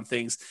impact on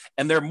things,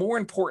 and they're more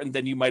important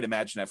than you might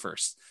imagine at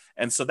first.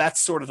 And so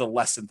that's sort of the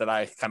lesson that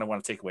I kind of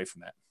want to take away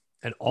from that.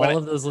 And all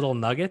of those little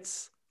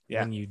nuggets,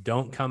 yeah, when you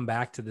don't come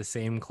back to the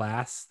same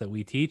class that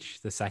we teach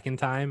the second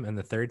time and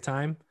the third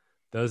time,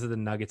 those are the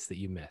nuggets that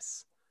you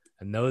miss.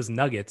 And those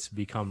nuggets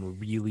become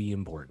really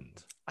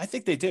important. I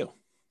think they do.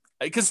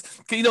 Because,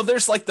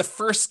 there's like the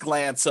first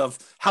glance of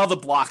how the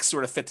blocks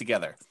sort of fit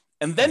together.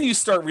 And then you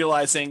start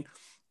realizing,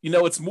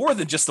 it's more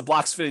than just the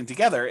blocks fitting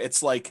together.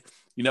 It's like,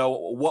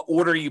 what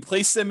order you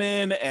place them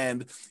in,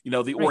 and,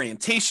 the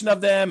orientation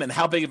of them, and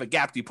how big of a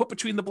gap do you put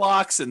between the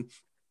blocks. And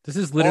this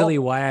is literally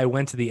why I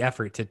went to the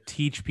effort to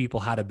teach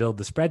people how to build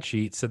the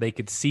spreadsheet so they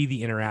could see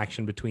the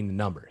interaction between the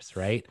numbers,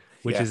 right?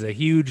 Which is a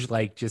huge,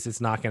 it's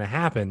not going to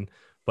happen,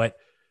 but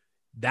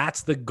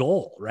that's the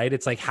goal, right?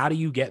 It's like, how do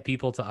you get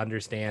people to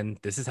understand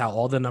this is how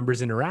all the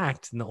numbers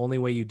interact? And the only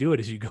way you do it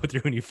is you go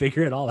through and you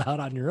figure it all out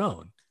on your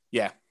own.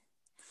 Yeah.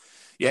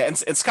 Yeah, and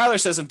Skylar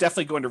says, I'm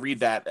definitely going to read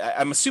that.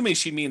 I'm assuming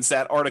she means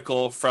that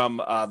article from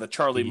the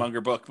Charlie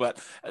Munger book, but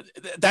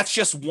that's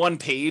just one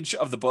page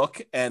of the book.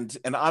 And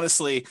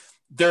honestly,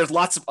 there's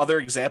lots of other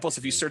examples.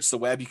 If you search the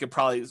web, you could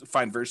probably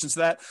find versions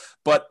of that.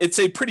 But it's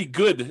a pretty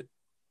good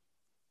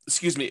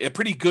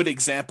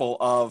example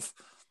of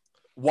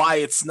why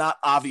it's not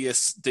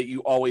obvious that you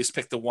always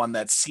pick the one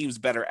that seems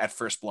better at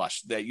first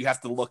blush, that you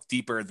have to look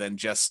deeper than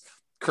just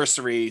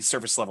cursory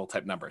surface level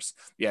type numbers.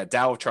 Yeah,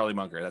 Tao of Charlie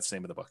Munger, that's the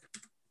name of the book.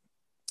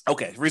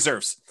 Okay,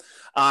 reserves.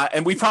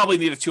 And we probably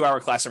need a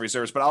 2-hour class on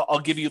reserves, but I'll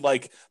give you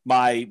like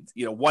my,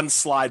 one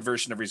slide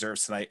version of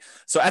reserves tonight.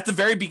 So at the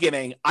very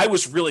beginning, I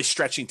was really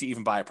stretching to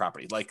even buy a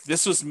property. Like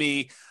this was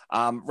me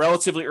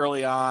relatively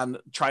early on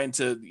trying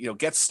to,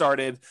 get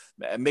started,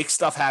 make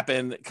stuff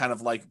happen, kind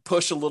of like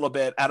push a little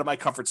bit out of my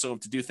comfort zone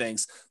to do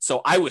things.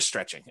 So I was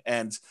stretching,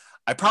 and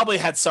I probably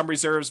had some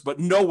reserves, but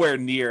nowhere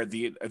near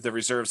the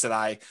reserves that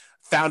I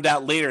found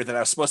out later that I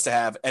was supposed to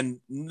have, and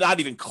not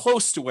even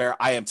close to where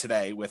I am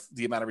today with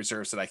the amount of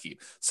reserves that I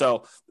keep.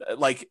 So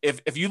like,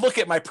 if you look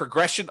at my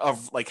progression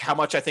of like how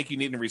much I think you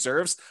need in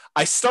reserves,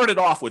 I started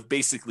off with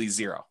basically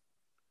 0.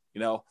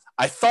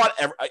 I thought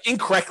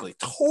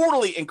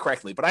totally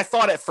incorrectly, but I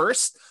thought at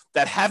first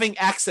that having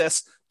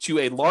access to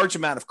a large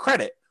amount of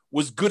credit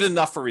was good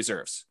enough for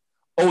reserves.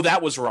 Oh,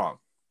 that was wrong.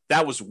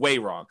 That was way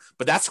wrong.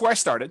 But that's where I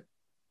started.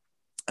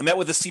 I met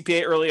with a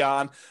CPA early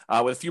on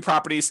with a few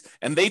properties,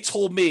 and they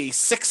told me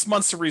 6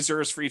 months of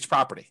reserves for each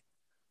property.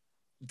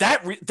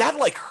 That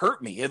like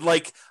hurt me. It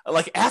like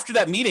after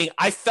that meeting,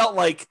 I felt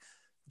like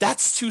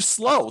that's too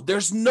slow.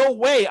 There's no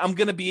way I'm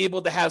going to be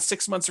able to have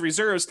 6 months of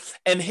reserves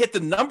and hit the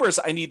numbers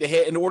I need to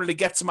hit in order to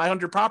get to my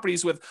 100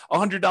 properties with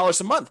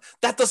 $100 a month.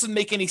 That doesn't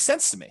make any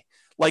sense to me.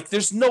 Like,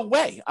 there's no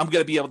way I'm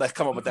going to be able to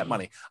come up with that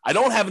money. I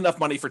don't have enough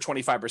money for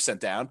 25%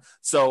 down.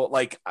 So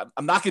like,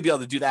 I'm not going to be able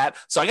to do that.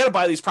 So I got to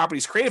buy these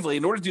properties creatively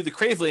in order to do the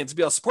creatively and to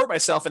be able to support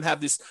myself and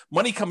have this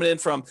money coming in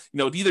from,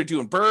 either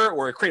doing BRRRR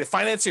or creative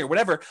financing or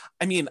whatever.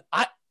 I mean,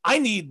 I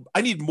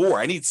need more.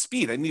 I need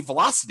speed. I need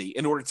velocity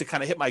in order to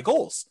kind of hit my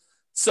goals.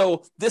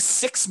 So this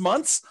 6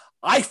 months,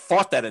 I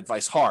fought that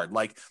advice hard.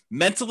 Like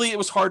mentally, it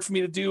was hard for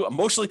me to do.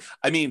 Emotionally,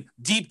 I mean,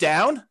 deep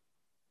down,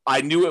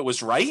 I knew it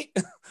was right.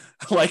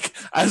 Like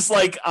I was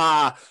like,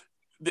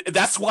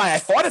 that's why I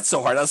fought it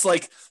so hard. I was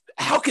like,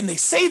 how can they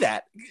say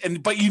that?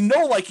 But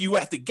like you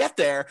have to get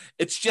there.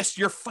 It's just,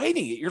 you're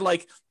fighting it. You're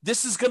like,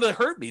 this is going to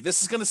hurt me.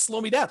 This is going to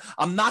slow me down.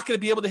 I'm not going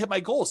to be able to hit my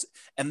goals.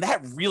 And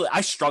that really,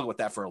 I struggled with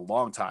that for a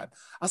long time.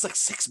 I was like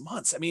 6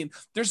 months. I mean,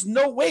 there's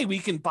no way we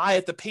can buy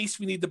at the pace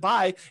we need to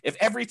buy. If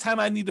every time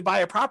I need to buy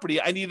a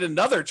property, I need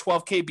another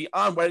 12K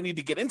beyond what I need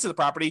to get into the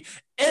property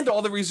and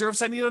all the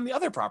reserves I need on the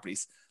other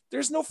properties.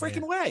 There's no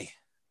freaking way.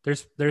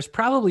 There's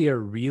probably a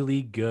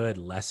really good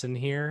lesson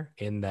here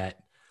in that,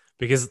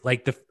 because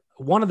like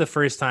one of the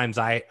first times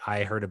I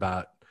heard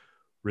about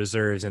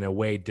reserves in a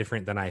way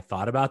different than I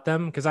thought about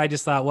them, because I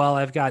just thought, well,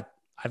 I've got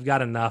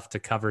enough to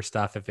cover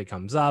stuff if it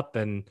comes up,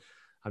 and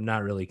I'm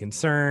not really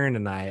concerned,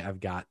 and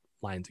I've got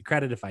lines of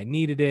credit if I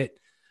needed it.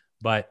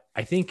 But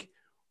I think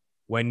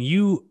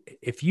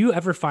if you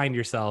ever find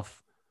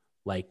yourself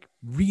like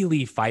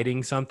really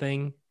fighting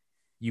something,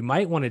 you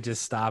might want to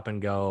just stop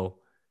and go,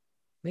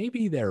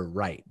 maybe they're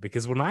right.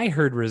 Because when I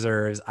heard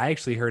reserves, I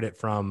actually heard it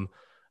from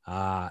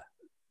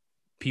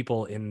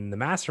people in the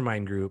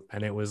mastermind group,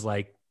 and it was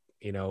like,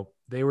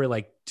 they were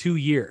like 2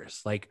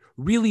 years, like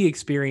really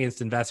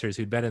experienced investors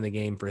who'd been in the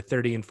game for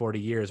 30 and 40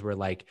 years were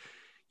like,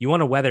 you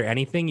want to weather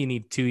anything, you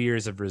need 2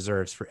 years of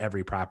reserves for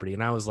every property.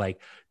 And I was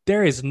like,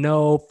 there is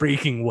no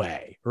freaking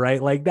way,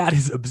 right? Like that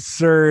is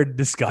absurd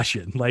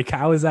discussion. Like,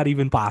 how is that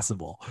even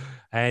possible?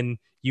 And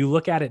you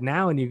look at it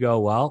now and you go,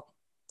 well,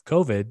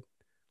 COVID,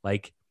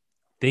 like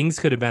things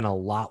could have been a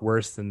lot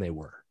worse than they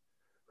were,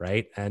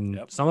 right?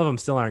 And some of them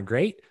still aren't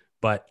great,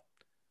 but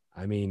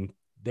I mean,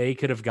 they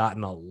could have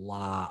gotten a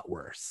lot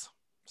worse.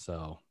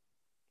 So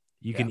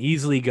you can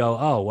easily go,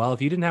 oh, well,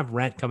 if you didn't have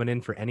rent coming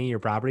in for any of your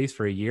properties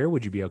for a year,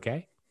 would you be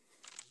okay?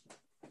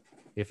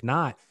 If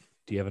not,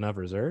 do you have enough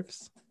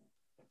reserves?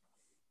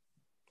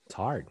 It's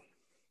hard.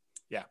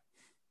 Yeah.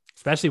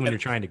 Especially when you're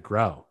trying to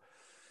grow.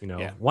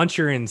 Once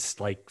you're in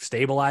like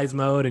stabilize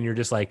mode and you're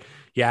just like,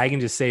 I can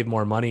just save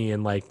more money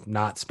and like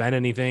not spend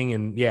anything.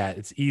 And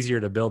it's easier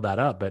to build that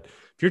up. But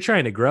if you're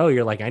trying to grow,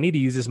 you're like, I need to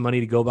use this money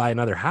to go buy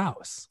another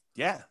house.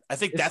 Yeah. I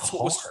think that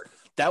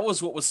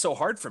was what was so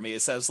hard for me.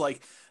 Is I was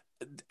like,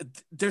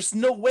 there's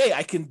no way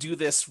I can do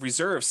this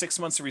 6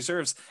 months of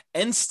reserves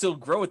and still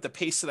grow at the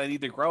pace that I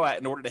need to grow at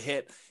in order to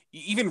hit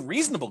even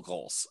reasonable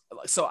goals.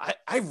 So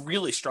I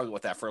really struggled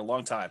with that for a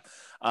long time.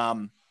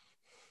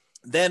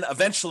 Then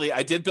eventually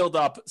I did build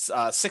up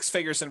 6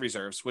 figures in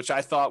reserves, which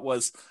I thought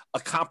was a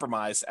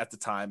compromise at the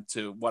time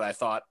to what I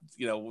thought,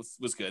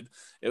 was good.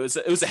 It was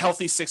a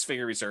healthy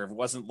 6-figure reserve. It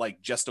wasn't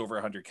like just over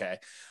 100K.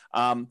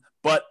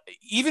 But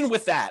even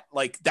with that,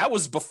 like that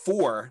was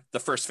before the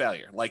first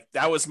failure. Like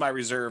that was my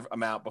reserve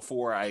amount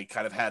before I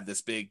kind of had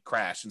this big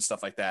crash and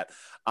stuff like that.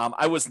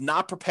 I was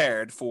not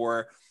prepared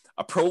for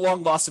a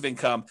prolonged loss of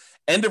income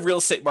and a real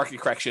estate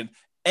market correction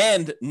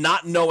and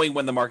not knowing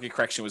when the market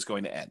correction was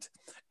going to end.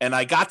 And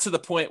I got to the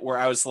point where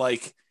I was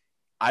like,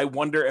 I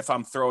wonder if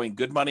I'm throwing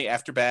good money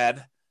after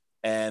bad.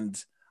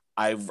 And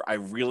I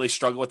really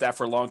struggled with that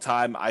for a long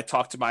time. I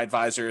talked to my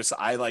advisors.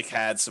 I like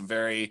had some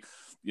very,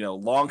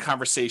 long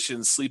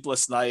conversations,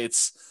 sleepless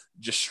nights,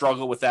 just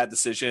struggle with that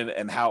decision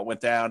and how it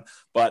went down.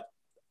 But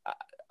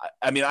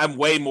I mean, I'm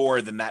way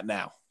more than that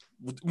now,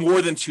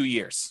 more than 2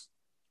 years,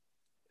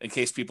 in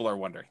case people are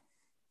wondering.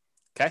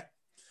 Okay.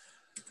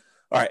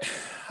 All right,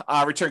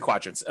 return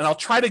quadrants. And I'll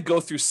try to go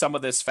through some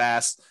of this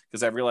fast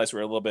because I realize we're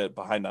a little bit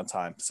behind on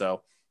time.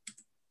 So,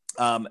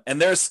 and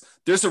there's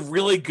a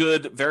really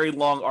good, very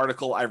long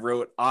article I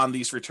wrote on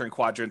these return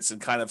quadrants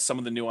and kind of some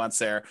of the nuance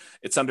there.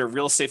 It's under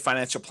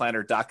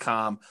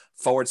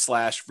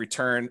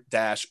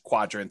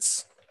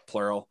realestatefinancialplanner.com/return-quadrants,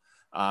 plural.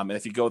 And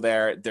if you go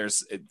there,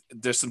 there's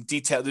some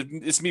detail.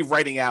 It's me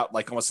writing out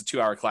like almost a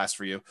 2-hour class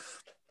for you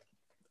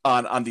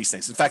on these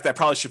things. In fact, I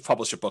probably should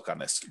publish a book on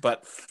this,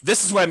 but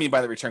this is what I mean by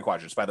the return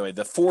quadrants, by the way.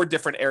 The 4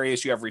 different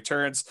areas you have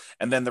returns,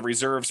 and then the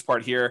reserves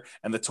part here,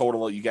 and the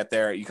total you get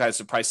there. You guys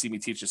have probably seen me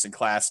teach this in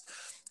class.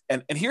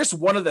 And here's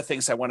one of the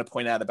things I want to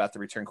point out about the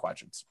return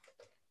quadrants.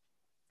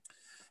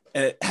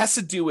 And it has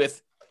to do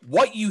with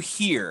what you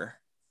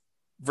hear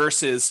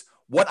versus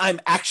what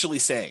I'm actually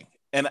saying.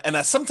 And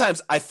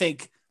sometimes I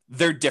think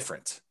they're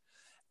different.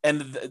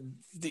 And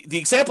the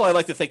example I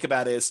like to think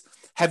about is,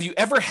 have you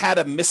ever had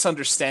a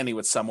misunderstanding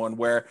with someone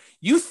where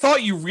you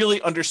thought you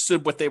really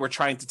understood what they were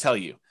trying to tell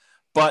you,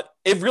 but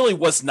it really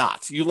was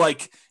not? You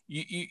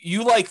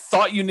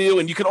thought you knew,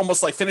 and you could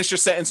almost like finish your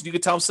sentence and you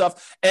could tell them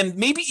stuff, and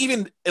maybe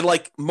even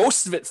like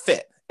most of it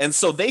fit. And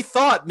so they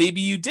thought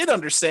maybe you did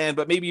understand,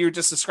 but maybe you're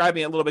just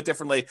describing it a little bit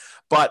differently.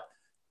 But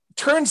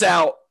turns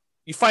out,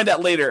 you find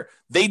out later,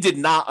 they did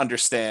not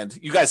understand.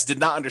 You guys did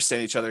not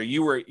understand each other.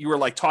 You were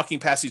like talking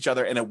past each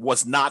other, and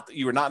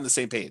you were not on the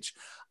same page.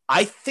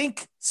 I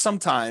think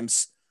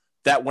sometimes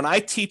that when I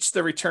teach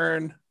the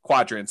return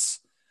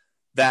quadrants,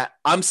 that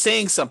I'm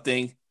saying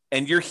something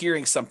and you're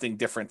hearing something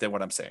different than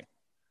what I'm saying.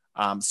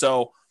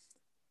 So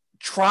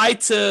try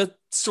to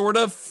sort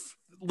of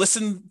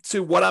listen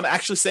to what I'm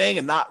actually saying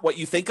and not what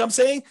you think I'm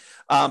saying,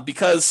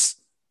 because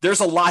there's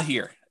a lot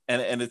here,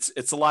 and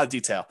it's a lot of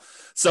detail.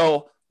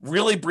 So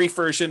really brief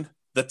version,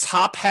 the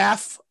top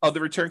half of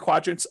the return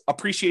quadrants,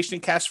 appreciation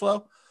and cash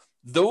flow,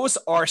 those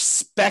are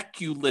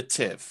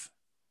speculative.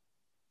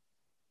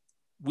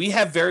 We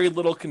have very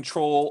little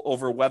control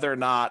over whether or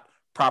not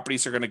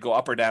properties are going to go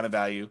up or down in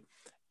value.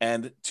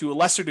 And to a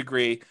lesser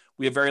degree,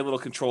 we have very little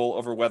control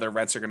over whether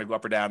rents are going to go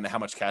up or down and how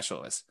much cash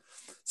flow is.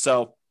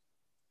 So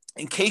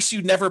in case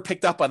you never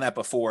picked up on that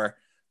before,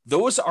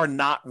 those are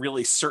not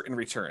really certain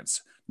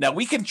returns. Now,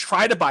 we can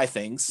try to buy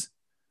things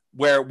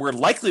where we're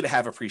likely to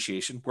have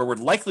appreciation, where we're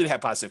likely to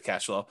have positive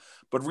cash flow,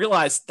 but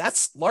realize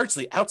that's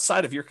largely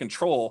outside of your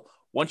control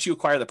once you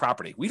acquire the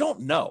property. We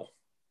don't know,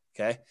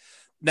 okay?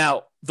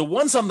 Now, the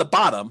ones on the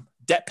bottom,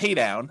 debt pay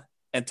down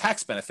and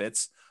tax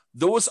benefits,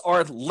 those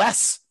are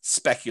less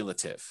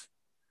speculative.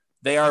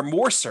 They are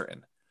more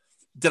certain.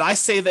 Did I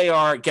say they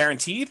are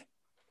guaranteed?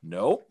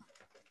 No.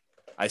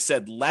 I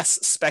said less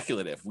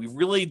speculative. We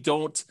really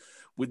don't,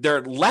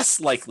 they're less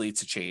likely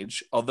to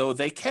change, although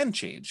they can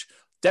change.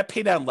 Debt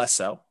pay down less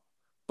so,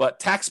 but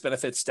tax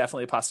benefits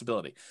definitely a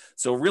possibility.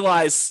 So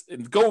realize,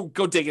 and go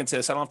dig into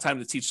this. I don't have time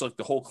to teach like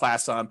the whole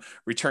class on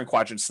return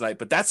quadrants tonight,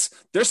 but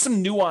there's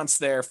some nuance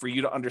there for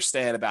you to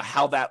understand about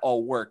how that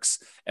all works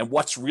and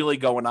what's really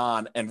going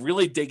on, and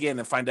really dig in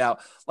and find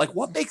out like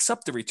what makes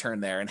up the return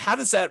there and how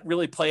does that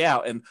really play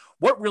out and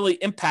what really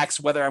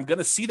impacts whether I'm going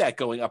to see that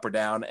going up or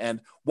down,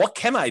 and what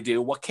can I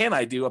do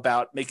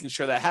about making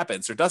sure that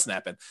happens or doesn't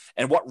happen,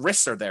 and what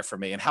risks are there for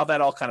me and how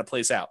that all kind of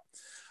plays out.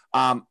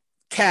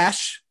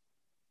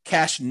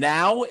 Cash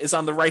now is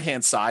on the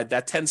right-hand side.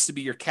 That tends to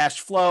be your cash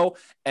flow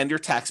and your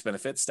tax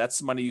benefits. That's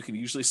the money you can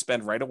usually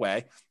spend right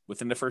away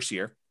within the first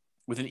year,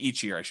 within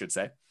each year, I should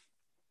say.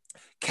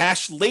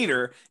 Cash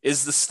later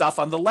is the stuff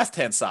on the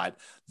left-hand side.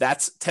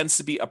 That tends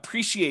to be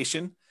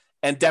appreciation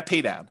and debt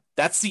pay down.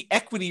 That's the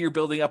equity you're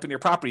building up in your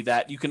property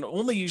that you can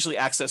only usually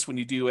access when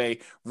you do a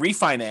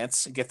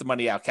refinance and get the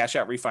money out, cash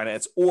out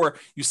refinance, or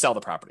you sell the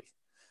property.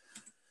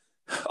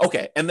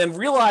 Okay, and then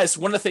realize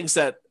one of the things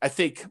that I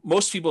think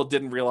most people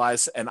didn't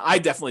realize, and I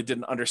definitely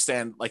didn't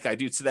understand like I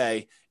do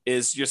today,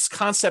 is this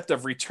concept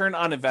of return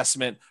on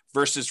investment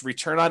versus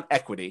return on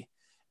equity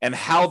and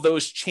how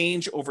those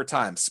change over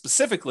time.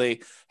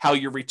 Specifically, how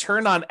your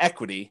return on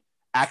equity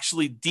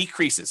actually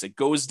decreases. It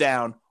goes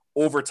down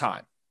over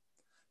time.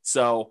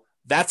 So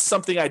that's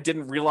something I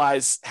didn't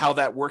realize how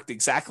that worked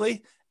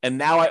exactly, and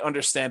now I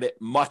understand it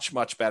much,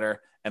 much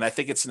better, and I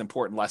think it's an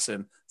important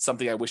lesson,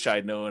 something I wish I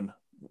had known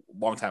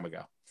long time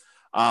ago.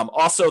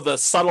 Also, the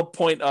subtle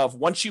point of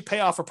once you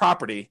pay off a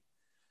property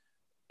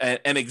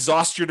and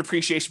exhaust your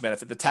depreciation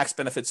benefit, the tax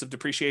benefits of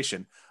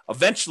depreciation,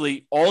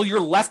 eventually all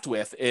you're left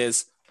with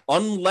is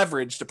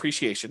unleveraged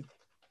depreciation,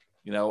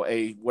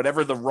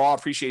 whatever the raw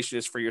appreciation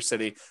is for your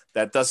city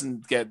that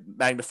doesn't get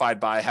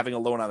magnified by having a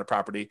loan on a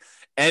property,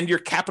 and your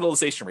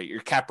capitalization rate, your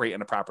cap rate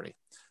in a property.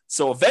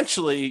 So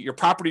eventually your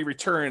property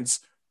returns,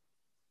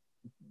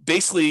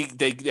 basically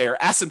they are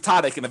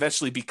asymptotic and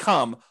eventually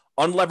become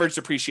unleveraged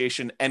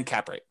depreciation and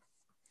cap rate.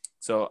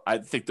 So I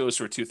think those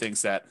were two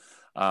things that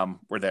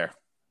were there.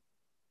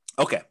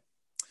 Okay.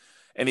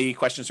 Any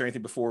questions or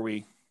anything before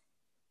we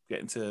get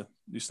into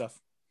new stuff?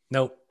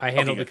 Nope. I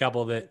handled a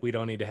couple that we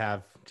don't need to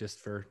have just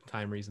for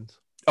time reasons.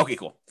 Okay,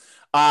 cool.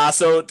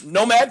 So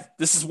Nomad,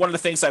 this is one of the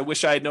things I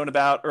wish I had known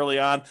about early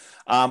on.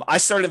 I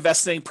started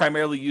investing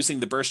primarily using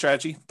the BRRRR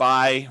strategy,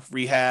 buy,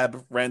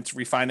 rehab, rent,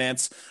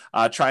 refinance,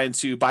 trying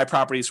to buy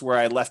properties where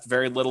I left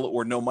very little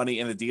or no money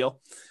in a deal.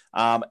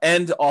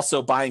 And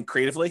also buying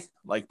creatively,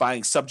 like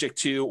buying subject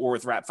to or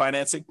with wrap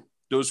financing.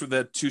 Those were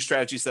the two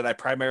strategies that I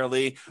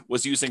primarily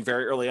was using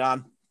very early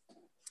on.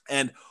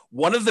 And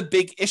one of the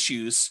big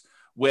issues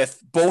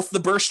with both the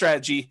BRRRR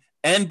strategy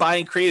and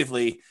buying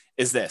creatively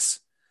is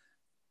this: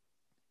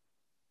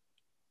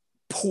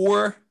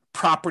 poor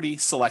property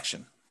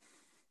selection.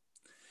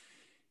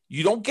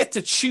 You don't get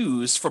to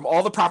choose from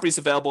all the properties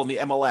available in the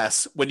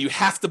MLS when you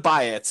have to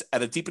buy it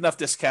at a deep enough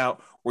discount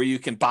where you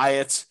can buy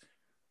it,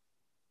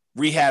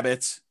 rehab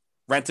it,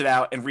 rent it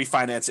out, and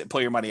refinance it and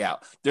pull your money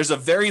out. There's a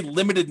very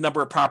limited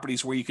number of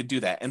properties where you could do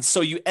that. And so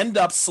you end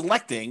up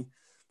selecting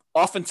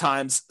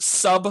oftentimes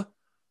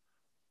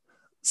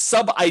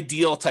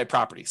sub-ideal type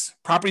properties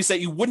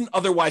that you wouldn't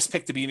otherwise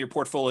pick to be in your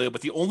portfolio,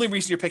 but the only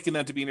reason you're picking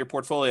them to be in your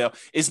portfolio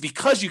is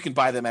because you can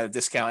buy them at a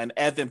discount and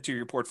add them to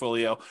your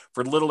portfolio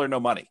for little or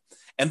no money.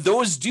 And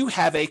those do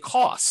have a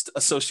cost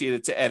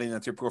associated to adding them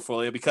to your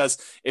portfolio, because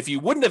if you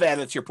wouldn't have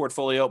added it to your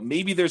portfolio,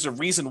 maybe there's a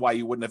reason why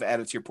you wouldn't have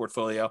added to your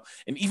portfolio.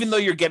 And even though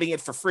you're getting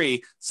it for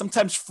free,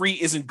 sometimes free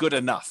isn't good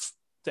enough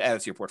to add it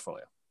to your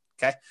portfolio.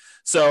 Okay.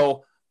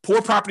 So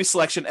poor property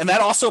selection. And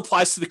that also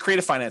applies to the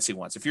creative financing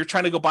ones. If you're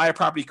trying to go buy a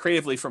property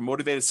creatively from a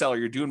motivated seller,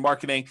 you're doing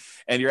marketing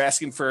and you're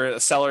asking for a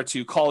seller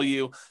to call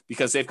you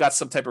because they've got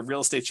some type of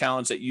real estate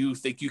challenge that you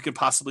think you can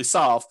possibly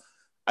solve.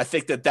 I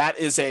think that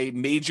is a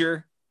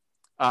major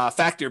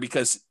factor,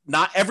 because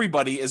not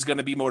everybody is going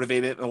to be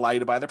motivated and allow you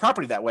to buy their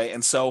property that way.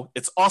 And so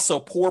it's also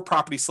poor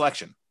property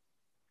selection.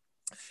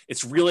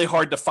 It's really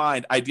hard to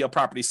find ideal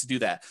properties to do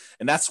that.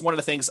 And that's one of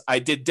the things I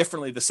did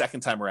differently the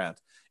second time around,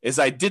 is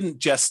I didn't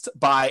just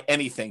buy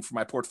anything for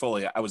my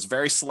portfolio. I was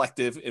very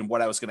selective in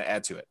what I was going to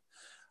add to it.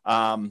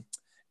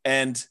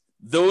 And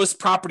those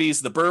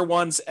properties, the BRRRR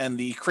ones and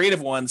the creative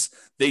ones,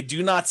 they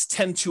do not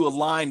tend to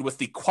align with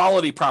the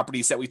quality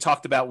properties that we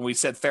talked about when we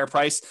said fair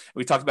price.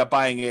 We talked about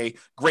buying a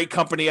great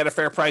company at a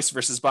fair price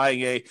versus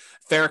buying a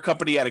fair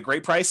company at a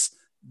great price.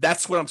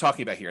 That's what I'm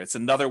talking about here. It's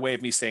another way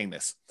of me saying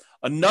this.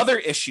 Another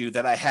issue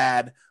that I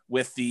had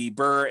with the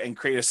BRRRR and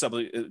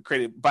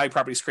creative buying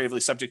properties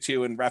creatively subject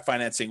to and wrap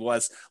financing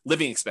was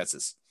living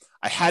expenses.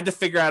 I had to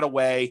figure out a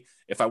way,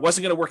 if I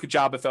wasn't going to work a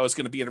job, if I was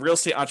going to be a real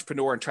estate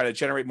entrepreneur and try to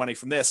generate money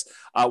from this,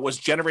 was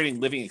generating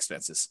living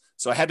expenses.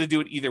 So I had to do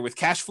it either with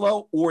cash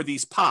flow or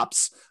these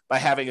pops by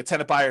having a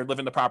tenant buyer live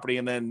in the property.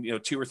 And then,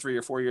 2 or 3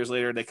 or 4 years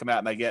later, they come out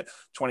and I get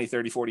 20,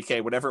 30,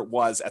 40K, whatever it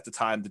was at the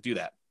time to do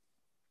that.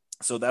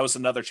 So that was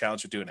another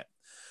challenge of doing it.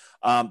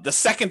 The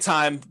second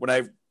time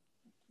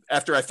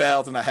after I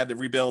failed and I had to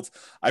rebuild,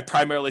 I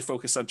primarily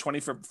focused on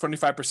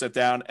 25%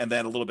 down and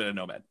then a little bit of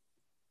Nomad.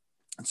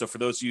 And so for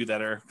those of you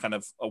that are kind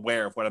of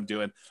aware of what I'm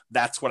doing,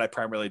 that's what I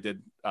primarily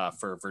did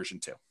for version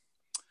 2.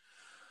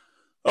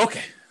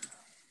 Okay.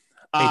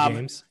 Hey,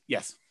 James.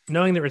 Yes.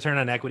 Knowing that return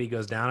on equity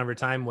goes down over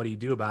time, what do you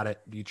do about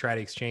it? Do you try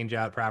to exchange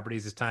out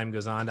properties as time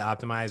goes on to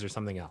optimize, or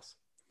something else?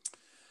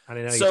 I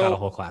know you taught a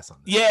whole class on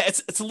this. Yeah,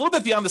 it's a little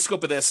bit beyond the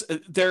scope of this.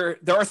 There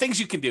are things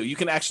you can do. You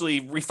can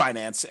actually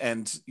refinance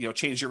and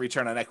change your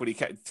return on equity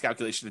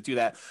calculation to do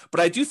that.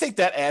 But I do think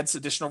that adds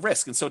additional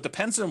risk, and so it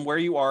depends on where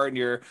you are in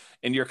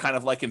your kind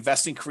of like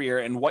investing career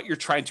and what you're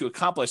trying to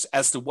accomplish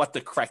as to what the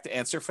correct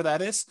answer for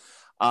that is.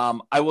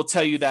 I will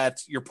tell you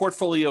that your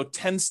portfolio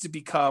tends to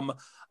become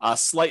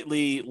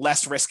slightly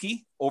less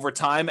risky over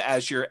time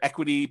as your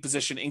equity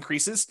position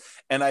increases.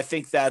 And I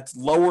think that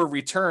lower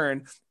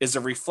return is a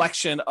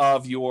reflection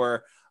of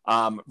your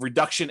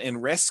reduction in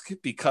risk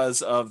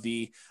because of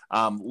the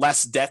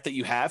less debt that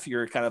you have.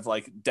 Your kind of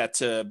like debt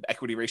to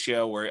equity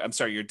ratio,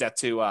 your debt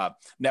to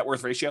net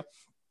worth ratio.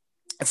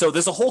 And so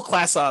there's a whole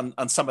class on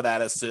some of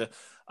that as to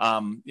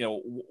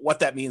what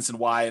that means and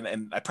why.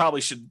 And I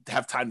probably should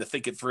have time to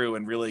think it through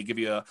and really give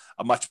you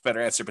a much better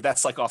answer. But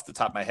that's like off the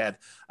top of my head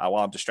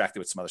while I'm distracted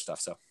with some other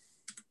stuff. So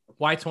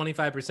why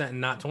 25%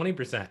 and not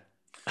 20%?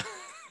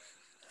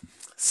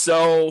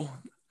 So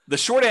the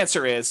short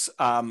answer is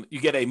you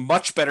get a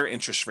much better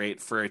interest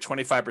rate for a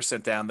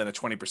 25% down than a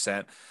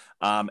 20%.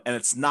 And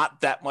it's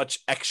not that much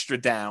extra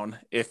down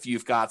if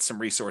you've got some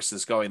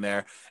resources going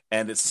there,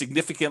 and it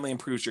significantly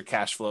improves your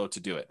cash flow to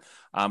do it.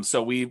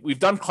 So we've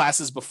done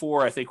classes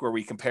before, I think, where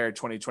we compared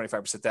 20 to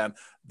 25% down.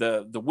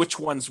 The which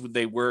ones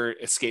they were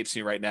escapes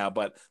me right now,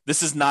 but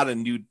this is not a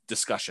new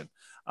discussion.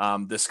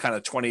 This kind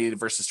of 20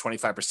 versus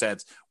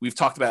 25%, we've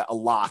talked about a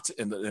lot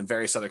in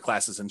various other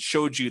classes and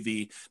showed you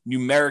the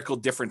numerical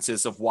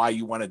differences of why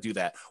you want to do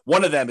that.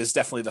 One of them is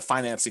definitely the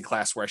financing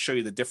class, where I show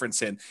you the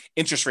difference in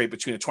interest rate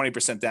between a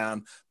 20%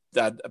 down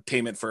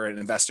payment for an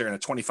investor and a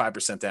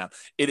 25% down.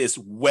 It is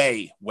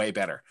way, way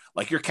better.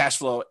 Like your cash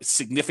flow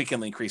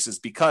significantly increases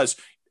because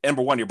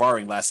number one, you're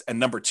borrowing less. And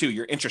number two,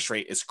 your interest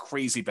rate is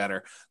crazy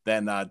better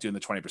than doing the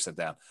 20%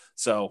 down.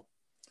 So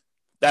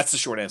that's the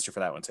short answer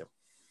for that one too.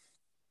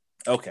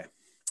 Okay.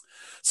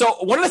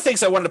 So one of the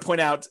things I wanted to point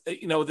out,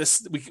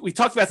 we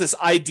talked about this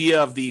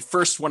idea of the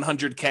first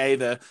 100K,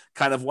 the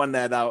kind of one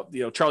that,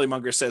 Charlie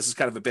Munger says is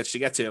kind of a bitch to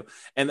get to.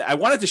 And I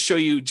wanted to show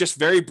you just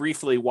very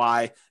briefly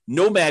why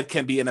Nomad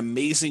can be an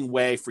amazing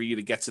way for you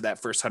to get to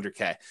that first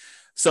 100K.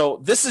 So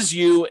this is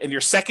you in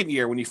your second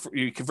year when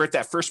you convert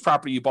that first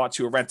property you bought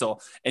to a rental.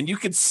 And you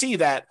can see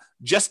that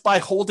just by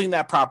holding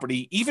that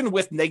property, even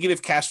with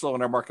negative cash flow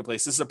in our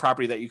marketplace, this is a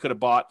property that you could have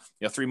bought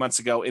 3 months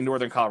ago in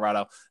Northern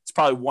Colorado. It's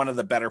probably one of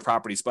the better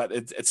properties, but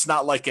it's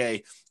not like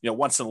a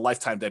once in a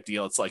lifetime type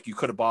deal. It's like you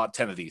could have bought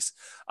 10 of these.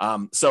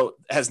 So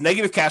it has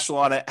negative cash flow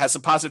on it, has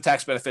some positive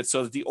tax benefits,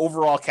 so that the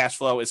overall cash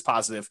flow is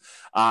positive.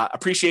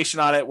 Appreciation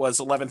on it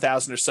was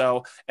 11,000 or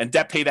so, and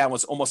debt pay down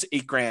was almost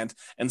 $8,000.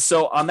 And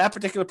so on that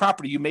particular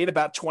property, you made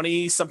about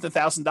 $20-something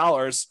thousand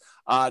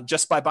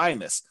just by buying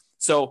this.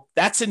 So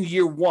that's in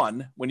year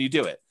one when you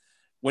do it.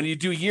 When you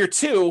do year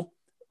two,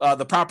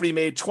 the property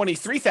made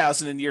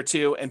 $23,000 in year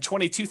two and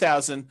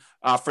 $22,000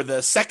 for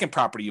the second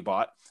property you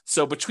bought.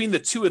 So between the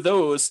two of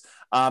those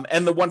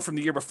and the one from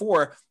the year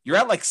before, you're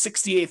at like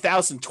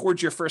 $68,000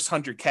 towards your first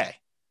 100K,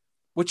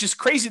 which is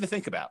crazy to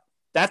think about.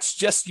 That's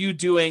just you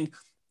doing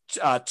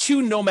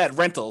 2 Nomad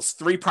rentals,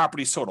 3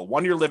 properties total,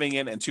 1 you're living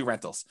in and 2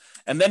 rentals.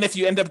 And then if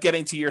you end up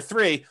getting to year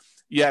 3,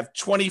 you have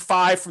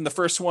 25 from the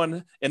first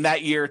one in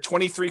that year,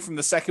 23 from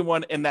the second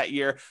one in that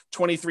year,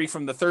 23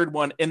 from the third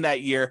one in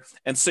that year.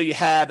 And so you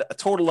had a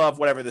total of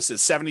whatever this is,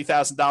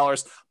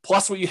 $70,000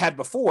 plus what you had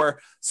before.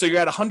 So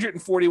you're at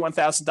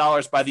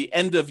 $141,000 by the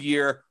end of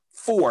year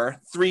 4,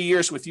 3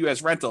 years with you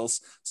as rentals.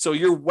 So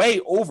you're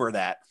way over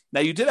that. Now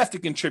you did have to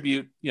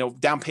contribute,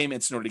 down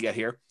payments in order to get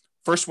here.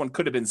 First one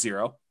could have been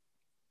 0.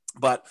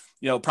 but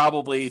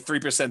probably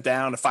 3%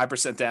 down to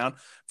 5% down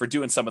for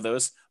doing some of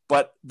those.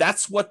 But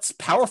that's what's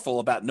powerful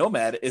about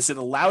Nomad is it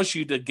allows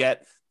you to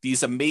get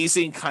these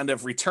amazing kind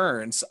of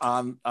returns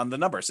on the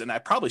numbers. And I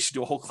probably should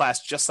do a whole class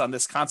just on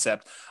this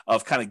concept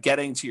of kind of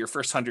getting to your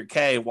first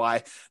 100K,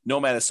 why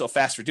Nomad is so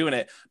fast for doing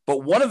it.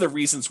 But one of the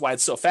reasons why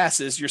it's so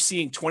fast is you're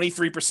seeing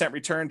 23%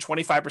 return,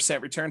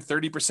 25% return,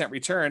 30%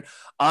 return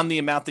on the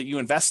amount that you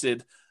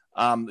invested,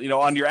 on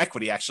your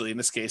equity, actually, in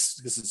this case,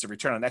 because it's a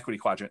return on equity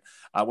quadrant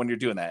when you're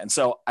doing that. And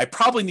so I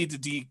probably need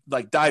to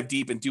dive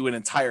deep and do an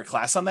entire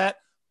class on that.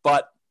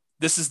 But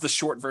this is the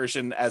short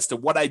version as to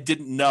what I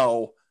didn't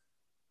know,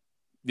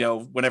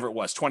 whenever it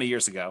was 20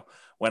 years ago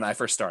when I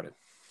first started.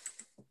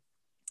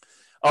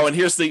 Oh, and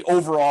here's the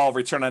overall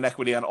return on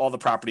equity on all the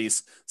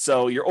properties.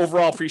 So your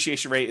overall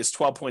appreciation rate is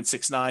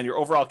 12.69. Your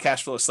overall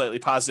cash flow is slightly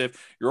positive.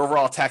 Your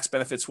overall tax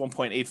benefits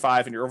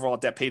 1.85, and your overall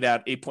debt pay down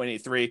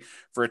 8.83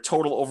 for a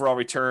total overall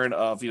return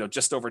of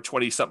just over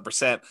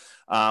 20-something%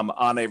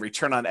 on a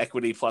return on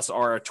equity plus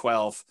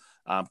R12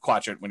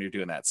 quadrant when you're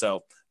doing that.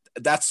 So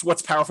that's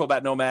what's powerful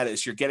about Nomad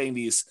is you're getting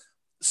these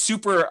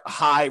super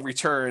high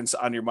returns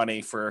on your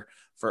money for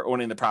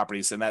owning the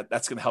properties, and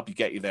that's going to help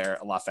you there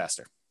a lot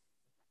faster.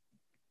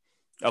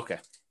 Okay.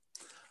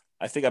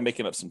 I think I'm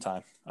making up some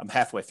time. I'm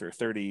halfway through,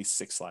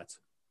 36 slides.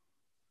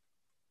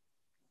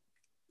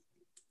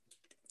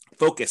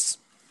 Focus.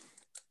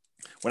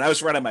 When I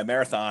was running my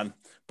marathon,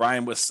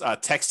 Brian was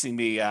texting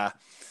me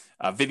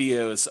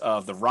videos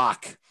of The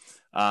Rock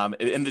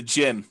in the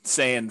gym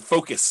saying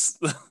focus.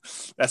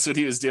 That's what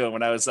he was doing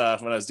when I was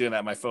doing that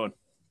on my phone.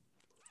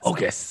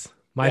 Focus.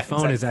 My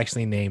phone is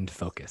actually named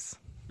Focus.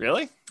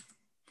 Really?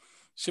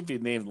 Should be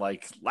named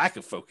like lack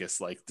of focus,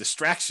 like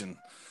distraction.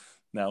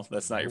 No,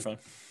 that's not your phone.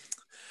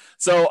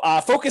 So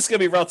focus is going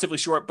to be relatively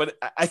short, but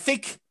I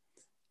think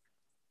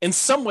in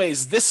some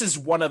ways, this is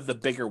one of the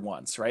bigger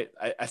ones, right?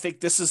 I think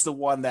this is the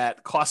one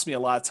that cost me a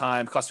lot of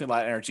time, cost me a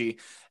lot of energy,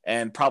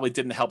 and probably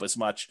didn't help as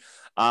much.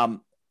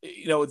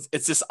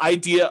 It's this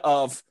idea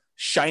of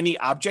shiny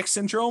object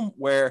syndrome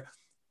where,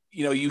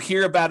 you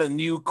hear about a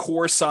new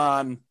course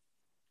on,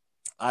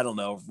 I don't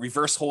know,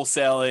 reverse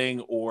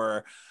wholesaling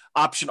or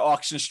option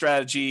auction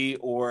strategy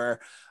or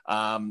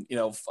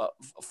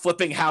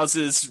flipping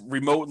houses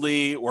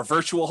remotely or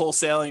virtual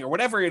wholesaling or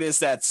whatever it is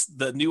that's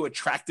the new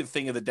attractive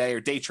thing of the day, or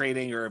day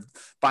trading or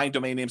buying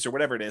domain names or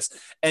whatever it is.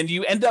 And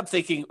you end up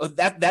thinking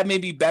that may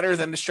be better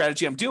than the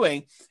strategy I'm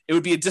doing. It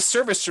would be a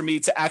disservice for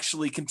me to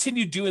actually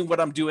continue doing what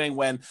I'm doing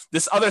when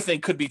this other thing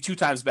could be 2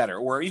 times better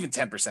or even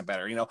 10%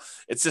 better.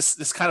 It's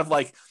this kind of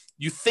like,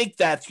 you think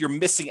that you're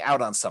missing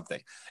out on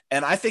something.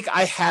 And I think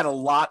I had a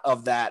lot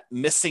of that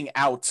missing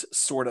out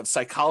sort of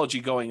psychology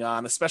going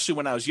on, especially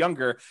when I was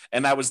younger,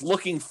 and I was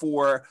looking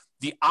for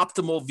the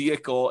optimal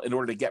vehicle in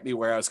order to get me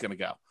where I was going to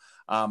go.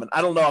 And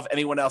I don't know if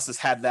anyone else has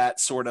had that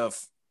sort of,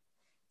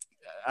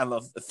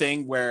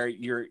 thing where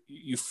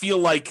you feel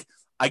like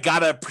I got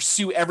to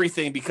pursue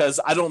everything because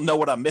I don't know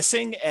what I'm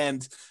missing.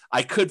 And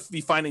I could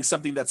be finding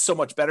something that's so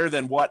much better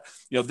than what,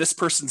 this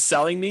person's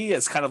selling me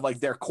as kind of like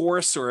their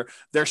course or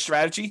their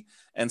strategy.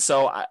 And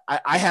so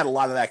I had a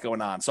lot of that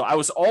going on. So I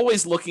was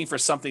always looking for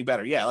something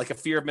better. Yeah. Like a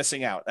fear of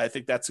missing out. I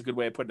think that's a good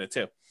way of putting it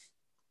too.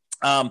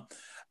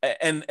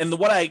 And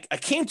what I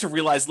came to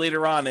realize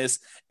later on is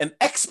an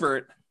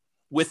expert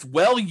with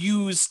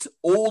well-used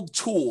old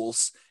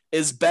tools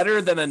is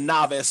better than a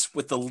novice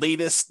with the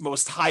latest,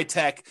 most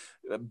high-tech,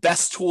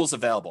 best tools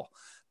available.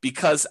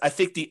 Because I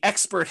think the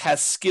expert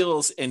has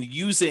skills in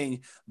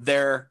using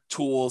their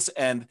tools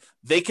and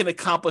they can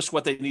accomplish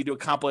what they need to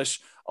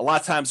accomplish a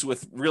lot of times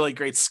with really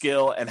great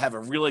skill and have a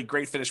really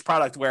great finished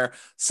product, where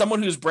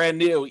someone who's brand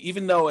new,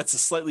 even though it's a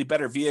slightly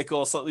better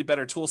vehicle, slightly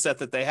better tool set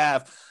that they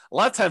have, a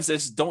lot of times they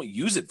just don't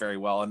use it very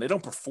well and they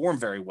don't perform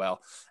very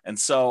well. And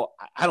so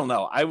I don't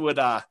know. I would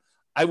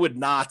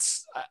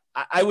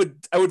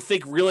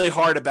think really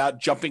hard about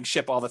jumping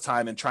ship all the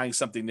time and trying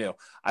something new.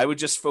 I would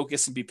just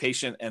focus and be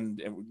patient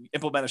and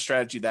implement a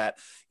strategy that,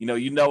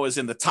 is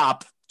in the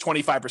top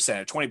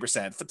 25%,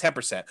 20%,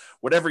 10%,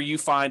 whatever you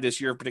find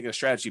is your particular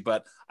strategy.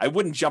 But I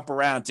wouldn't jump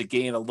around to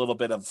gain a little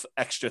bit of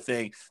extra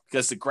thing,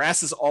 because the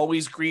grass is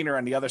always greener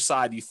on the other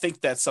side. You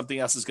think that something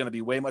else is going to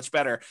be way much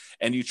better,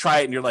 and you try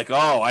it and you're like,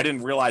 oh, I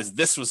didn't realize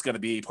this was going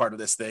to be part of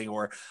this thing,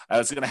 or I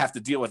was going to have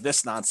to deal with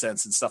this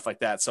nonsense and stuff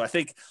like that. So I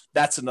think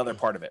that's another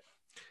part of it.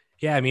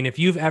 Yeah. I mean, if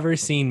you've ever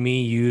seen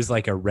me use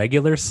like a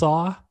regular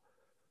saw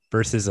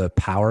versus a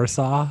power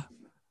saw,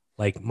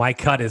 like my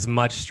cut is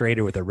much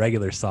straighter with a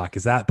regular saw,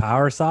 because that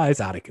power saw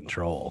is out of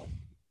control.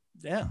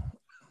 Yeah.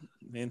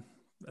 I mean,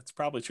 that's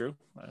probably true,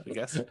 I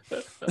guess.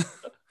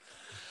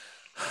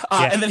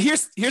 And then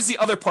here's the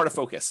other part of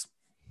focus.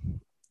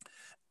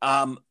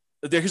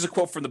 Here's a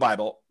quote from the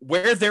Bible: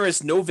 "Where there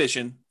is no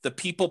vision, the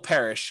people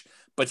perish,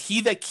 but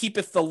he that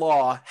keepeth the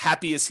law,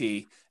 happy is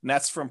he." And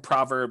that's from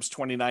Proverbs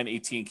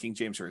 29:18, King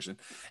James Version.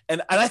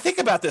 And I think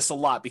about this a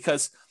lot,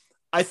 because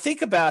I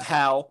think about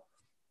how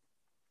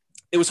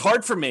it was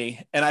hard for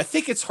me, and I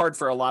think it's hard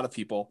for a lot of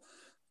people,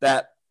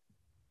 that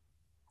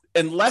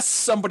unless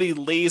somebody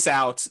lays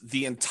out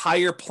the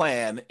entire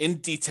plan in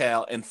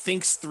detail and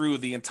thinks through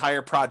the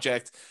entire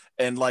project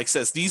and like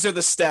says, these are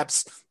the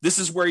steps, this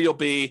is where you'll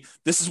be,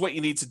 this is what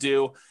you need to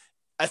do.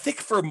 I think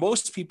for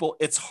most people,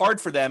 it's hard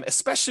for them,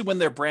 especially when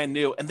they're brand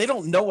new and they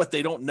don't know what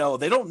they don't know.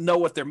 They don't know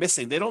what they're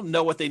missing. They don't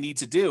know what they need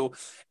to do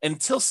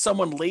until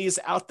someone lays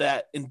out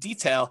that in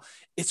detail.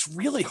 It's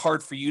really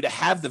hard for you to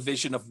have the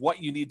vision of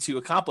what you need to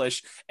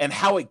accomplish and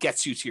how it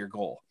gets you to your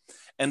goal.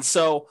 And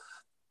so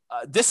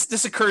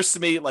this occurs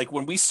to me, like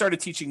when we started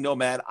teaching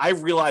Nomad, I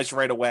realized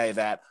right away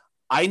that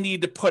I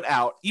need to put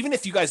out, even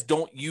if you guys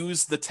don't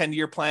use the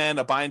 10-year plan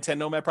of buying 10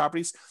 Nomad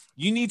properties,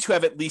 you need to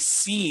have at least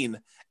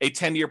seen a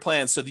 10-year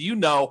plan so that you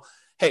know,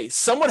 hey,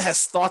 someone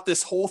has thought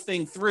this whole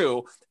thing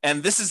through,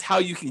 and this is how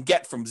you can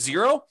get from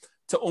 0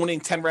 to owning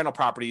 10 rental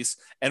properties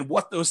and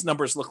what those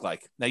numbers look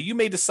like. Now, you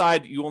may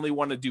decide you only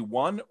want to do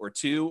 1 or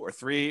 2 or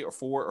 3 or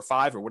 4 or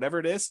 5 or whatever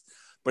it is,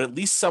 but at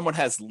least someone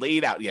has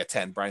laid out,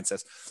 10, Brian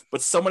says,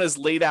 but someone has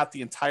laid out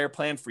the entire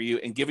plan for you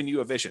and given you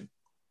a vision.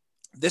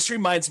 This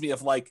reminds me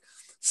of like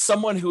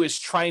someone who is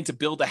trying to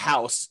build a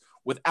house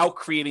without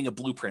creating a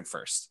blueprint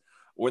first,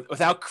 or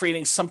without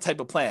creating some type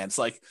of plan. It's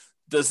like,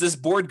 does this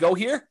board go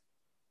here?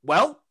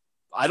 Well,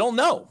 I don't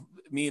know.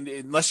 I mean,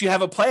 unless you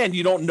have a plan,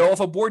 you don't know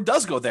if a board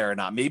does go there or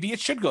not. Maybe it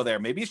should go there.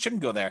 Maybe it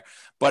shouldn't go there.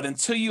 But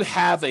until you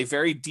have a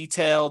very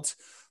detailed,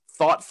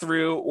 thought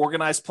through,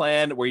 organized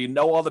plan where you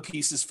know all the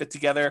pieces fit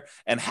together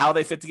and how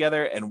they fit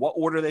together and what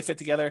order they fit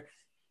together,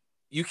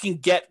 you can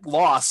get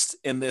lost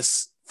in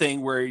this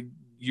thing where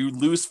you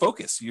lose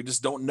focus. You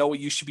just don't know what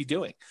you should be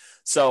doing.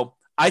 So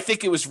I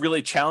think it was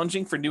really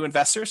challenging for new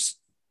investors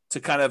to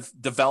kind of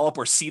develop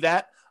or see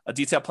that a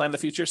detailed plan in the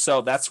future.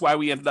 So that's why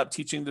we ended up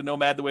teaching the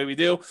Nomad the way we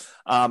do.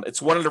 It's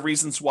one of the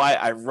reasons why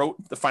I wrote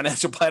the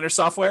financial planner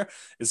software,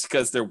 is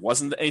because there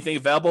wasn't anything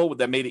available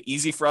that made it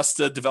easy for us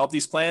to develop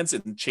these plans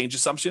and change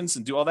assumptions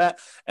and do all that.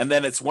 And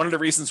then it's one of the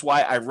reasons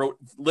why I wrote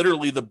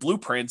literally the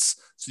blueprints,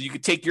 so you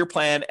could take your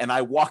plan and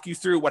I walk you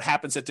through what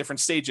happens at different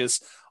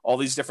stages, all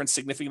these different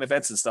significant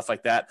events and stuff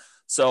like that.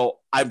 So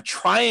I'm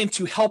trying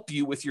to help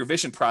you with your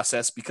vision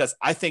process, because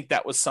I think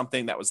that was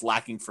something that was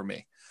lacking for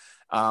me.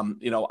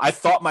 I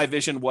thought my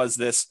vision was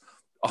this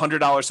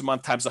 $100 a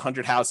month times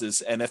 100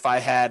 houses. And if I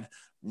had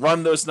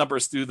run those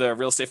numbers through the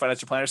real estate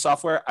financial planner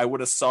software, I would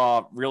have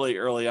saw really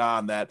early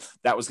on that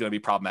was going to be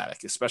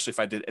problematic, especially if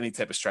I did any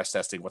type of stress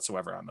testing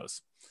whatsoever on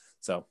those.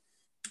 So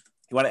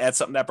you want to add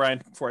something to that,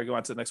 Brian, before I go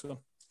on to the next one?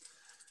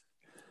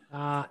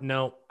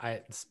 No,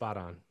 spot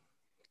on.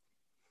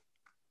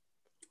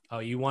 Oh,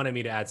 you wanted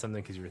me to add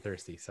something because you were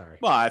thirsty. Sorry.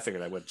 Well, I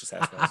figured I would just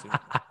ask.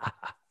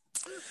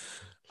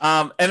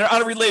 And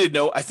on a related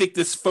note, I think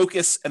this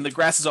focus and the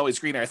grass is always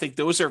greener, I think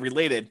those are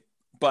related.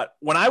 But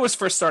when I was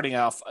first starting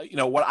off,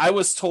 what I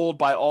was told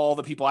by all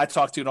the people I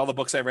talked to and all the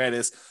books I read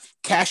is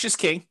cash is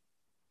king.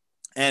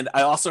 And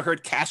I also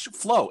heard cash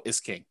flow is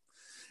king.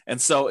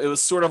 And so it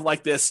was sort of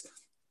like this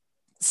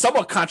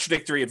somewhat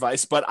contradictory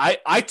advice, but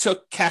I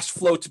took cash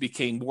flow to be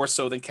king more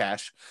so than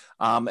cash.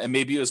 And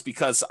maybe it was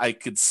because I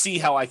could see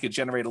how I could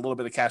generate a little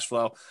bit of cash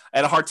flow. I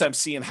had a hard time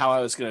seeing how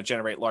I was going to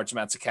generate large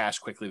amounts of cash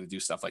quickly to do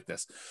stuff like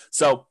this.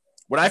 So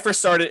when I first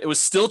started, it was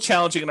still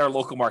challenging in our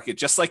local market,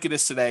 just like it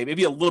is today,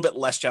 maybe a little bit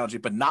less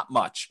challenging, but not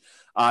much,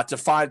 to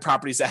find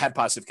properties that had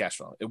positive cash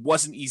flow. It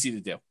wasn't easy to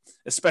do,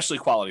 especially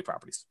quality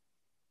properties.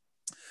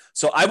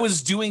 So I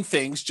was doing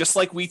things just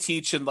like we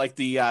teach in like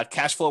the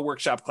cash flow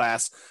workshop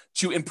class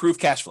to improve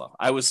cash flow.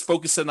 I was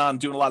focusing on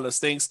doing a lot of those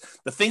things.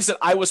 The things that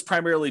I was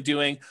primarily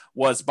doing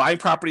was buying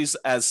properties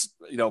as,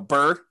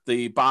 BRRRR,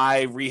 the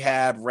buy,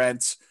 rehab,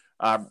 rent,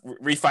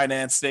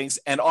 refinance things,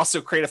 and also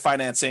creative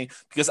financing,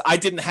 because I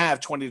didn't have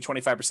 20 to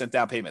 25%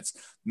 down payments.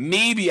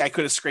 Maybe I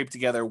could have scraped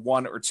together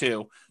 1 or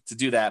 2 to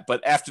do that.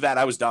 But after that,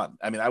 I was done.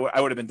 I mean, I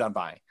would have been done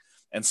buying.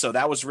 And so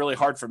that was really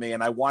hard for me.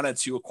 And I wanted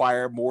to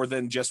acquire more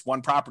than just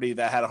one property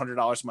that had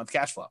 $100 a month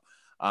cash flow.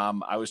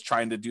 I was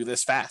trying to do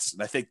this fast.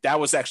 And I think that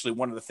was actually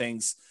one of the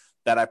things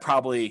that I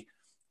probably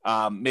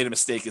made a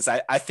mistake, is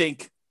I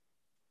think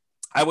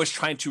I was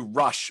trying to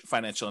rush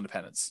financial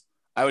independence.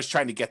 I was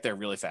trying to get there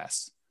really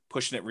fast,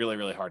 pushing it really,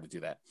 really hard to do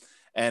that.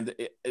 And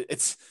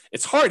it's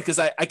hard, because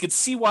I could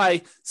see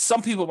why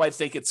some people might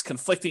think it's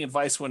conflicting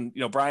advice when,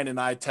 Brian and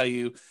I tell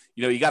you,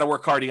 you got to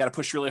work hard, you got to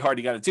push really hard,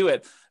 you got to do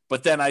it.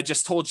 But then I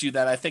just told you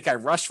that I think I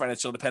rushed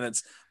financial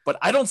independence, but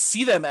I don't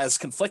see them as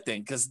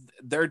conflicting, because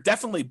they're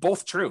definitely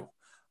both true.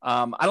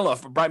 I don't know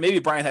if maybe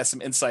Brian has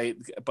some insight,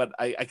 but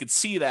I could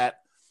see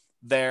that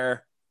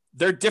they're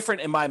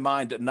different in my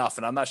mind enough,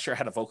 and I'm not sure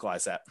how to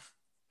vocalize that.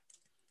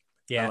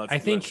 Yeah, I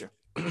think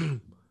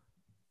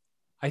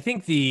I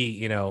think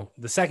the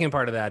second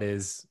part of that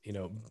is,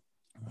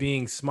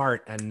 being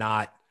smart and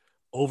not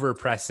over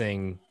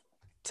pressing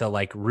to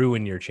like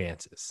ruin your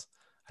chances.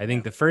 I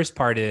think the first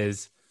part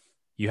is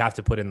you have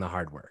to put in the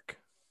hard work,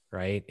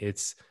 right?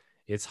 It's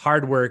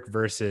hard work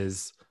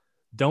versus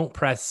don't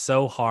press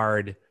so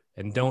hard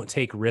and don't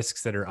take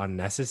risks that are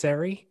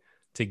unnecessary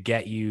to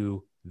get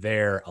you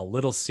there a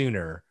little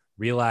sooner.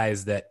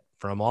 Realize that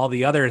from all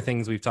the other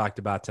things we've talked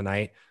about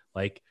tonight,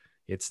 like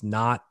it's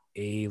not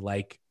a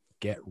like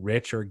get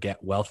rich or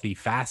get wealthy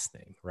fast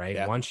thing, right?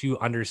 Yeah. Once you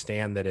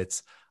understand that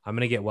I'm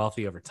going to get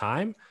wealthy over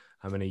time,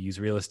 I'm going to use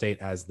real estate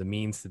as the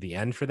means to the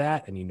end for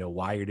that, and you know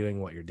why you're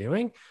doing what you're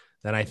doing,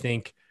 then I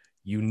think,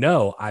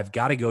 I've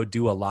got to go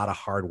do a lot of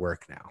hard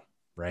work now,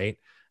 right?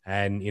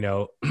 And,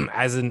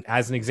 as an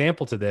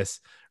example to this,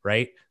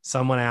 right?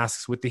 Someone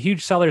asks, with the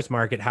huge seller's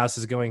market,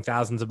 houses going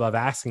thousands above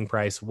asking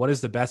price, what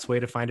is the best way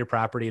to find a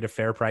property at a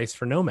fair price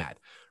for Nomad,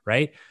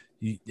 right?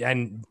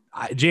 And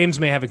James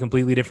may have a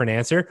completely different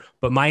answer,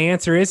 but my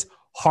answer is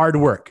hard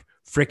work.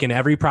 Freaking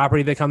every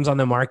property that comes on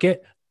the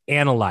market,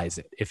 analyze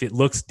it. If it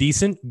looks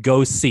decent,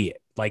 go see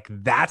it. Like,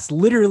 that's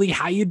literally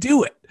how you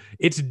do it.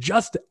 It's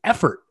just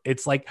effort.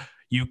 It's like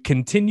you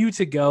continue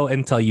to go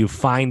until you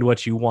find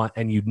what you want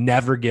and you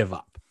never give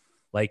up.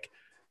 Like,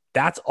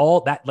 that's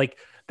all that, like,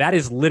 that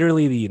is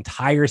literally the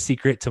entire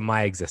secret to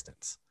my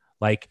existence.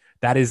 Like,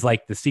 that is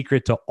like the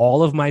secret to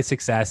all of my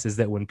success, is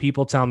that when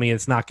people tell me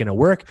it's not going to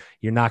work,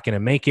 you're not going to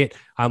make it,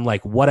 I'm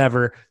like,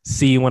 whatever,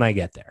 see you when I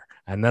get there.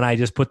 And then I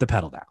just put the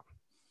pedal down.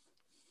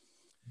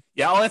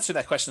 Yeah, I'll answer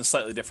that question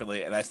slightly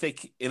differently. And I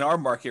think in our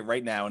market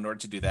right now, in order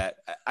to do that,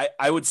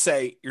 I would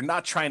say you're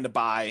not trying to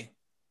buy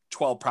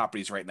 12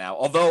 properties right now.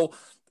 Although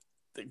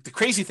the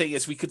crazy thing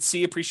is we could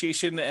see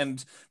appreciation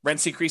and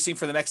rents increasing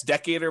for the next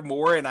decade or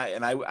more. And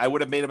I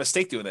would have made a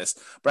mistake doing this.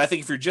 But I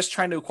think if you're just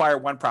trying to acquire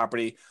one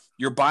property,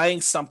 you're buying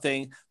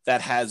something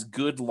that has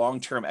good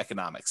long-term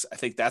economics. I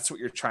think that's what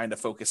you're trying to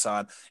focus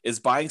on, is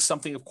buying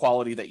something of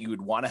quality that you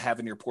would want to have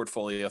in your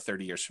portfolio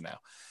 30 years from now.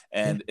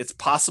 And it's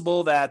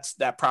possible that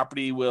that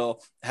property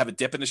will have a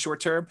dip in the short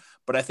term,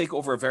 but I think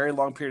over a very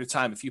long period of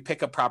time, if you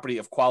pick a property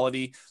of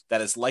quality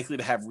that is likely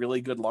to have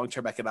really good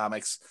long-term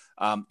economics,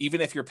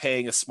 even if you're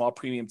paying a small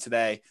premium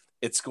today,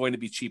 it's going to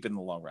be cheap in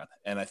the long run.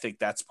 And I think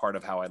that's part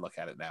of how I look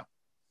at it now.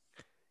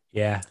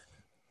 Yeah.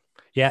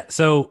 Yeah.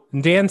 So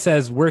Dan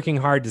says working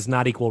hard does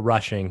not equal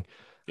rushing.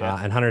 Yeah.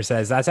 And Hunter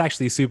says, that's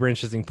actually a super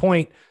interesting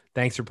point.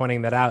 Thanks for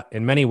pointing that out.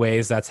 In many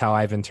ways, that's how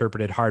I've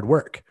interpreted hard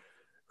work.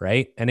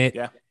 Right. And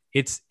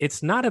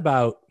it's not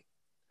about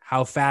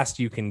how fast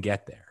you can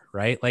get there.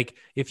 Right. Like,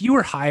 if you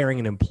were hiring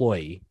an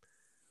employee,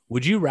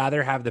 would you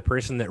rather have the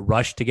person that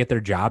rushed to get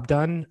their job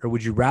done, or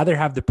would you rather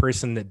have the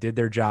person that did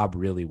their job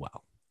really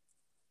well,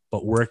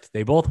 but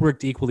they both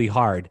worked equally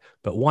hard,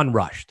 but one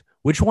rushed?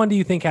 Which one do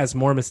you think has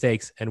more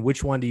mistakes, and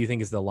which one do you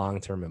think is the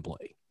long-term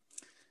employee?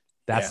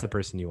 That's the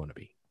person you want to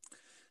be.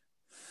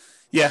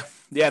 Yeah.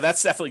 Yeah.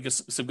 That's definitely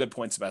some good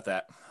points about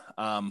that.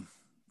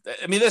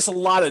 I mean, there's a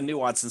lot of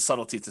nuance and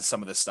subtlety to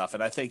some of this stuff.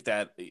 And I think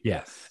that,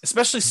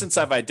 especially since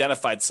I've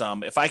identified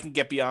some, if I can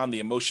get beyond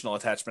the emotional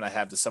attachment I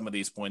have to some of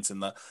these points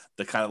and the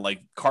kind of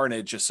like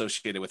carnage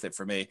associated with it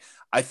for me,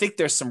 I think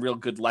there's some real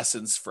good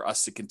lessons for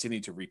us to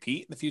continue to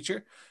repeat in the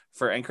future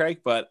for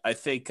NCraig. But I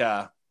think,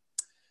 I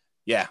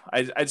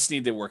just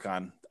need to work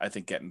on, I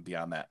think, getting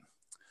beyond that.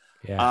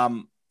 Yeah.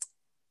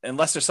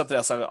 Unless there's something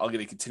else, I'll get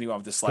to continue on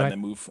with this slide and then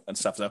move and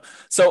stuff.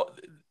 So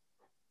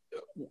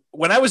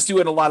when I was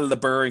doing a lot of the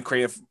BRRRR and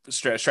creative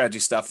strategy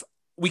stuff,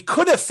 we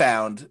could have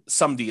found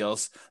some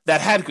deals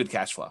that had good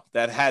cash flow,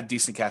 that had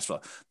decent cash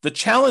flow. The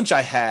challenge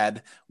I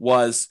had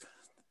was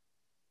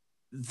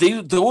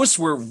those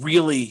were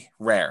really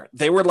rare.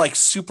 They were like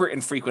super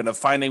infrequent of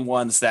finding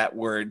ones that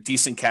were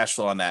decent cash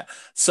flow on that.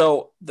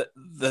 So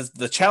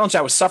the challenge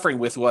I was suffering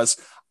with was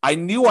I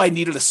knew I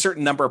needed a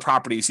certain number of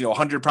properties,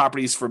 100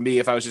 properties for me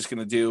if I was just going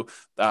to do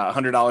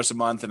 $100 a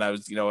month, and I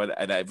was,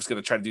 and I was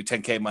going to try to do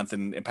 10K a month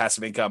in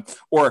passive income,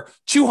 or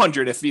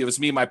 200 if it was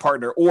me and my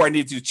partner, or I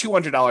need to do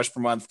 $200 per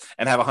month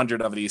and have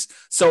 100 of these.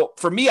 So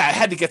for me, I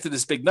had to get to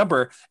this big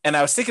number, and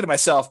I was thinking to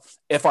myself,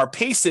 if our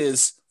pace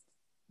is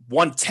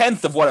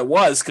 1/10 of what it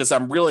was, because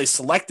I'm really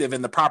selective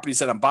in the properties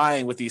that I'm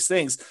buying with these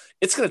things,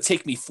 it's going to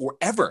take me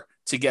forever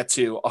to get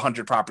to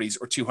 100 properties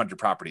or 200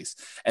 properties.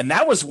 And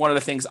that was one of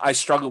the things I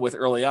struggled with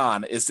early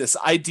on, is this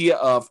idea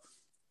of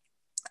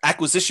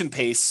acquisition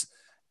pace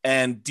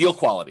and deal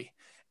quality.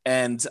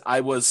 And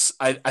I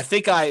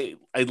think I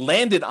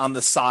landed on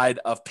the side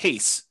of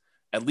pace,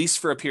 at least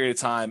for a period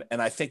of time.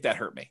 And I think that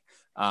hurt me.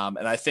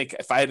 And I think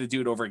if I had to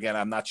do it over again,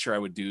 I'm not sure I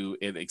would do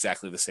it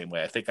exactly the same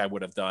way. I think I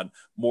would have done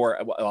more,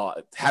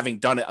 having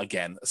done it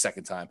again a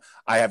second time.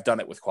 I have done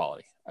it with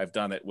quality. I've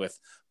done it with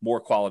more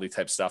quality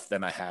type stuff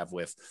than I have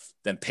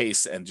than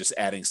pace and just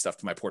adding stuff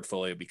to my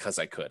portfolio because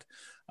I could.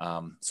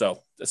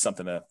 So that's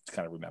something to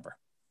kind of remember.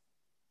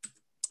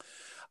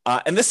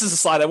 And this is a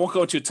slide. I won't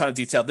go into a ton of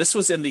detail. This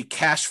was in the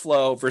cash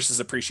flow versus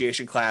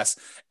appreciation class.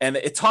 And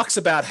it talks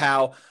about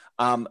how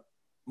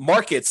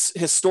markets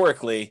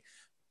historically,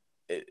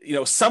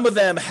 some of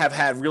them have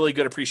had really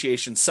good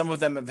appreciation. Some of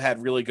them have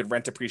had really good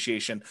rent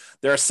appreciation.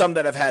 There are some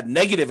that have had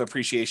negative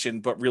appreciation,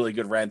 but really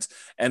good rent.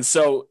 And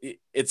so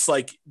it's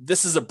like,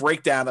 this is a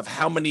breakdown of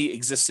how many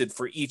existed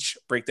for each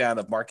breakdown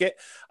of market.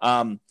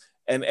 And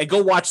and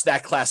go watch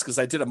that class, because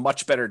I did a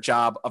much better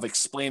job of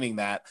explaining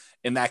that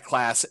in that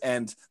class.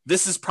 And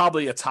this is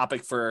probably a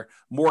topic for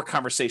more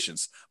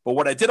conversations. But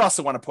what I did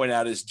also want to point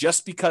out is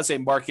just because a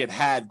market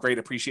had great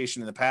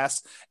appreciation in the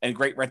past and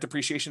great rent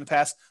appreciation in the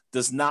past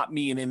does not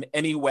mean in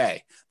any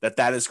way that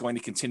that is going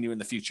to continue in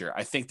the future.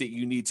 I think that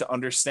you need to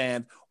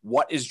understand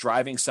what is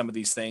driving some of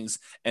these things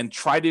and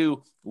try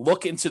to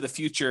look into the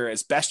future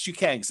as best you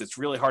can, because it's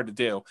really hard to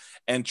do,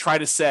 and try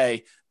to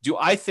say, do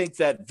I think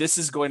that this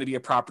is going to be a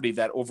property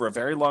that over a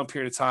very long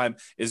period of time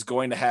is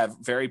going to have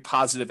very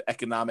positive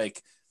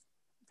economic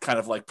kind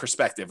of like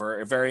perspective, or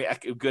a very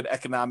good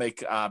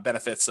economic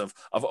benefits of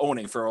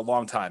owning for a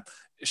long time?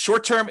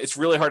 Short term, it's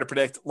really hard to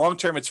predict. Long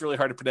term, it's really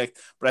hard to predict.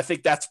 But I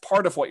think that's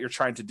part of what you're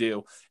trying to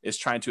do, is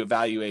trying to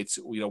evaluate,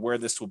 where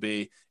this will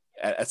be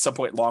at some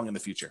point long in the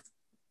future.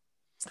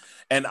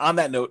 And on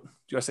that note, do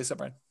you want to say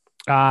something,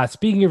 Brian?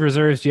 Speaking of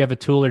reserves, do you have a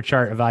tool or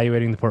chart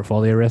evaluating the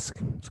portfolio risk?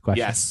 That's a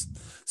question. Yes.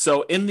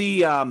 So in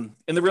the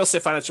Real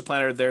Estate Financial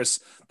Planner, there's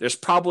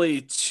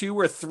probably 2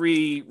 or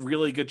 3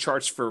 really good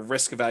charts for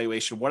risk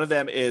evaluation. One of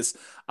them is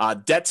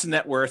debt to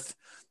net worth.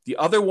 The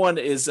other one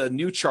is a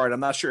new chart. I'm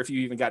not sure if you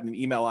even gotten an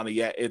email on it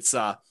yet. It's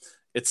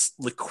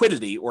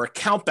liquidity, or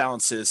account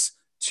balances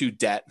to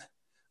debt.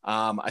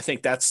 I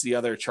think that's the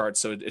other chart.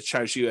 So it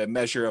shows you a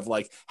measure of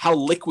like how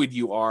liquid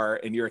you are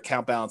in your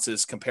account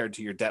balances compared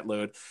to your debt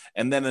load.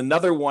 And then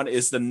another one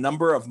is the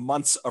number of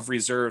months of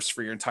reserves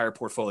for your entire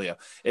portfolio.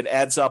 It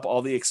adds up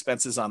all the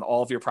expenses on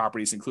all of your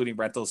properties, including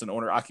rentals and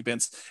owner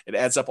occupants. It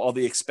adds up all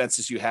the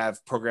expenses you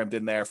have programmed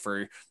in there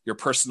for your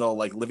personal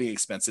like living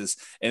expenses.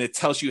 And it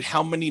tells you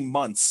how many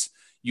months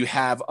you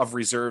have of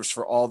reserves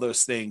for all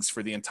those things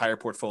for the entire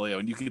portfolio.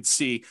 And you can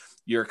see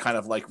your kind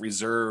of like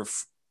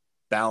reserve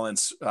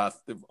balance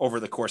over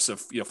the course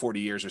of 40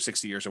 years or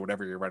 60 years or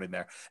whatever you're running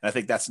there. And I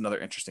think that's another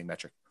interesting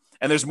metric.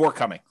 And there's more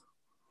coming.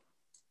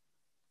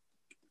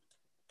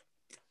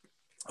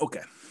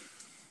 Okay.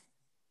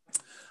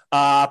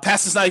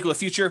 Past is not equal to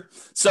future.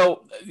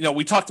 So,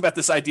 we talked about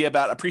this idea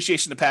about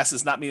appreciation in the past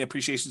does not mean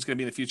appreciation is going to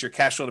be in the future.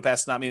 Cash flow in the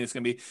past does not mean it's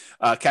going to be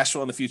cash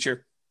flow in the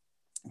future.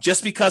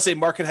 Just because a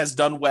market has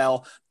done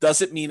well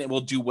doesn't mean it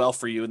will do well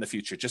for you in the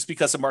future. Just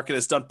because a market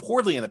has done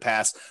poorly in the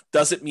past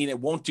doesn't mean it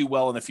won't do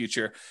well in the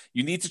future.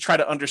 You need to try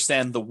to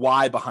understand the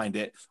why behind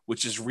it,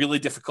 which is really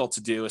difficult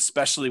to do,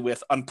 especially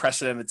with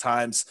unprecedented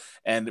times.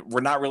 And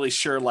we're not really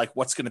sure like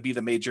what's going to be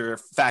the major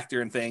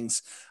factor in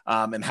things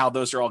and how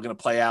those are all going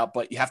to play out,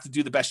 but you have to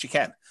do the best you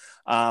can.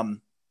 And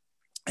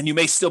you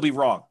may still be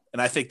wrong. And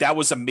I think that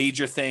was a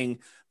major thing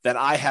that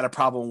I had a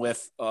problem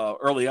with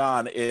early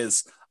on,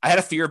 is I had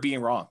a fear of being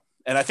wrong.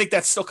 And I think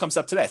that still comes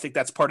up today. I think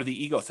that's part of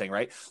the ego thing,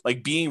 right?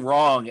 Like being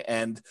wrong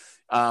and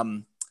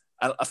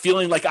a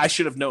feeling like I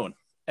should have known.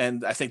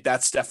 And I think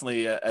that's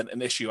definitely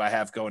an issue I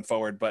have going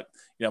forward. But,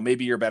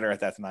 maybe you're better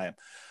at that than I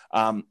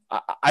am.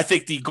 I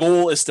think the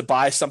goal is to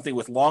buy something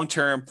with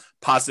long-term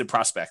positive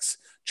prospects.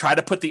 Try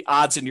to put the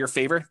odds in your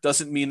favor.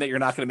 Doesn't mean that you're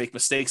not going to make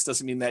mistakes.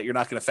 Doesn't mean that you're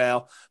not going to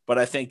fail. But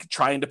I think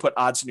trying to put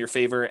odds in your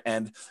favor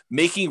and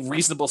making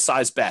reasonable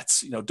size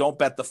bets. Don't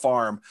bet the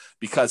farm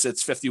because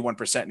it's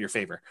 51% in your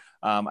favor.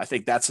 I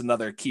think that's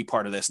another key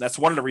part of this. And that's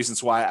one of the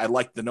reasons why I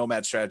like the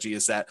nomad strategy,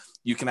 is that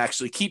you can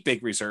actually keep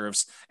big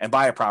reserves and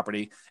buy a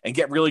property and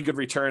get really good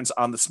returns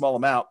on the small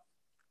amount.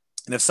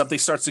 And if something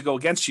starts to go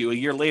against you a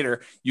year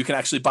later, you can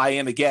actually buy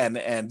in again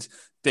and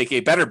take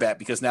a better bet,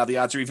 because now the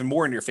odds are even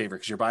more in your favor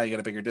because you're buying at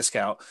a bigger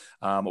discount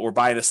or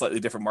buying a slightly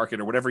different market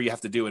or whatever you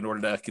have to do in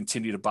order to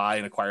continue to buy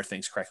and acquire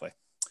things correctly.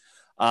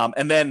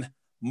 And then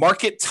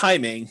market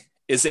timing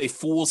is a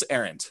fool's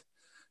errand.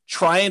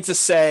 Trying to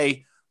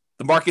say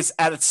the market's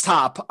at its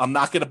top, I'm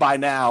not going to buy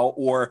now,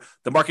 or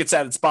the market's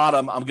at its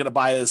bottom, I'm going to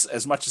buy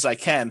as much as I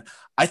can.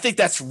 I think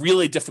that's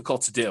really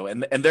difficult to do.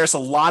 And there's a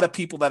lot of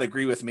people that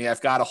agree with me.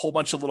 I've got a whole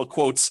bunch of little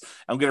quotes.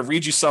 I'm going to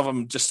read you some of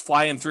them just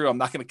flying through. I'm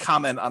not going to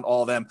comment on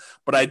all of them,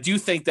 but I do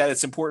think that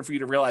it's important for you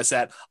to realize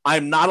that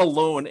I'm not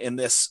alone in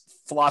this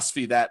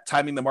philosophy that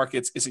timing the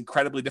markets is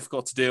incredibly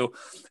difficult to do.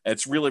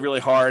 It's really, really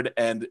hard,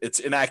 and it's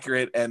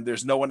inaccurate, and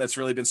there's no one that's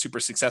really been super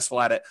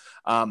successful at it.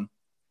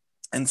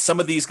 And some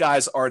of these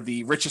guys are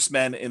the richest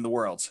men in the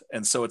world.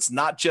 And so it's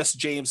not just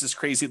James's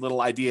crazy little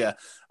idea.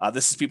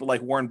 This is people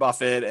like Warren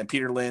Buffett and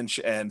Peter Lynch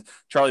and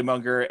Charlie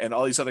Munger and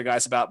all these other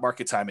guys about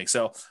market timing.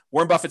 So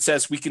Warren Buffett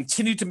says, we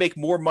continue to make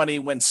more money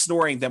when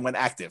snoring than when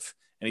active.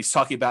 And he's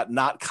talking about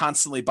not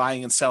constantly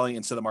buying and selling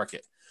into the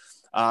market.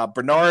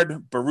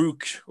 Bernard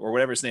Baruch, or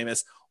whatever his name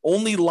is,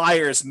 only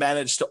liars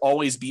manage to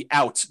always be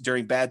out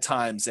during bad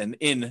times and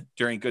in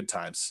during good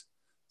times.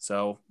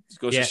 So it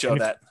goes to show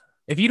that.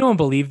 If you don't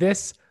believe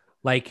this,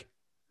 like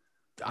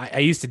I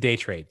used to day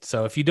trade.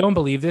 So if you don't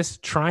believe this,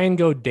 try and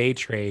go day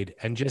trade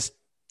and just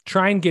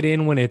try and get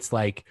in when it's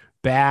like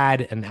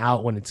bad and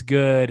out when it's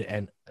good,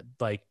 and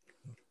like,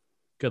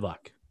 good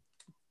luck.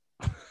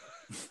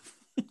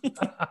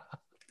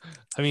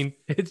 I mean,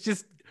 it's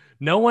just,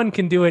 no one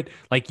can do it.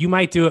 Like, you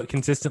might do it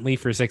consistently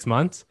for 6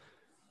 months,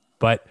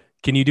 but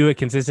can you do it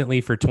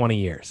consistently for 20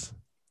 years?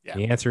 Yeah.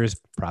 The answer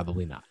is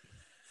probably not.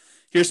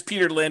 Here's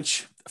Peter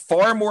Lynch.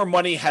 Far more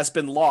money has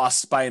been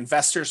lost by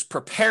investors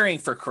preparing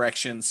for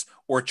corrections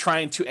or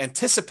trying to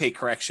anticipate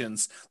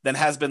corrections than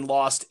has been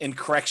lost in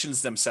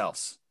corrections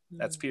themselves.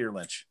 That's Peter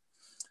Lynch.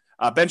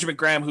 Benjamin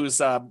Graham, who's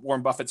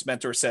Warren Buffett's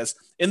mentor, says,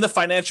 in the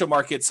financial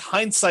markets,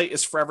 hindsight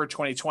is forever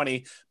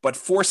 2020, but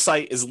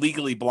foresight is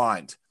legally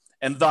blind.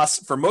 And thus,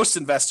 for most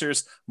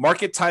investors,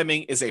 market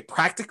timing is a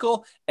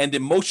practical and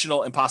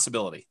emotional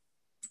impossibility.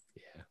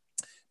 Yeah.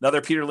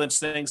 Another Peter Lynch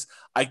things.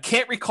 I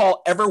can't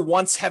recall ever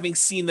once having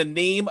seen the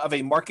name of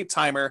a market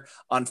timer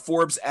on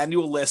Forbes'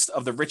 annual list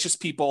of the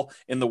richest people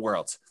in the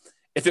world.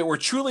 If it were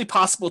truly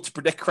possible to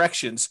predict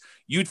corrections,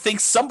 you'd think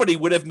somebody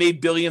would have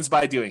made billions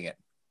by doing it.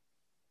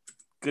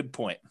 Good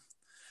point.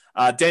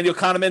 Daniel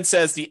Kahneman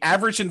says the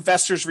average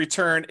investor's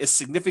return is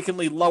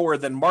significantly lower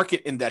than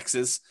market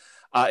indices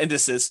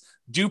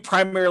due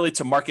primarily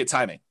to market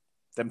timing,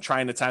 them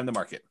trying to time the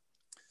market.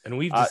 And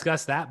we've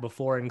discussed that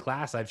before in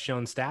class. I've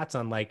shown stats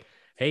on like,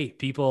 hey,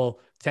 people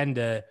tend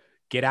to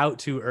get out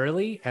too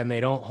early and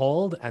they don't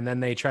hold, and then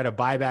they try to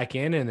buy back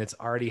in and it's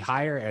already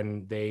higher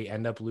and they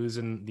end up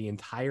losing the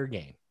entire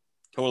game.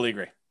 Totally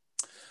agree.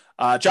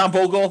 John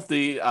Bogle,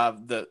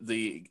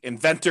 the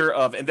inventor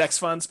of index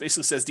funds,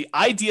 basically says the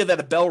idea that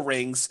a bell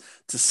rings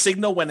to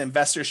signal when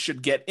investors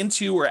should get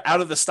into or out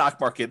of the stock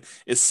market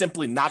is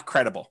simply not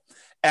credible.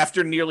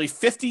 After nearly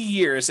 50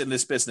 years in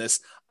this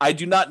business, I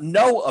do not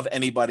know of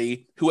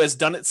anybody who has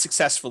done it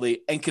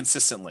successfully and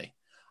consistently.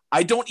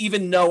 I don't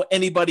even know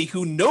anybody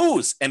who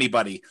knows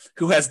anybody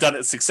who has done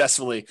it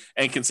successfully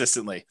and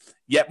consistently.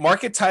 Yet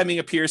market timing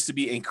appears to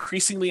be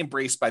increasingly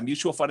embraced by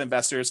mutual fund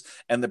investors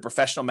and the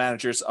professional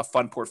managers of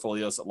fund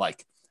portfolios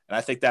alike. And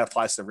I think that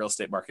applies to the real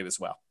estate market as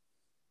well.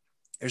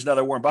 Here's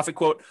another Warren Buffett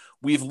quote.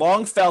 We've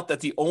long felt that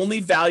the only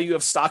value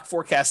of stock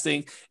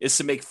forecasting is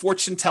to make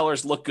fortune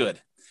tellers look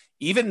good.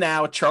 Even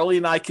now, Charlie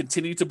and I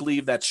continue to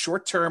believe that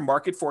short-term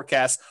market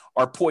forecasts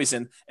are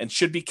poison and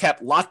should be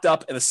kept locked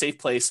up in a safe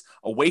place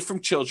away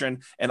from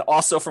children and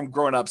also from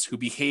grown-ups who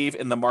behave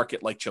in the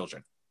market like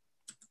children.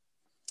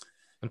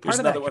 And part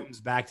of that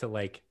comes back to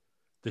like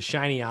the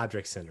shiny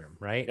object syndrome,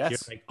 right? Yes.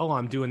 You're like, oh,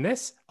 I'm doing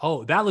this.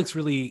 Oh, that looks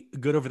really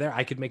good over there.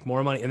 I could make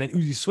more money. And then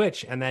you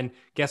switch. And then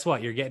guess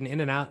what? You're getting in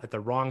and out at the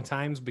wrong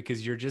times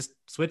because you're just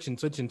switching.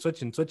 Right?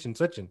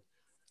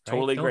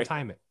 Totally agree. Don't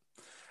time it.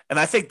 And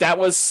I think that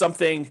was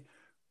something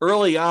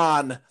early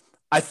on.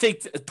 I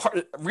think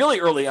really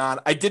early on,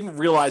 I didn't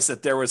realize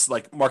that there was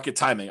like market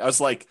timing. I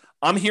was like,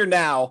 I'm here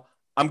now.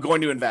 I'm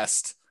going to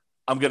invest.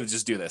 I'm going to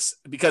just do this,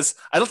 because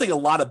I don't think a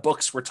lot of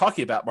books were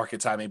talking about market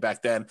timing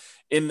back then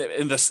in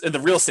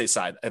the real estate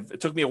side.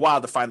 It took me a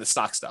while to find the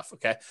stock stuff.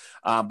 Okay.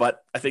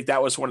 But I think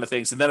that was one of the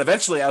things. And then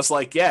eventually I was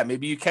like, yeah,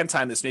 maybe you can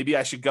time this. Maybe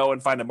I should go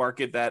and find a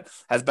market that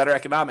has better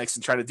economics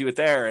and try to do it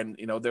there. And,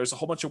 there's a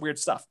whole bunch of weird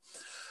stuff.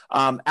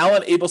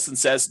 Alan Abelson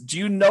says, do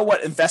you know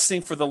what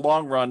investing for the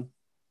long run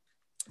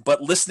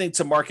but listening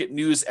to market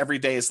news every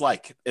day is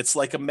like? It's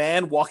like a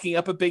man walking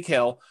up a big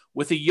hill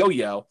with a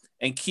yo-yo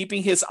and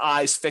keeping his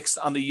eyes fixed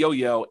on the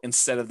yo-yo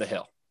instead of the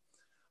hill.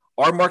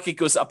 Our market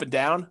goes up and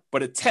down,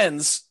 but it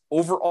tends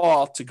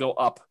overall to go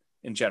up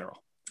in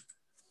general.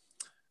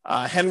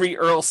 Henry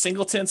Earl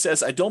Singleton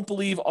says, I don't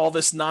believe all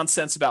this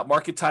nonsense about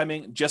market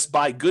timing. Just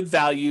buy good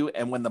value,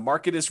 and when the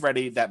market is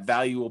ready, that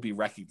value will be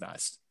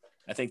recognized.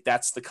 I think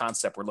that's the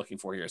concept we're looking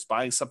for here, is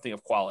buying something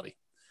of quality.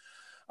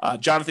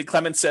 Jonathan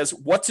Clements says,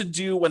 what to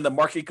do when the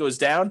market goes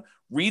down?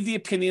 Read the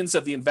opinions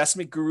of the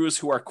investment gurus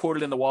who are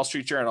quoted in the Wall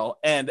Street Journal.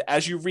 And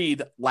as you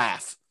read,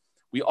 laugh.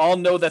 We all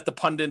know that the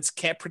pundits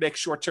can't predict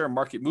short-term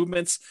market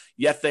movements,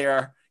 yet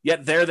there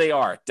they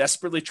are,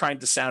 desperately trying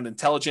to sound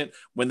intelligent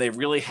when they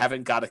really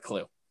haven't got a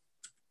clue.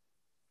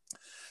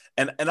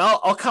 And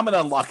I'll comment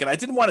on luck. And I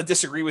didn't want to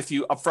disagree with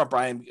you up front,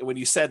 Brian, when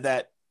you said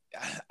that.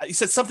 You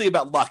said something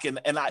about luck, and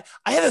I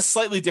had a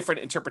slightly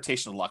different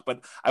interpretation of luck,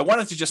 but I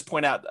wanted to just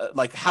point out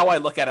like how I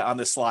look at it on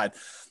this slide.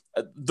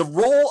 The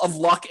role of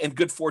luck and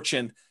good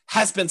fortune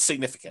has been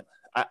significant.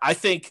 I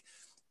think,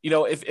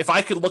 if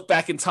I could look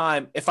back in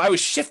time, if I was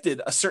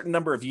shifted a certain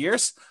number of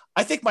years,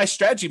 I think my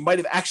strategy might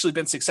have actually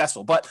been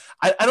successful. But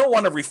I don't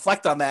want to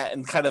reflect on that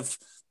and kind of,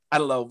 I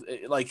don't know,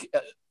 like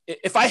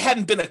if I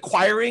hadn't been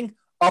acquiring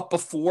up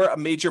before a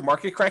major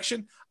market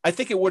correction, I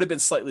think it would have been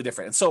slightly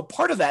different. And so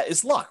part of that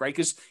is luck, right?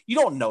 Because you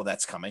don't know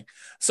that's coming.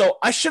 So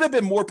I should have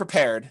been more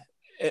prepared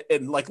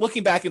and like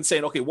looking back and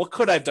saying, okay, what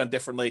could I have done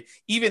differently?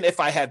 Even if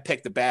I had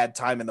picked a bad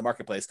time in the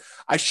marketplace,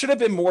 I should have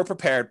been more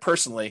prepared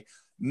personally,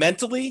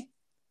 mentally,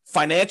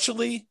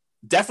 financially,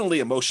 definitely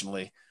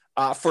emotionally,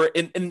 for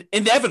an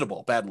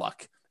inevitable bad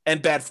luck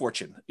and bad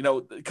fortune,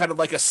 kind of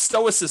like a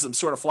stoicism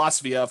sort of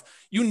philosophy of,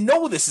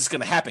 this is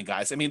going to happen,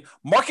 guys. I mean,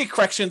 market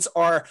corrections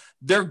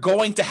they're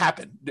going to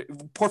happen.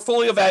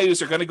 Portfolio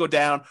values are going to go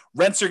down.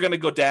 Rents are going to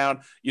go down.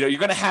 You're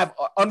going to have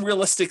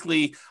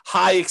unrealistically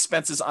high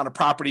expenses on a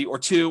property or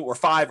 2 or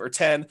 5 or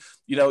 10.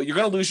 You're going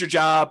to lose your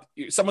job.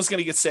 Someone's going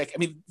to get sick. I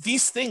mean,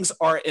 these things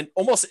are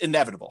almost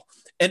inevitable.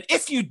 And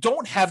if you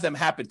don't have them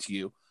happen to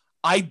you,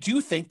 I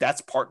do think that's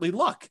partly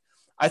luck.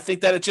 I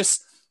think that it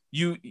just,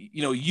 you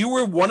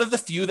were one of the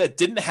few that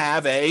didn't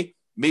have a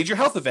major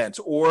health event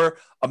or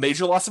a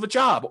major loss of a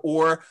job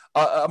or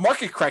a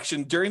market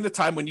correction during the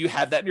time when you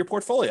had that in your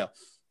portfolio.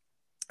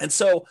 And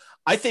so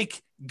I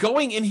think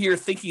going in here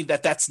thinking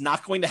that that's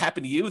not going to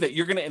happen to you, that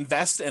you're going to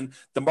invest and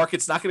the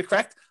market's not going to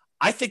correct,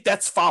 I think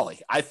that's folly.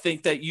 I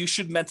think that you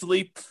should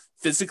mentally,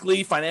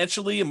 physically,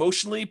 financially,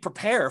 emotionally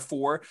prepare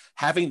for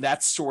having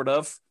that sort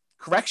of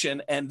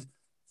correction and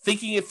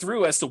thinking it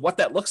through as to what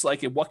that looks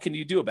like and what can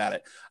you do about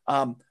it.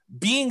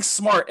 Being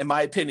smart, in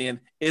my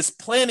opinion, is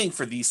planning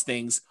for these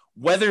things,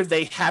 whether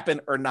they happen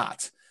or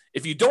not.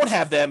 If you don't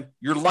have them,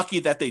 you're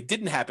lucky that they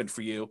didn't happen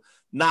for you,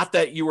 not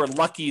that you were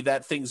lucky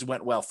that things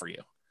went well for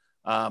you.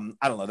 I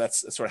don't know.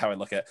 That's sort of how I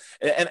look at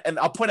it. And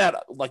I'll point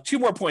out like two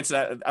more points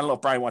that I don't know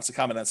if Brian wants to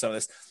comment on some of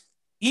this.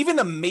 Even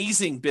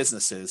amazing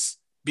businesses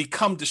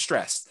become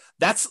distressed.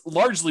 That's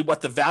largely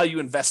what the value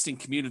investing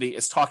community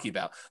is talking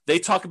about. They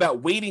talk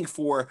about waiting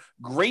for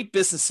great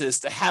businesses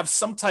to have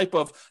some type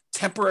of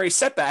temporary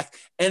setback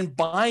and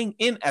buying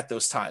in at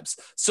those times.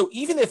 So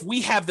even if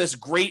we have this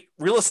great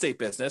real estate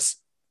business,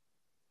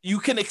 you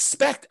can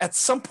expect at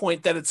some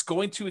point that it's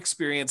going to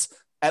experience,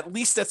 at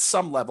least at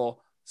some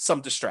level,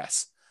 some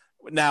distress.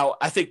 Now,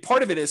 I think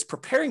part of it is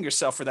preparing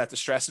yourself for that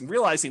distress and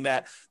realizing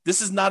that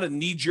this is not a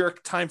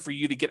knee-jerk time for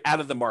you to get out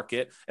of the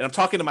market. And I'm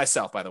talking to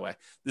myself, by the way.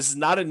 This is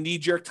not a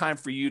knee-jerk time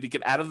for you to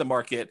get out of the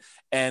market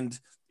and,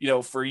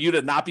 for you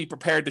to not be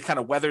prepared to kind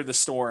of weather the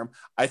storm.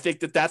 I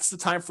think that that's the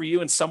time for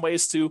you in some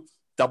ways to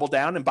double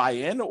down and buy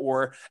in,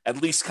 or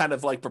at least kind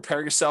of like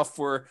prepare yourself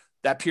for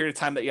that period of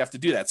time that you have to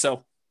do that.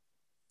 So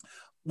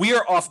we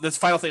are off. The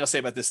final thing I'll say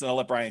about this, and I'll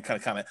let Brian kind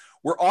of comment.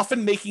 We're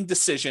often making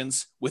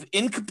decisions with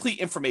incomplete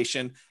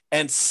information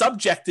and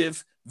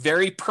subjective,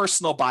 very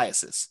personal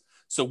biases.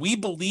 So we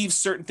believe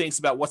certain things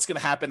about what's going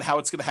to happen, how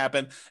it's going to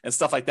happen, and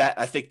stuff like that.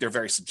 I think they're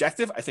very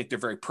subjective. I think they're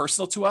very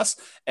personal to us,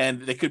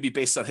 and they could be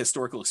based on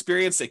historical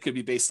experience. They could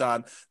be based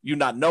on you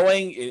not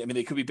knowing. I mean,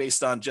 they could be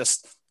based on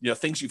just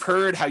things you've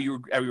heard, how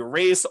you were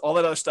raised, all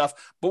that other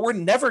stuff. But we're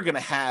never going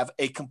to have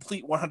a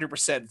complete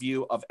 100%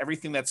 view of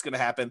everything that's going to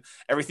happen,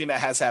 everything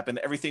that has happened,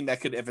 everything that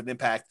could have an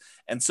impact.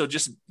 And so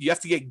you have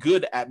to get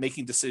good at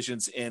making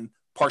decisions in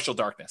partial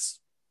darkness.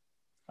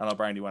 I don't know,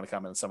 Brian, do you want to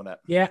comment on some of that?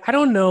 Yeah, I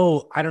don't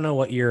know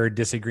what your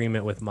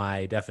disagreement with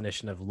my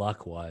definition of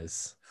luck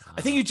was.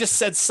 I think you just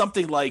said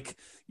something like,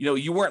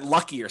 you weren't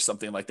lucky or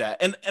something like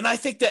that. And I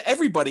think that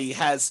everybody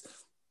has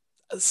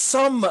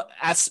some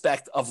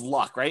aspect of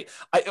luck, right?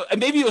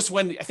 Maybe it was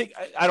when we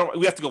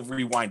have to go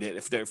rewind it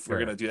if we're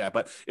going to do that.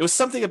 But it was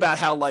something about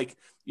how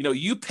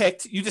you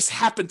just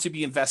happened to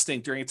be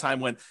investing during a time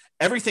when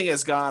everything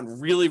has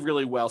gone really,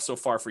 really well so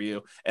far for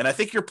you. And I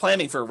think you're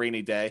planning for a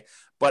rainy day,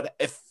 but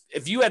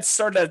if you had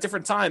started at a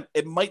different time,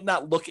 it might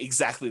not look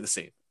exactly the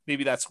same.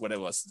 Maybe that's what it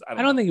was. I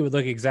don't think it would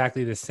look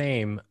exactly the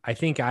same. I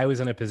think I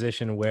was in a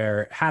position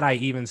where had I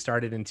even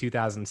started in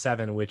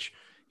 2007, which,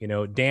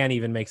 Dan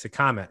even makes a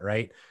comment,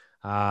 right?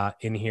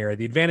 In here,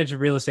 the advantage of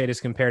real estate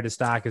as compared to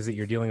stock is that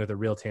you're dealing with a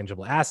real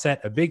tangible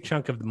asset. A big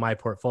chunk of my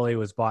portfolio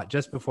was bought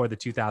just before the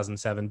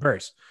 2007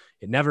 burst.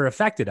 It never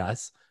affected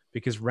us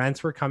because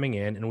rents were coming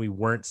in and we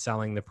weren't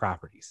selling the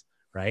properties,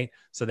 right?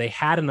 So they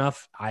had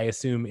enough, I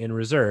assume, in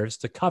reserves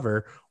to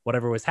cover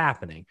whatever was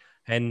happening.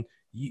 And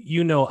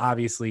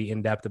obviously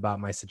in depth about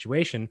my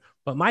situation,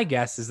 but my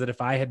guess is that if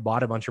I had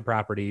bought a bunch of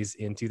properties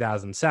in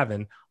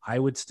 2007, I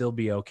would still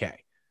be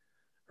okay,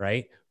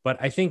 right? But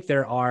I think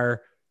there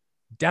are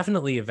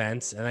definitely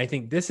events. And I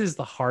think this is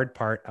the hard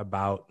part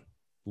about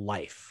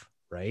life,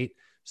 right?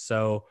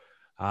 So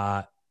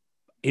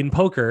in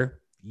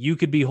poker, you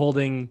could be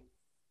holding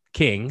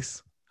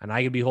kings and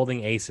I could be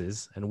holding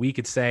aces. And we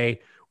could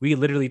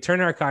literally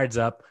turn our cards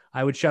up.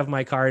 I would shove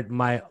my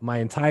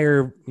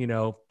entire,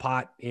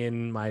 pot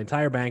in, my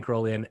entire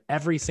bankroll in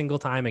every single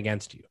time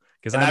against you.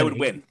 Because I would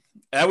win.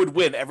 And I would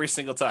win every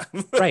single time.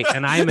 Right.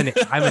 And I'm an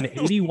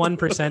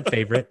 81%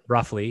 favorite,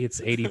 roughly.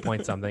 It's 80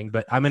 point something,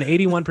 but I'm an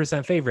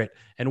 81% favorite.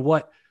 And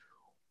what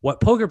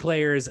poker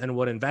players and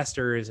what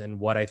investors and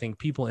what I think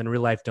people in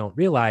real life don't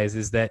realize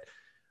is that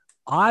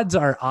odds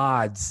are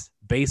odds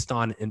based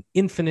on an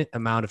infinite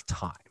amount of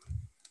time.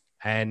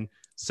 And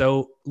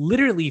so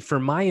literally for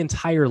my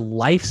entire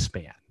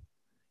lifespan,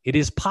 it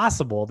is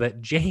possible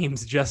that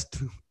James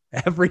just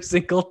every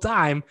single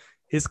time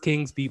his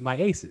kings beat my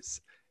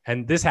aces.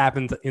 And this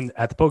happened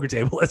at the poker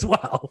table as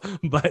well.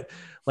 But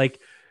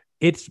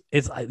it's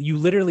you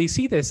literally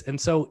see this. And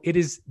so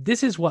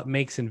this is what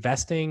makes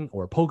investing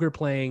or poker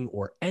playing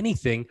or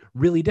anything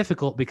really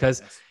difficult,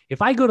 because if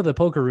I go to the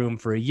poker room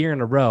for a year in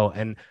a row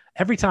and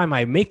every time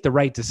I make the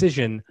right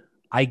decision,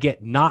 I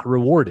get not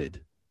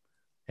rewarded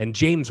and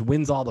James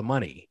wins all the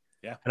money.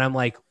 Yeah. And I'm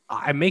like,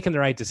 I'm making the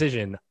right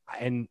decision.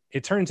 And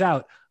it turns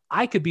out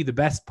I could be the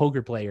best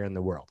poker player in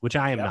the world, which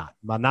I am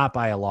not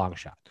by a long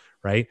shot.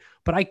 Right.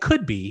 But I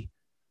could be,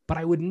 but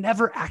I would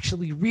never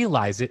actually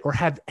realize it or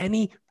have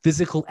any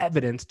physical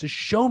evidence to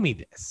show me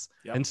this.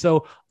 Yep. And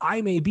so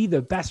I may be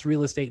the best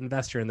real estate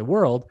investor in the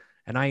world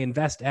and I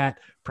invest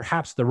at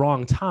perhaps the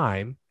wrong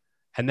time.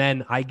 And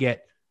then I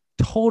get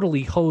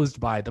totally hosed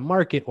by the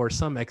market or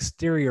some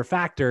exterior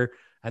factor.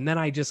 And then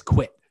I just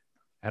quit.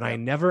 And I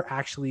never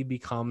actually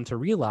become to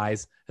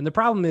realize. And the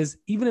problem is,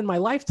 even in my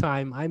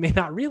lifetime, I may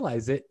not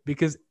realize it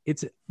because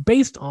it's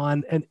based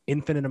on an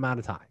infinite amount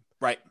of time.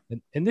 Right.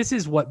 And this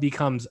is what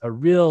becomes a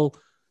real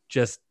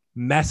just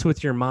mess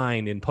with your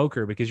mind in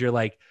poker, because you're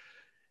like,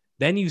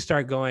 then you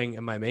start going,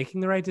 am I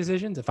making the right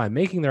decisions? If I'm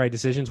making the right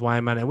decisions, why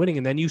am I not winning?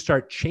 And then you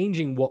start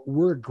changing what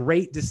were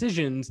great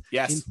decisions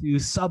into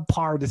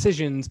subpar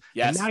decisions.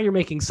 And now you're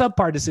making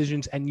subpar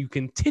decisions and you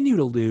continue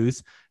to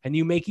lose and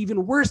you make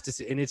even worse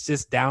decisions. And it's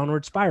just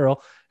downward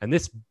spiral. And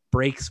this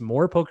breaks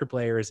more poker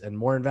players and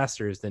more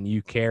investors than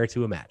you care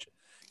to imagine.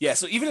 Yeah.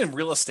 So even in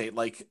real estate,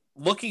 like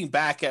looking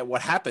back at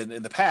what happened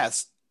in the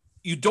past,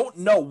 you don't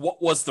know what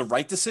was the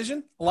right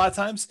decision a lot of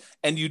times.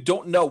 And you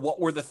don't know what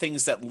were the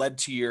things that led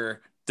to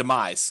your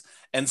demise.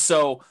 And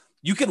so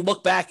you can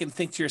look back and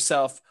think to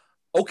yourself,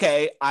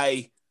 okay,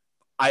 I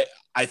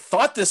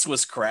thought this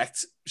was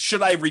correct.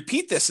 Should I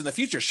repeat this in the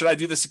future? Should I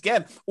do this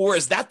again? Or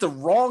is that the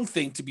wrong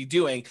thing to be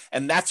doing?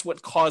 And that's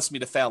what caused me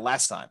to fail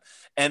last time.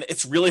 And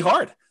it's really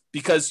hard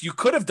because you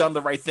could have done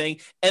the right thing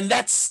and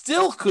that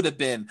still could have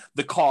been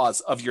the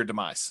cause of your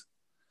demise.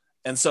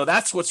 And so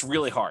that's what's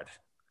really hard.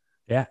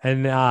 Yeah.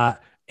 And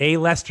A.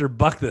 Lester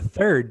Buck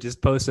III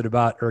just posted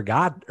about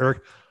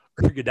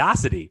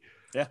ergodicity.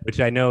 Yeah, which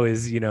I know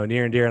is,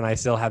 near and dear. And I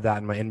still have that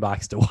in my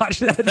inbox to watch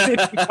that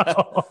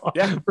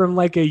video from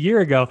like a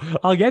year ago.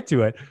 I'll get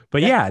to it.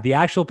 But the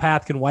actual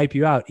path can wipe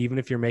you out, even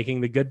if you're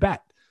making the good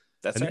bet.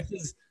 That's right.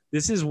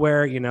 This is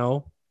where,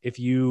 if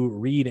you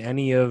read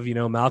any of,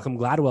 Malcolm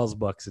Gladwell's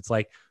books, it's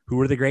like, who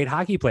are the great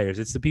hockey players?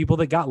 It's the people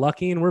that got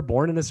lucky and were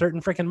born in a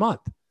certain freaking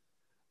month.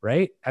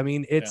 Right. I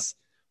mean, it's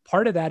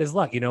part of that is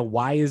luck.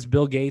 Why is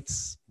Bill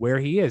Gates where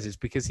he is? It's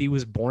because he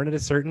was born at a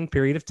certain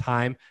period of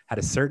time, had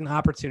a certain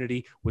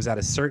opportunity, was at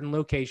a certain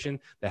location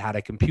that had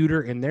a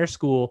computer in their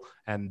school,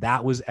 and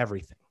that was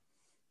everything.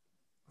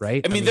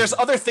 Right? I mean, there's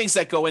other things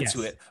that go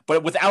into it,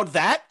 but without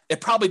that, it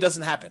probably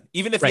doesn't happen,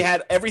 even if you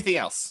had everything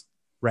else.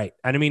 Right.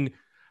 And I mean,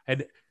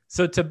 and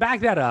so to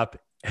back that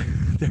up,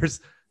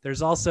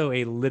 there's also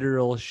a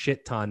literal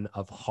shit ton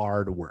of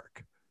hard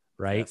work,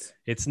 right? Yes.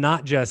 It's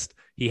not just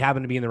he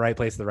happened to be in the right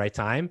place at the right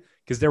time,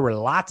 because there were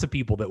lots of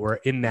people that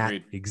were in that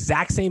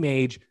exact same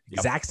age,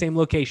 exact same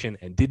location,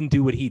 and didn't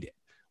do what he did.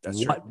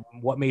 That's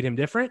what made him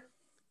different?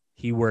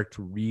 He worked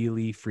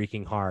really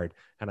freaking hard.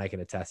 And I can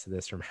attest to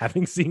this from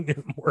having seen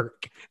him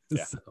work.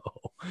 Yeah. So,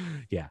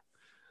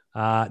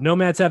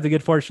 nomads have the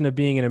good fortune of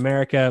being in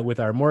America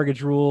with our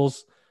mortgage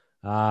rules.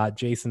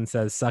 Jason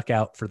says, suck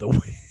out for the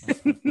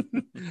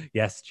win.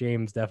 Yes,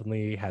 James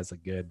definitely has a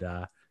good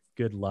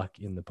luck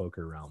in the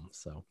poker realm.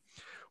 So,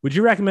 would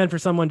you recommend for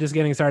someone just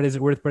getting started, is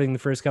it worth putting the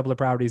first couple of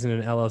properties in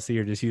an LLC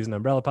or just use an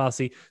umbrella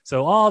policy?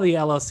 So all the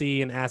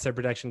LLC and asset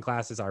protection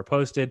classes are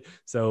posted.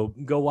 So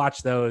go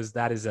watch those.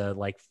 That is a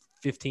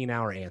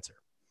 15-hour answer.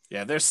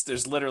 Yeah,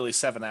 there's literally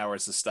 7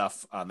 hours of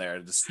stuff on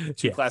there. Just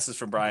two classes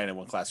from Brian and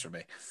one class from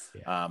me.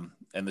 Yeah.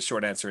 And the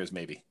short answer is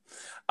maybe.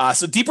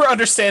 So deeper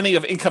understanding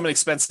of income and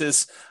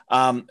expenses,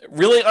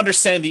 really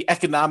understanding the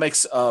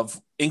economics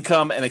of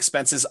income and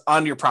expenses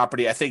on your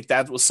property. I think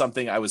that was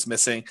something I was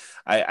missing.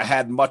 I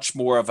had much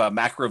more of a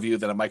macro view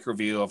than a micro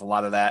view of a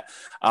lot of that.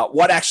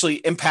 What actually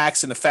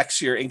impacts and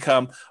affects your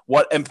income?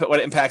 What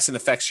impacts and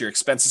affects your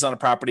expenses on a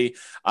property?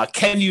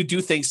 Can you do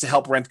things to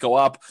help rent go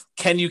up?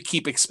 Can you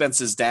keep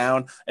expenses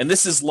down? And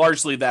this is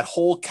largely that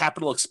whole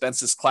capital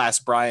expenses class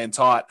Brian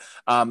taught.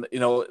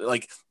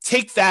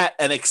 Take that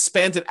and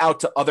expand it out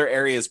to other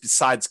areas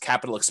besides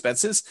capital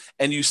expenses.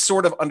 And you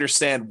sort of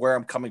understand where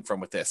I'm coming from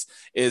with this.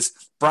 Is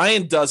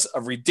Brian does a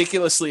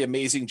ridiculously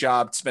amazing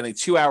job spending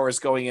 2 hours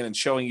going in and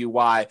showing you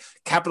why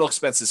capital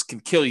expenses can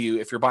kill you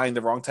if you're buying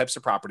the wrong types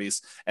of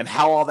properties and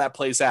how all that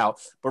plays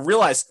out. But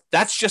realize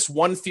that's just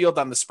one field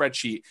on the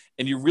spreadsheet.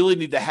 And you really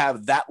need to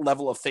have that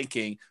level of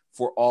thinking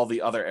for all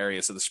the other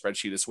areas of the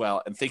spreadsheet as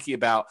well. And thinking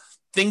about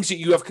things that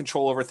you have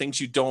control over, things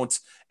you don't,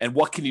 and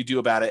what can you do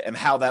about it and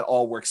how that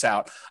all works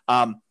out.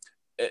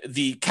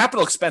 The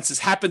capital expenses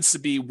happens to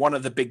be one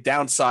of the big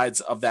downsides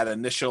of that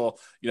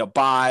initial,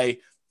 buy,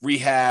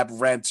 rehab,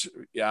 rent,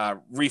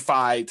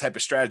 refi type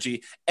of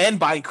strategy, and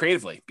buying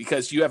creatively,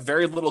 because you have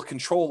very little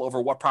control over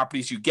what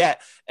properties you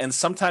get. And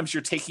sometimes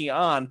you're taking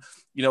on,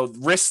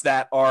 risks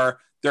that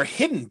they're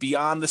hidden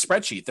beyond the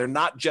spreadsheet. They're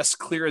not just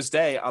clear as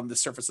day on the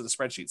surface of the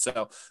spreadsheet.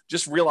 So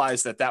just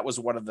realize that was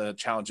one of the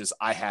challenges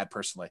I had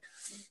personally.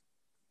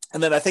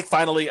 And then I think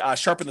finally,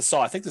 sharpen the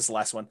saw. I think this is the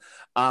last one.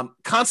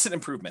 Constant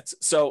improvements.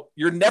 So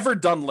you're never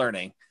done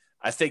learning.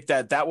 I think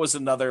that was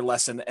another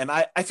lesson. And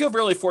I feel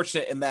really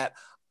fortunate in that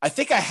I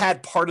think I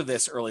had part of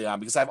this early on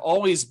because I've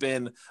always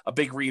been a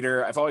big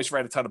reader. I've always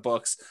read a ton of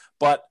books,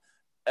 but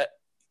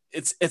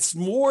it's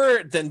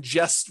more than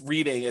just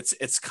reading.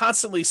 It's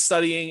constantly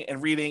studying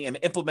and reading and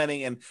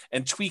implementing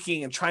and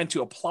tweaking and trying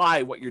to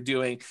apply what you're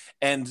doing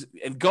and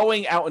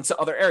going out into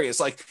other areas.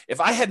 Like if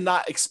I had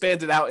not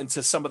expanded out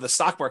into some of the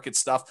stock market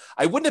stuff,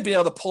 I wouldn't have been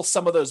able to pull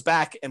some of those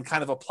back and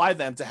kind of apply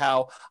them to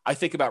how I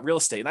think about real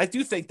estate. And I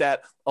do think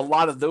that a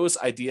lot of those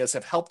ideas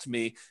have helped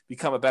me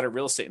become a better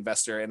real estate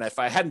investor. And if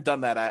I hadn't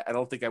done that, I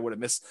don't think I would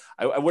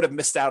have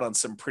missed out on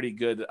some pretty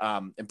good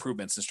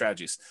improvements and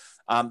strategies.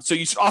 So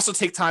you should also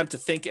take time to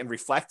think and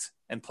reflect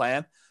and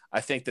plan.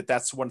 I think that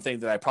that's one thing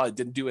that I probably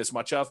didn't do as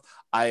much of.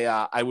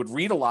 I would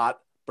read a lot,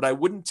 but I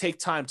wouldn't take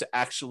time to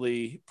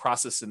actually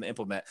process and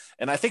implement.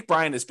 And I think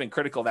Brian has been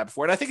critical of that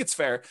before. And I think it's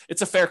fair.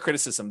 It's a fair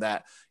criticism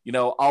that,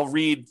 I'll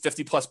read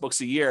 50 plus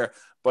books a year,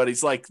 but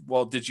he's like,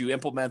 well, did you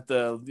implement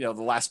the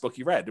last book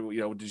you read?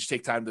 Did you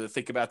take time to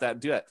think about that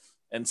and do that?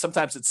 And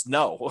sometimes it's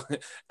no,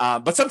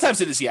 but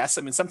sometimes it is yes.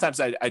 I mean, sometimes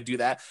I do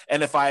that.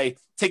 And if I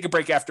take a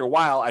break after a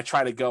while, I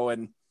try to go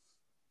and,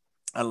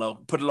 I don't know,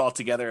 put it all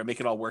together and make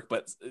it all work.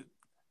 But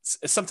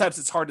sometimes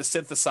it's hard to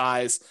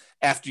synthesize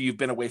after you've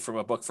been away from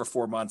a book for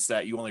 4 months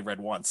that you only read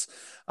once.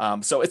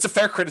 So it's a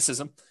fair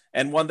criticism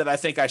and one that I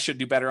think I should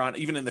do better on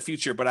even in the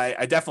future, but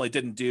I definitely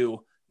didn't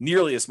do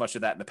nearly as much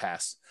of that in the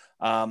past.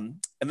 And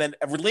then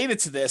related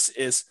to this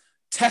is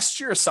test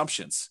your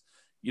assumptions.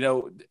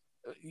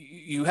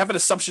 You have an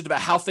assumption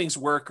about how things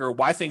work or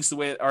why things the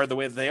way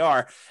that they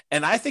are.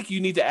 And I think you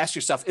need to ask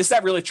yourself, is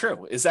that really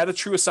true? Is that a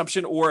true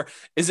assumption? Or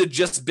is it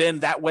just been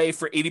that way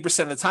for 80%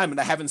 of the time and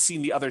I haven't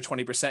seen the other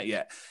 20%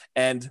 yet?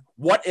 And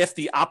what if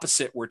the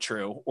opposite were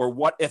true? Or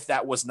what if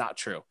that was not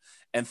true?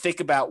 And think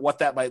about what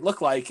that might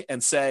look like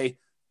and say,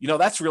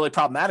 that's really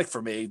problematic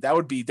for me. That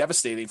would be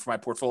devastating for my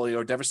portfolio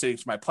or devastating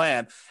for my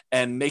plan,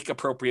 and make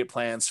appropriate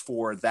plans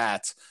for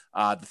that,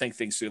 to think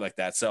things through like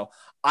that. So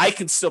I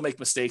can still make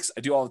mistakes.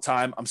 I do all the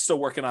time. I'm still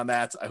working on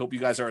that. I hope you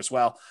guys are as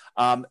well.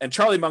 And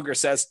Charlie Munger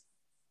says,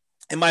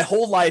 in my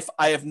whole life,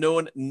 I have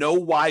known no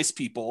wise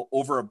people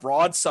over a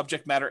broad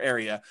subject matter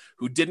area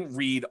who didn't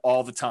read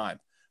all the time.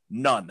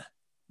 None.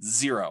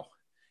 Zero.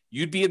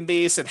 You'd be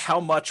amazed at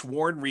how much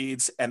Warren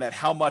reads and at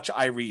how much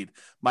I read.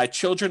 My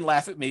children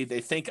laugh at me.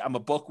 They think I'm a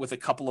book with a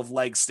couple of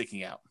legs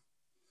sticking out.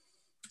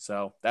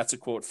 So that's a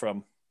quote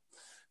from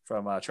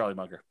Charlie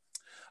Munger.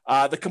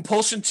 The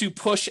compulsion to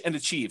push and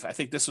achieve. I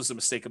think this was a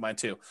mistake of mine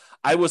too.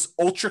 I was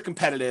ultra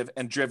competitive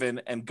and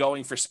driven and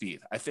going for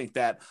speed. I think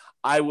that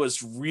I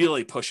was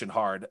really pushing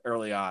hard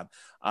early on.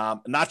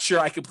 Not sure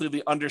I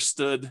completely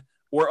understood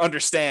or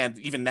understand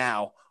even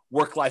now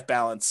work-life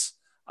balance.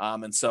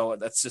 And so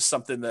that's just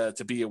something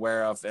to be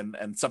aware of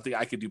and something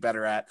I could do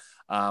better at.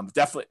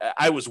 Definitely,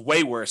 I was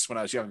way worse when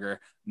I was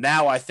younger.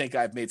 Now I think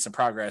I've made some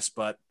progress,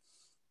 but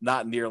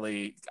not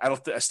nearly.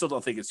 I still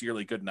don't think it's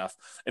nearly good enough.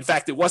 In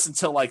fact, it wasn't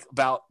until like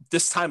about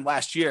this time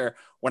last year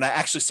when I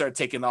actually started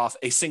taking off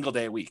a single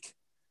day a week,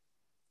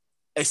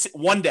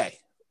 one day,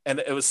 and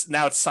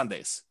now it's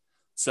Sundays.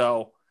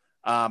 So,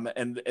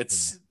 and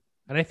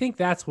I think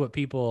that's what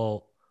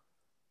people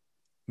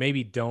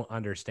maybe don't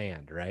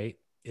understand, right?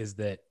 Is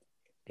that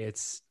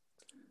it's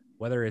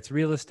whether it's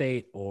real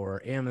estate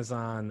or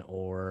Amazon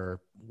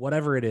or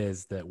whatever it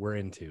is that we're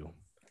into,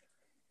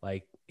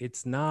 like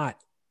it's not,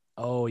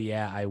 oh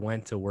yeah, I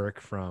went to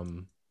work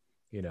from,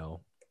 9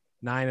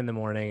 a.m.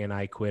 and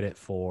I quit at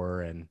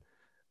 4. And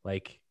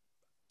like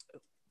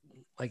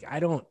I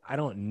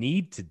don't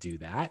need to do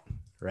that.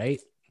 Right.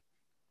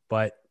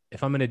 But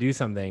if I'm going to do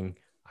something,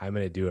 I'm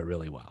going to do it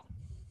really well.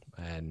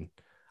 And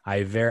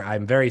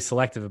I'm very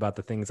selective about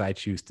the things I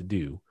choose to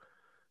do,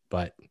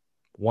 but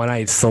when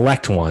I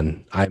select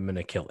one, I'm going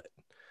to kill it.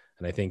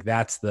 And I think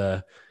that's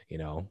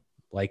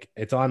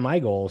it's on my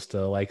goals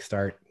to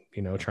start,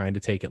 trying to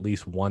take at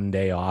least one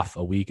day off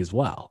a week as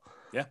well.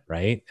 Yeah.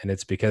 Right. And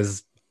it's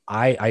because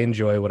I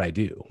enjoy what I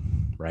do.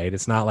 Right.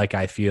 It's not like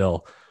I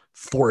feel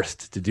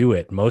forced to do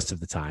it most of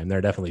the time. There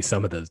are definitely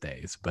some of those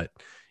days, but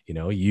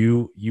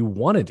you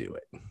want to do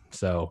it.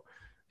 So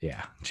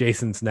yeah.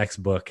 Jason's next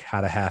book,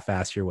 How to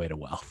Half-Ass Your Way to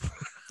Wealth.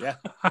 Yeah.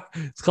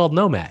 It's called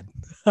Nomad.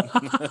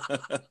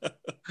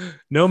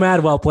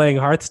 Nomad while playing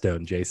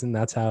Hearthstone, Jason.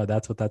 That's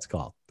what that's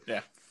called.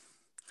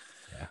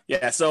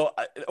 Yeah. So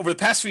over the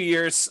past few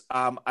years,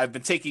 I've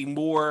been taking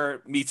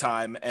more me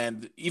time,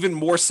 and even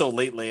more so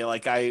lately.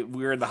 Like we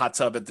were in the hot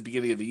tub at the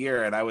beginning of the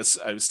year, and I was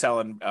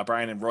telling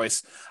Brian and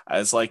Royce, I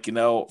was like,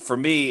 for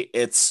me,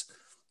 if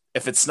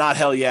it's not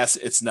hell yes,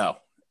 it's no.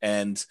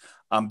 And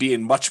I'm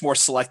being much more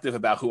selective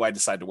about who I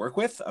decide to work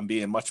with. I'm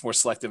being much more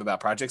selective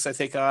about projects I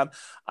take on.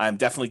 I'm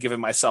definitely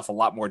giving myself a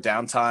lot more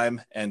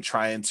downtime and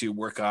trying to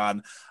work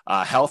on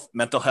health,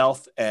 mental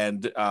health,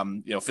 and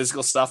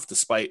physical stuff,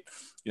 despite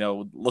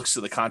looks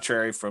to the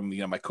contrary from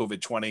my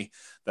COVID-20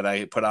 that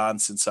I put on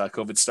since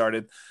COVID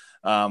started.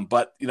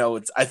 But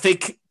I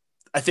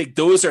think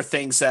those are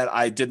things that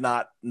I did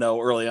not know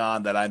early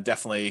on that I'm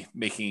definitely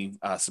making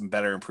some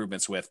better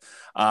improvements with.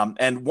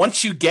 And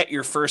once you get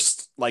your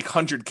first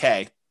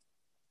 100K,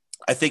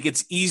 I think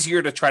it's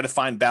easier to try to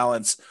find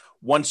balance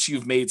once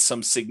you've made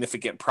some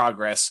significant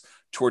progress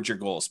towards your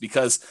goals,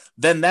 because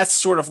then that's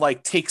sort of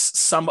takes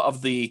some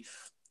of the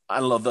I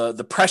don't know,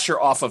 the pressure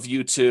off of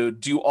you to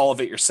do all of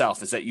it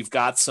yourself is that you've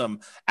got some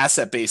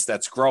asset base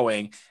that's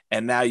growing,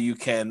 and now you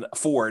can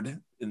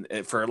afford,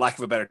 for lack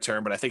of a better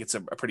term, but I think it's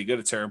a pretty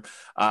good term,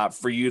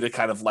 for you to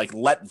kind of like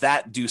let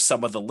that do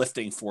some of the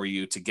lifting for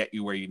you to get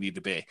you where you need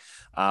to be.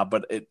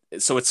 But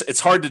it's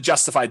hard to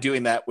justify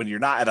doing that when you're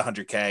not at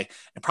 100K,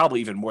 and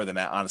probably even more than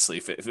that, honestly.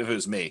 If it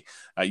was me,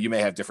 you may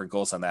have different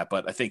goals on that,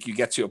 but I think you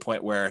get to a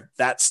point where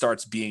that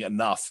starts being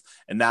enough,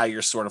 and now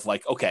you're sort of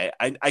like, okay,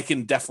 I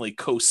can definitely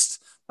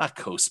not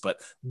coast,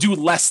 but do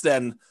less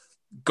than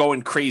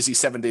going crazy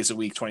 7 days a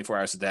week, 24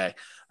 hours a day,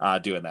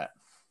 doing that.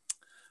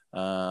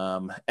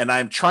 And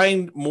I'm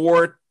trying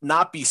more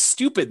not be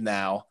stupid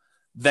now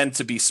than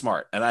to be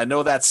smart. And I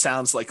know that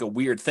sounds like a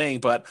weird thing,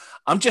 but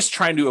I'm just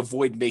trying to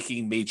avoid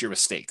making major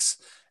mistakes.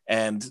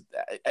 And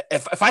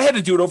if I had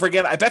to do it over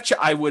again, I bet you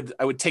I would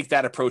take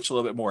that approach a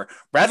little bit more,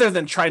 rather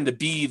than trying to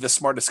be the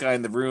smartest guy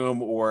in the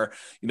room, or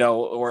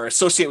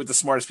associate with the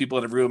smartest people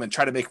in the room and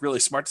try to make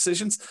really smart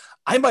decisions.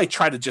 I might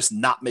try to just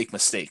not make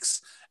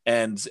mistakes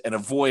and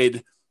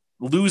avoid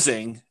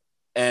losing,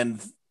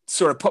 and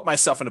sort of put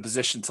myself in a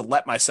position to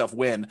let myself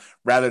win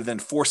rather than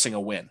forcing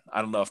a win.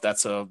 I don't know if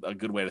that's a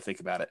good way to think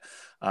about it.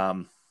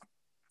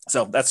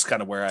 So that's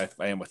kind of where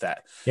I am with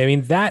that. Yeah, I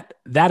mean, that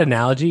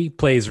analogy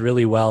plays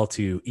really well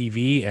to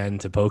EV and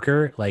to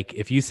poker. Like,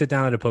 if you sit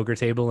down at a poker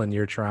table and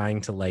you're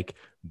trying to like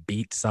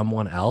beat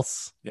someone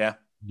else, yeah,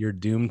 you're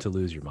doomed to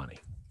lose your money.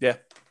 Yeah.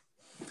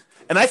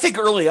 And I think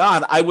early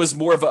on, I was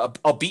more of a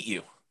I'll beat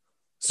you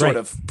sort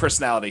of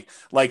personality.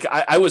 Like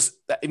I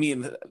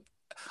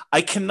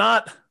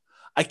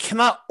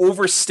cannot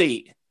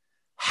overstate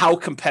how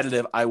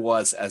competitive I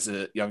was as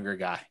a younger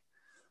guy.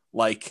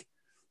 Like,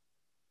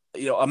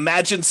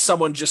 imagine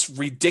someone just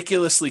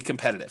ridiculously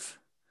competitive.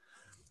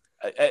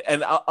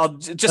 And I'll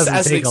just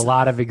doesn't take a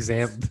lot of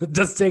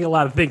doesn't take a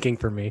lot of thinking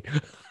for me.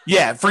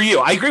 Yeah, for you,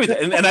 I agree with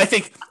it, and I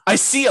think I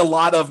see a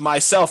lot of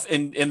myself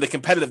in the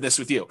competitiveness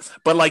with you.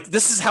 But like,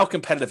 this is how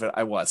competitive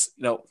I was.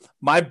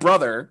 My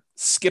brother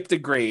skipped a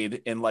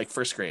grade in like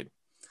first grade,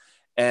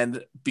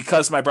 and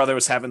because my brother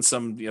was having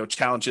some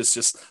challenges,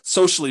 just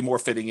socially more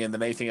fitting in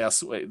than anything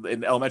else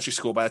in elementary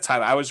school. By the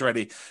time I was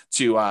ready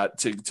to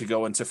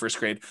go into first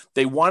grade,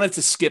 they wanted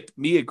to skip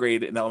me a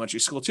grade in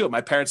elementary school too.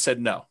 My parents said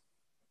no.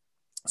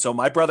 So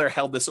my brother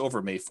held this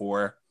over me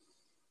for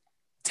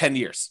 10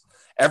 years.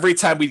 Every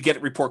time we'd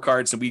get report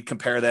cards and we'd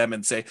compare them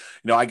and say,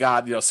 I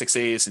got, 6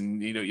 A's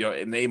and,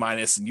 an A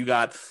minus, and you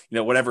got,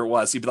 whatever it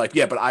was, he'd be like,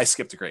 yeah, but I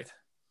skipped a grade.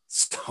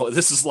 So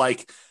this is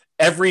like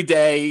every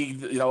day,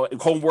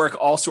 homework,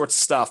 all sorts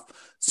of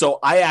stuff. So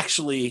I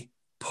actually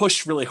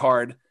pushed really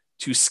hard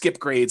to skip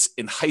grades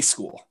in high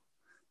school.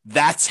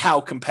 That's how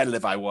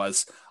competitive I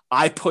was.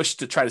 I pushed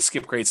to try to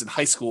skip grades in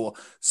high school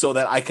so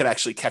that I could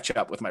actually catch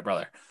up with my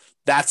brother.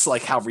 That's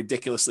like how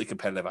ridiculously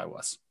competitive I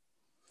was.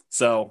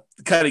 So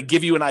kind of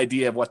give you an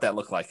idea of what that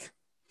looked like.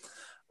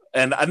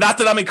 And not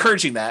that I'm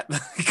encouraging that,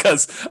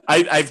 because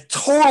I've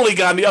totally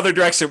gone the other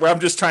direction where I'm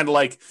just trying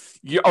to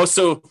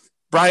so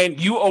Brian,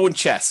 you own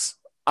chess.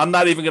 I'm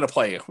not even going to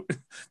play you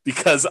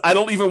because I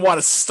don't even want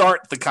to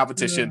start the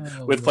competition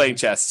with playing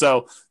chess.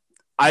 So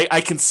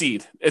I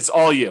concede. It's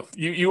all you.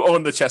 You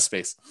own the chess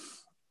space.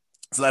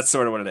 So that's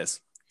sort of what it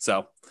is.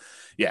 So,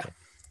 yeah.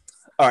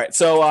 All right.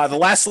 So the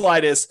last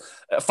slide is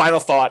final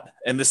thought.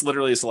 And this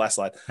literally is the last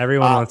slide.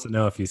 Everyone wants to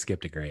know if you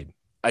skipped a grade.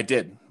 I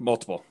did.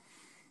 Multiple.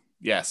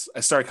 Yes.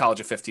 I started college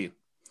at 15.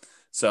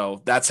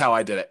 So that's how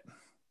I did it.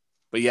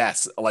 But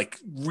yes, like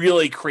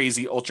really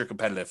crazy, ultra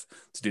competitive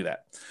to do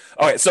that.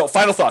 All right. So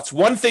final thoughts.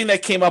 One thing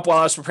that came up while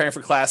I was preparing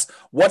for class,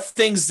 what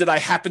things did I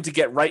happen to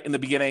get right in the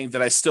beginning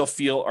that I still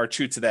feel are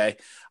true today?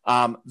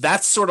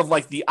 That's sort of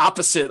like the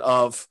opposite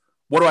of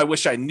what do I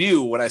wish I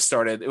knew when I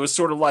started. It was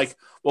sort of like,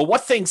 well,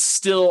 what things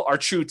still are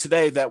true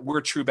today that were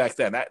true back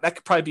then? That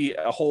could probably be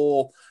a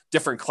whole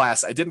different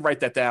class. I didn't write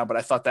that down, but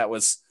I thought that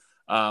was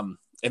an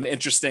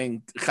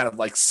interesting kind of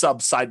like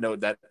side note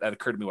that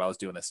occurred to me while I was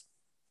doing this.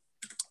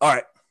 All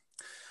right.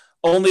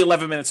 Only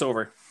 11 minutes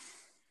over.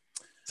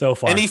 So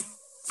far.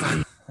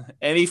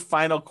 Any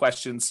final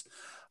questions?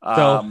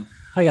 So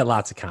I got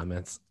lots of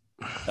comments.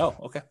 Oh,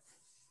 okay.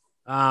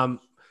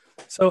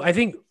 So I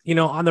think,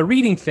 on the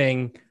reading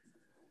thing,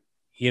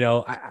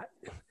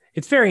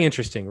 it's very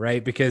interesting,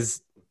 right?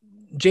 Because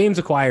James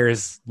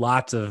acquires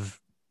lots of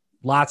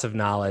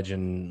knowledge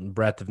and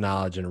breadth of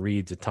knowledge and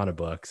reads a ton of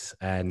books.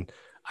 And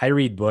I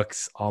read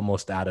books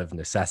almost out of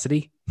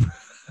necessity.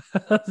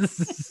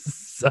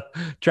 So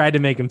tried to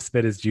make him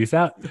spit his juice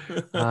out.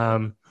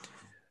 But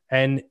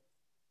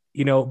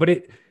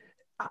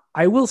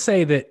I will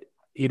say that,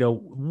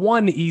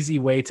 one easy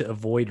way to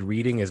avoid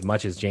reading as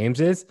much as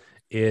James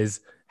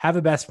is have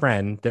a best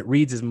friend that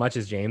reads as much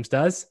as James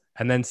does,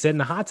 and then sit in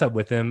a hot tub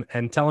with him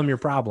and tell him your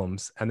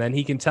problems. And then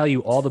he can tell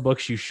you all the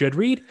books you should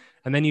read.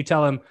 And then you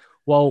tell him,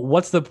 well,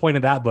 what's the point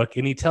of that book?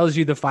 And he tells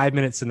you the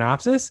 5-minute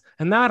synopsis,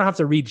 and now I don't have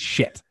to read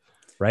shit.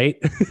 Right.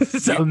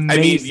 It's amazing. I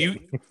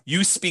mean,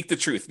 you speak the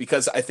truth,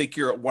 because I think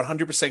you're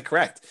 100%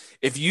 correct.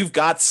 If you've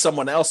got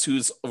someone else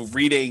who's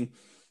reading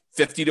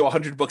 50 to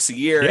 100 books a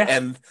year, Yeah.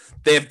 and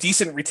they have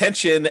decent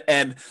retention,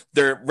 and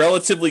they're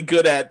relatively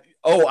good at,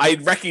 oh, I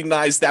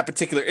recognize that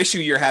particular issue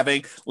you're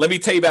having. Let me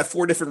tell you about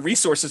 4 different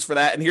resources for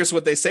that, and here's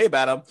what they say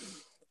about them.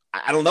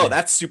 I don't know.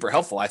 That's super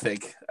helpful, I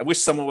think. I wish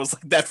someone was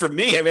like that for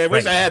me. I mean, I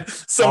wish I had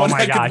someone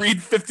my that gosh. could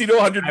read 50 to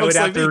 100 I books would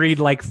have like to me. read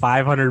like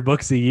 500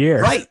 books a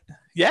year. Right.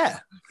 Yeah.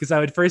 Because I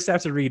would first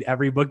have to read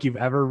every book you've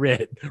ever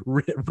read,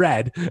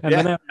 and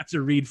then I would have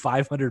to read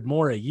 500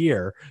 more a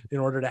year in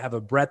order to have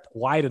a breadth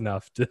wide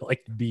enough to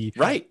like be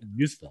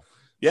useful.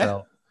 Yeah.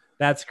 So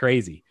that's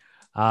crazy.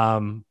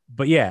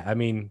 But yeah, I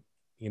mean,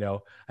 you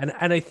know, and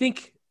I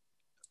think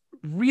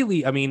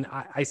really, I mean,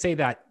 I say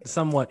that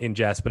somewhat in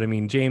jest, but I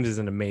mean, James is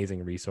an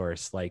amazing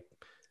resource, like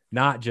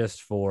not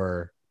just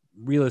for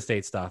real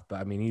estate stuff, but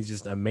I mean, he's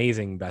just an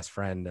amazing best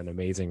friend and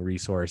amazing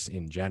resource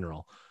in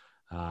general.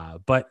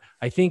 But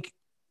I think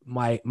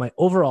my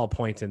overall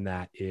point in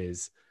that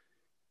is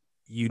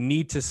you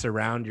need to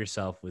surround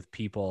yourself with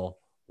people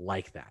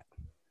like that.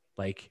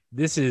 Like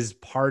this is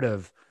part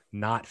of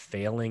not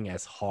failing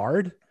as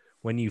hard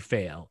when you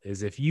fail,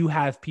 is if you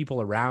have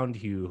people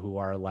around you who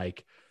are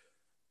like,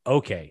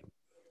 okay,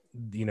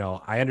 you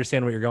know, I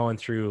understand what you're going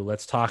through.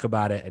 Let's talk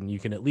about it. And you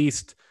can at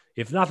least,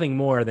 if nothing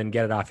more, than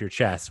get it off your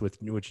chest,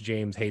 which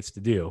James hates to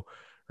do.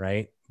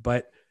 Right.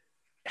 But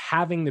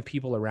having the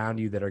people around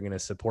you that are going to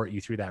support you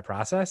through that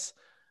process.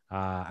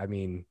 I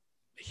mean,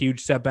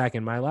 huge setback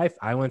in my life.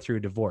 I went through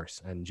a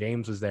divorce and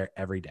James was there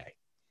every day.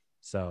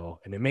 So,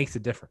 and it makes a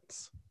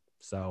difference.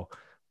 So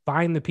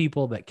find the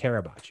people that care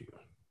about you.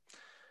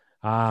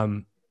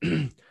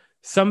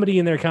 Somebody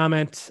in their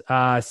comment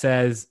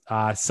says,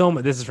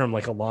 this is from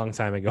like a long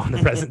time ago in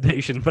the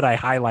presentation, but I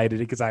highlighted it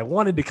because I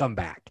wanted to come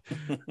back,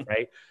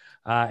 right?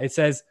 It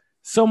says,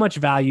 so much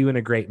value in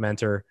a great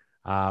mentor,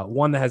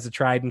 one that has a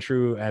tried and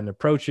true and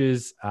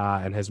approaches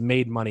and has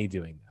made money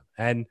doing them.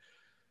 And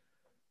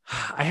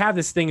I have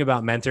this thing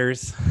about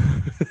mentors.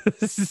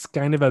 This is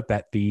kind of a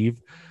pet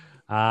peeve.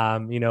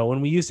 You know,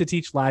 when we used to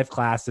teach live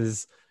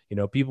classes, you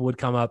know, people would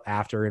come up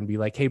after and be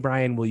like, hey,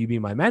 Brian, will you be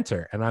my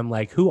mentor? And I'm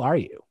like, who are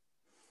you?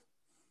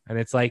 And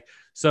it's like,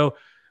 so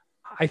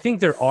I think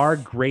there are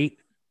great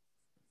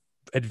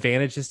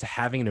advantages to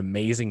having an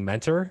amazing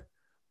mentor,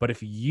 but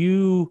if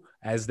you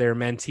as their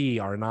mentee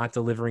are not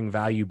delivering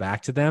value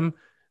back to them,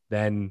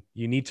 then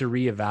you need to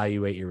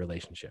reevaluate your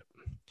relationship.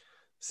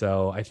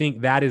 So I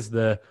think that is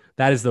the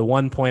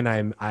one point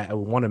I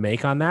want to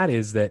make on that,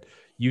 is that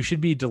you should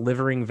be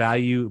delivering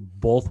value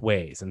both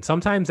ways. And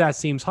sometimes that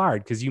seems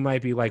hard because you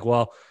might be like,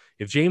 well,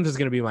 if James is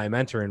going to be my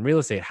mentor in real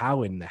estate,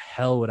 how in the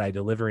hell would I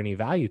deliver any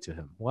value to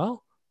him?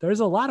 Well, there's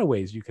a lot of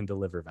ways you can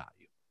deliver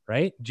value,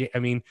 right? I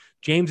mean,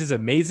 James is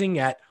amazing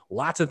at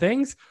lots of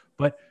things,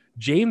 but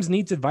James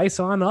needs advice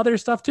on other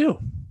stuff too.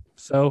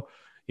 So,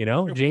 you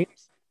know,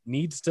 James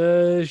needs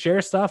to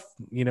share stuff,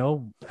 you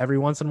know, every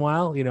once in a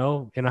while, you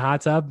know, in a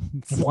hot tub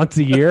once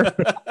a year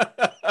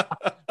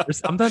or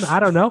something. I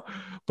don't know.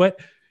 But,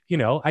 you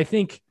know, I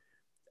think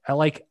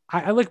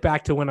I look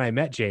back to when I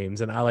met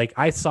James and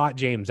I sought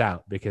James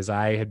out because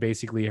I had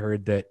basically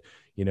heard that,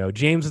 you know,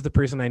 James is the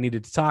person I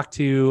needed to talk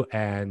to.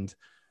 And,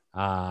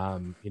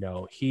 you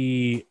know,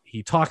 he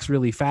talks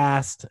really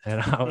fast.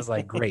 And I was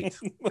like, great,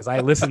 because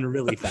I listen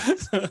really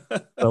fast.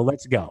 So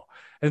let's go.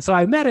 And so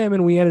I met him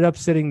and we ended up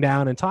sitting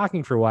down and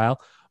talking for a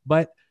while.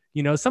 But,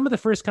 you know, some of the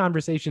first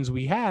conversations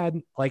we had,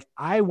 like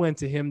I went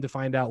to him to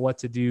find out what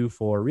to do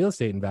for real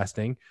estate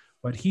investing,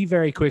 but he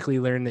very quickly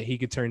learned that he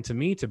could turn to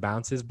me to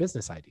bounce his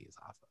business ideas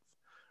off of.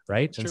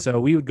 Right. And so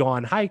we would go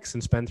on hikes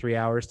and spend 3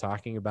 hours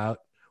talking about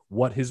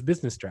what his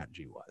business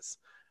strategy was.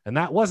 And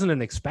that wasn't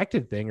an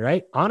expected thing,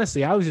 right?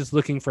 Honestly, I was just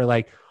looking for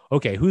like,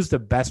 okay, who's the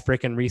best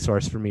freaking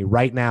resource for me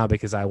right now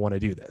because I want to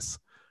do this.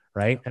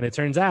 Right. And it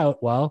turns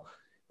out, well,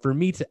 for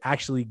me to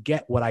actually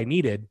get what I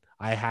needed,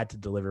 I had to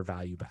deliver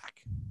value back.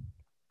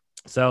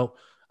 So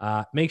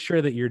make sure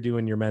that you're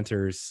doing your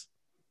mentors,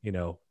 you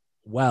know,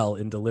 well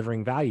in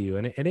delivering value.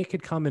 And it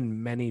could come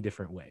in many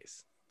different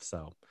ways.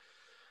 So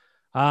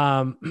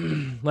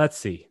let's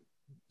see.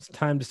 It's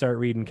time to start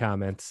reading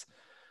comments.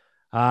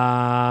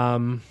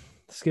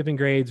 Skipping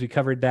grades, we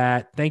covered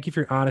that. Thank you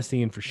for your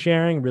honesty and for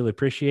sharing. Really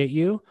appreciate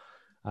you.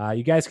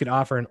 You guys could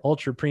offer an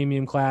ultra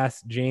premium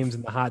class, James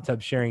in the hot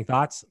tub sharing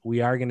thoughts.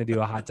 We are going to do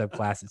a hot tub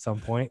class at some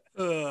point.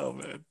 Oh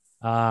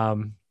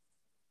man.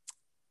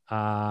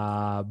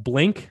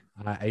 Blink.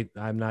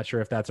 I'm not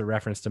sure if that's a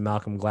reference to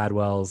Malcolm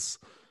Gladwell's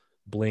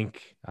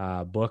Blink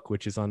book,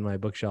 which is on my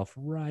bookshelf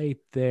right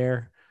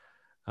there.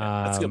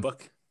 That's a good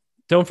book.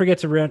 Don't forget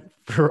to rent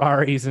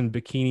Ferraris and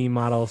bikini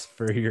models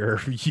for your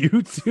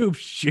YouTube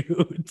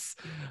shoots.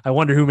 I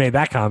wonder who made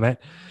that comment.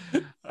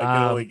 I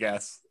can only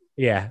guess.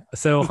 Yeah.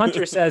 So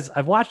Hunter says,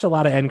 I've watched a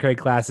lot of NCREG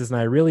classes and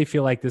I really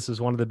feel like this was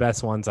one of the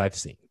best ones I've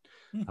seen.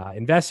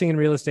 Investing in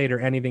real estate or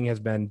anything has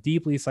been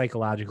deeply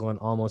psychological and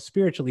almost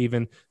spiritual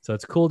even. So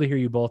it's cool to hear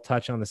you both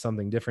touch on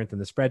something different than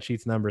the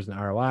spreadsheets, numbers,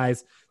 and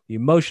ROIs. The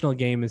emotional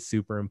game is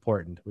super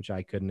important, which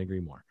I couldn't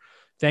agree more.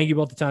 Thank you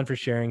both a ton for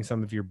sharing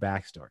some of your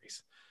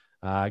backstories.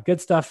 Good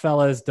stuff,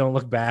 fellas. Don't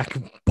look back.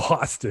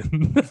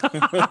 Boston.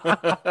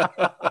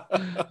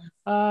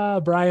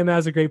 Brian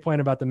has a great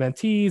point about the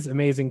mentees.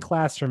 Amazing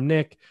class from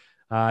Nick.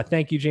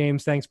 Thank you,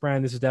 James. Thanks,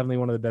 Brian. This is definitely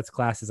one of the best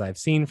classes I've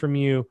seen from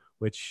you,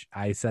 which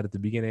I said at the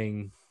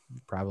beginning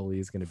probably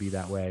is going to be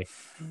that way.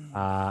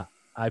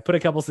 I put a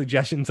couple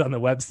suggestions on the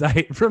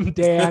website from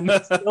Dan.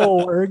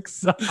 Still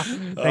works.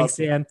 Thanks,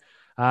 Dan.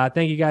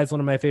 Thank you guys. One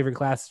of my favorite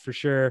classes for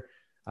sure.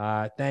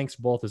 Thanks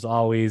both as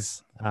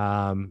always.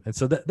 And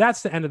so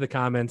that's the end of the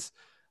comments.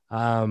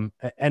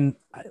 And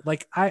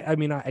like,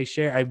 I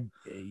share,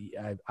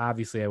 I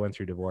obviously I went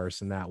through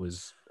divorce, and that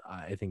was,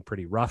 I think,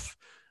 pretty rough,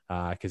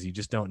 cause you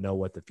just don't know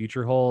what the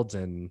future holds.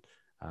 And,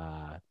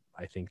 I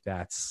think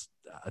that's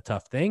a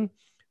tough thing,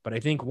 but I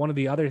think one of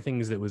the other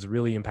things that was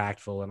really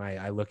impactful, and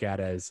I look at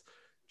as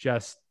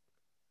just,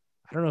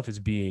 I don't know if it's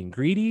being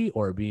greedy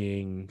or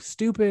being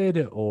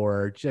stupid,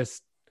 or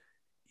just,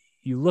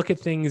 you look at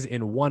things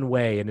in one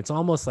way, and it's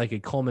almost like a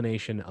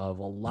culmination of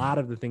a lot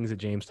of the things that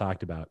James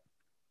talked about.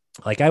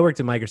 Like, I worked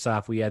at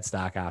Microsoft, we had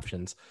stock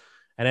options.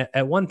 And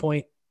at one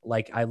point,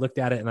 like, I looked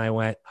at it and I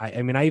went,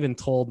 I even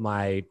told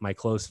my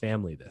close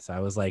family this. I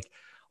was like,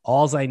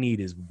 alls I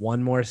need is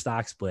one more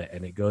stock split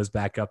and it goes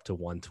back up to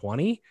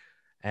 120.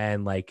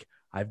 And like,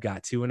 I've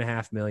got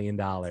 $2.5 million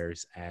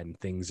and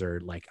things are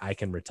like, I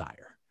can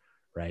retire.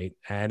 Right.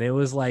 And it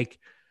was like,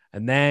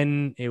 and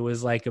then it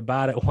was like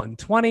about at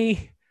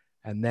 120.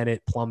 And then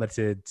it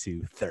plummeted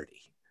to 30,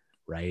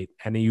 right?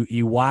 And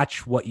you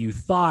watch what you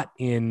thought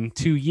in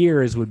 2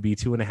 years would be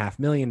 $2.5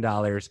 million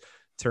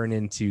turn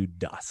into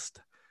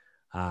dust.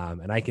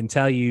 And I can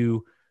tell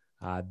you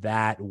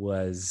that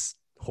was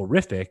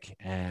horrific.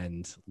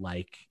 And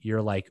like,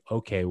 you're like,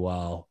 okay,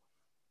 well,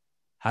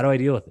 how do I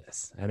deal with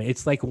this? And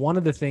it's like one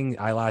of the things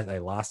I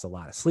lost a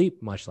lot of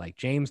sleep, much like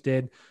James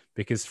did,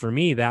 because for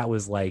me, that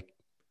was like,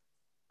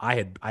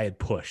 I had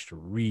pushed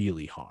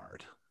really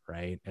hard,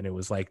 right? And it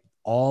was like,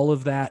 all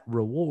of that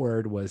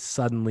reward was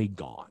suddenly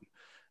gone.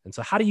 And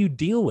so how do you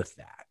deal with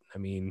that? I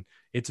mean,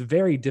 it's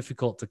very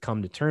difficult to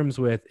come to terms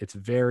with. It's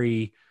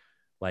very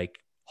like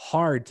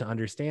hard to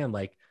understand,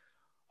 like,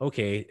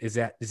 okay, is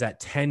that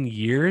 10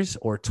 years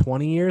or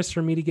 20 years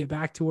for me to get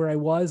back to where I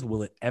was?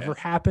 Will it ever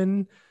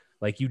happen?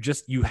 Like,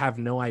 you have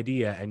no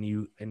idea.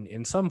 And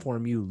in some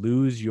form, you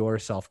lose your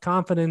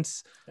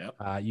self-confidence.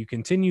 Yep. You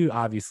continue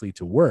obviously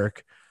to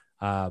work,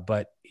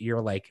 but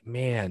you're like,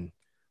 man,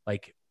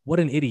 like, what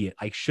an idiot.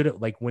 I should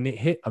have, like, when it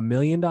hit $1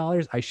 million,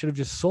 I should have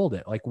just sold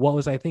it. Like, what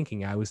was I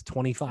thinking? I was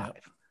 25.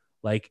 Yep.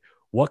 Like,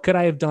 what could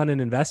I have done and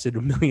invested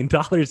 $1 million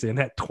in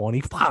at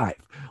 25?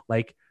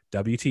 Like,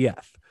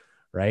 WTF.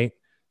 Right.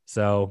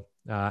 So,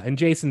 and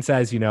Jason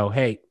says,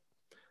 hey,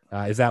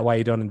 is that why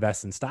you don't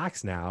invest in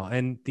stocks now?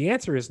 And the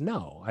answer is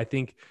no. I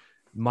think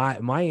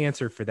my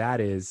answer for that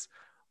is,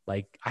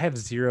 like, I have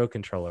zero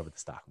control over the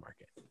stock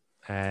market.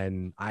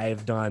 And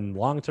I've done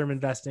long-term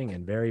investing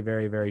and very,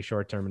 very, very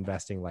short-term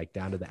investing, like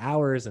down to the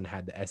hours, and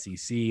had the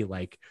SEC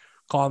like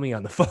call me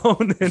on the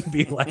phone and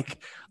be like,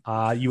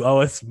 you owe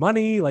us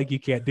money. Like, you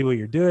can't do what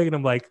you're doing. And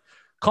I'm like,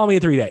 call me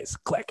in 3 days,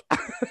 click.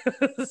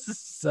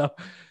 So,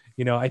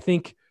 I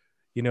think,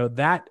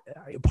 that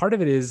part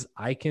of it is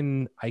I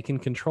can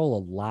control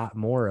a lot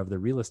more of the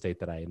real estate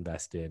that I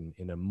invest in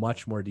a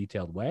much more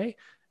detailed way.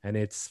 And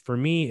it's, for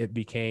me, it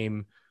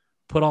became,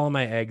 put all of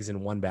my eggs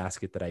in one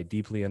basket that I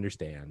deeply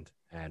understand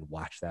and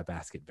watch that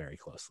basket very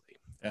closely.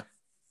 Yeah.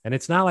 And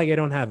it's not like I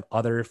don't have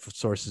other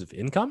sources of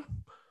income,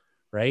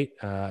 right?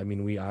 I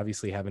mean, we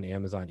obviously have an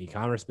Amazon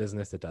e-commerce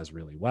business that does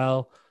really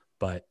well,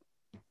 but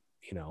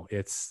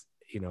it's,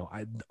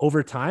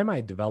 over time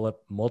I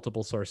develop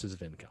multiple sources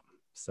of income.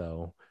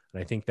 So,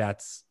 and I think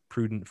that's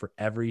prudent for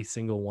every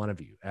single one of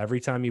you. Every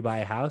time you buy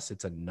a house,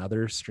 it's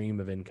another stream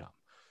of income.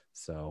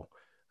 So,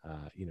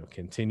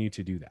 continue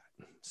to do that.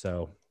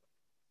 So,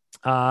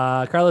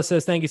 Carlos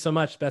says, thank you so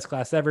much. Best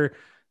class ever.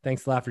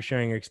 Thanks a lot for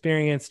sharing your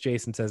experience.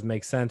 Jason says,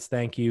 makes sense.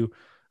 Thank you.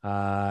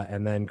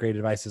 And then great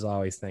advice as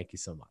always. Thank you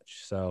so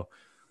much. So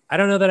I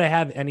don't know that I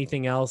have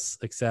anything else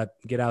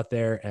except get out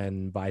there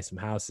and buy some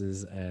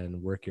houses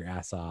and work your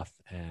ass off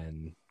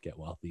and get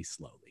wealthy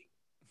slowly.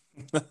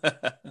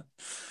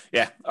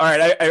 Yeah. All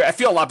right. I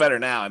feel a lot better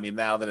now. I mean,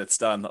 now that it's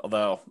done,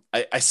 although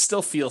I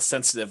still feel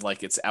sensitive,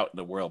 like it's out in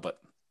the world,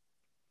 but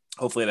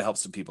hopefully it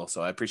helps some people.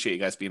 So I appreciate you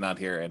guys being on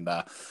here and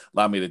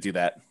allow me to do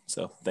that.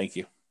 So thank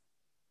you.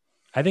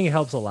 I think it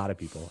helps a lot of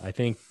people. I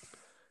think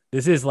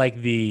this is like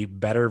the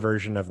better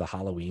version of the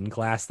Halloween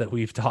class that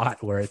we've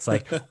taught, where it's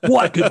like,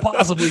 what could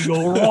possibly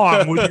go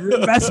wrong with your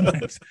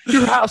investments?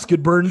 Your house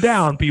could burn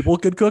down. People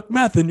could cook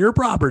meth in your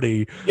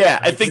property. Yeah,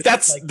 I think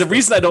that's like the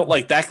reason I don't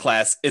like that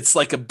class. It's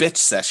like a bitch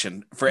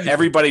session for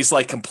everybody's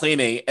like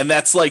complaining. And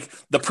that's like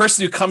the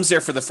person who comes there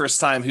for the first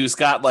time, who's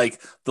got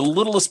like the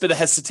littlest bit of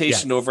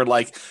hesitation over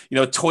like,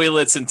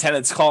 toilets and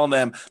tenants calling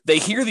them. They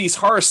hear these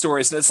horror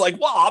stories and it's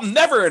like, well, I'm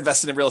never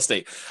invested in real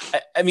estate.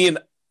 I mean,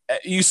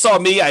 you saw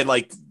me, I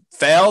like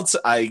failed.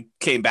 I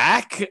came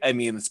back. I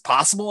mean, it's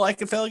possible I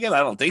could fail again. I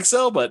don't think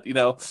so, but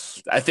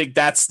I think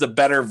that's the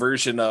better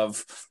version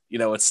of,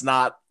 it's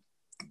not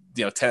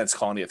tenants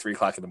calling you at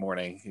 3:00 in the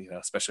morning,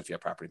 especially if you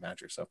have property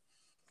manager. So,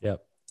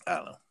 Yep. I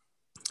don't know.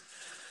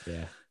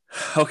 Yeah.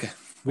 Okay.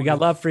 We got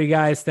love for you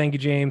guys. Thank you,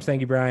 James.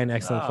 Thank you, Brian.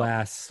 Excellent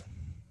class.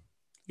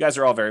 You guys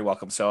are all very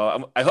welcome.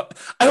 So I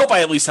hope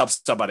I at least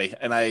helped somebody.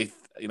 And I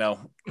don't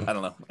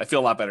know. I feel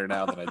a lot better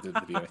now than I did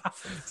at the beginning.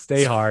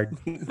 Stay hard.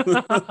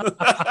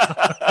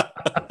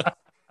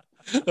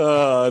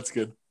 Oh, that's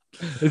good.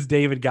 It's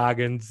David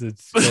Goggins.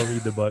 It's go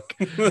read the book.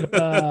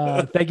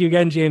 Thank you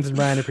again, James and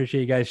Brian. I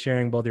appreciate you guys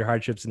sharing both your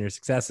hardships and your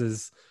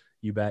successes.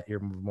 You bet. You're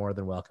more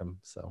than welcome.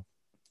 So,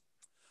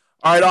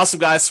 all right, awesome,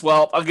 guys.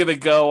 Well, I'm gonna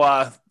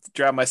go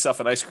grab myself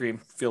an ice cream.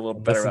 Feel a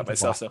little better about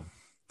myself. So,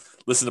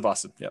 listen to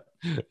Boston. Yep.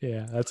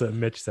 Yeah, that's what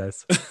Mitch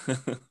says.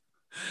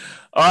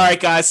 All right,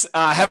 guys.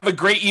 Have a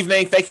great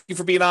evening. Thank you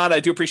for being on. I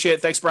do appreciate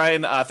it. Thanks,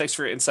 Brian. Thanks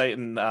for your insight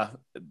and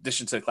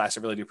addition to the class.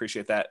 I really do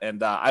appreciate that.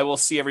 And I will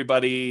see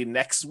everybody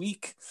next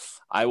week.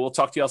 I will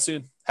talk to you all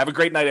soon. Have a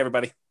great night,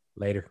 everybody.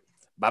 Later.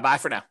 Bye-bye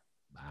for now.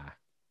 Bye.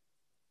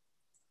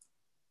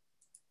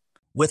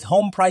 With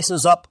home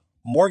prices up,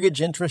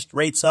 mortgage interest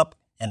rates up,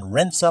 and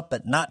rents up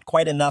but not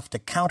quite enough to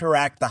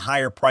counteract the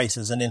higher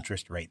prices and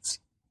interest rates,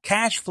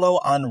 cash flow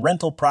on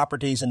rental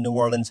properties in New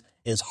Orleans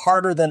is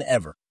harder than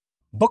ever.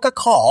 Book a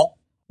call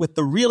with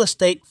the Real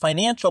Estate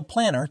Financial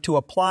Planner to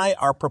apply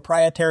our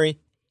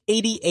proprietary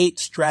 88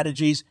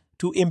 strategies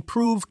to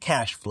improve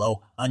cash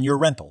flow on your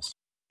rentals.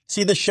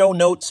 See the show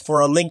notes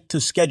for a link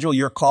to schedule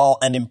your call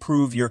and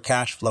improve your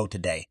cash flow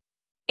today.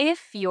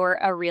 If you're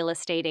a real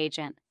estate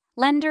agent,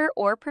 lender,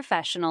 or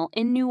professional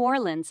in New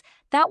Orleans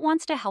that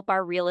wants to help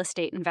our real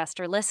estate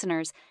investor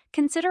listeners,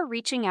 consider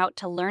reaching out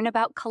to learn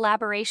about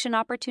collaboration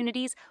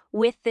opportunities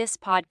with this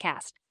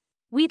podcast.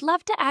 We'd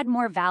love to add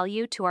more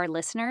value to our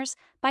listeners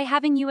by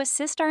having you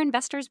assist our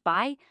investors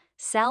buy,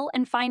 sell,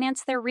 and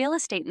finance their real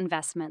estate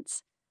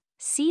investments.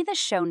 See the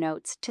show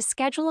notes to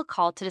schedule a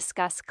call to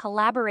discuss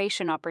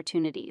collaboration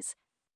opportunities.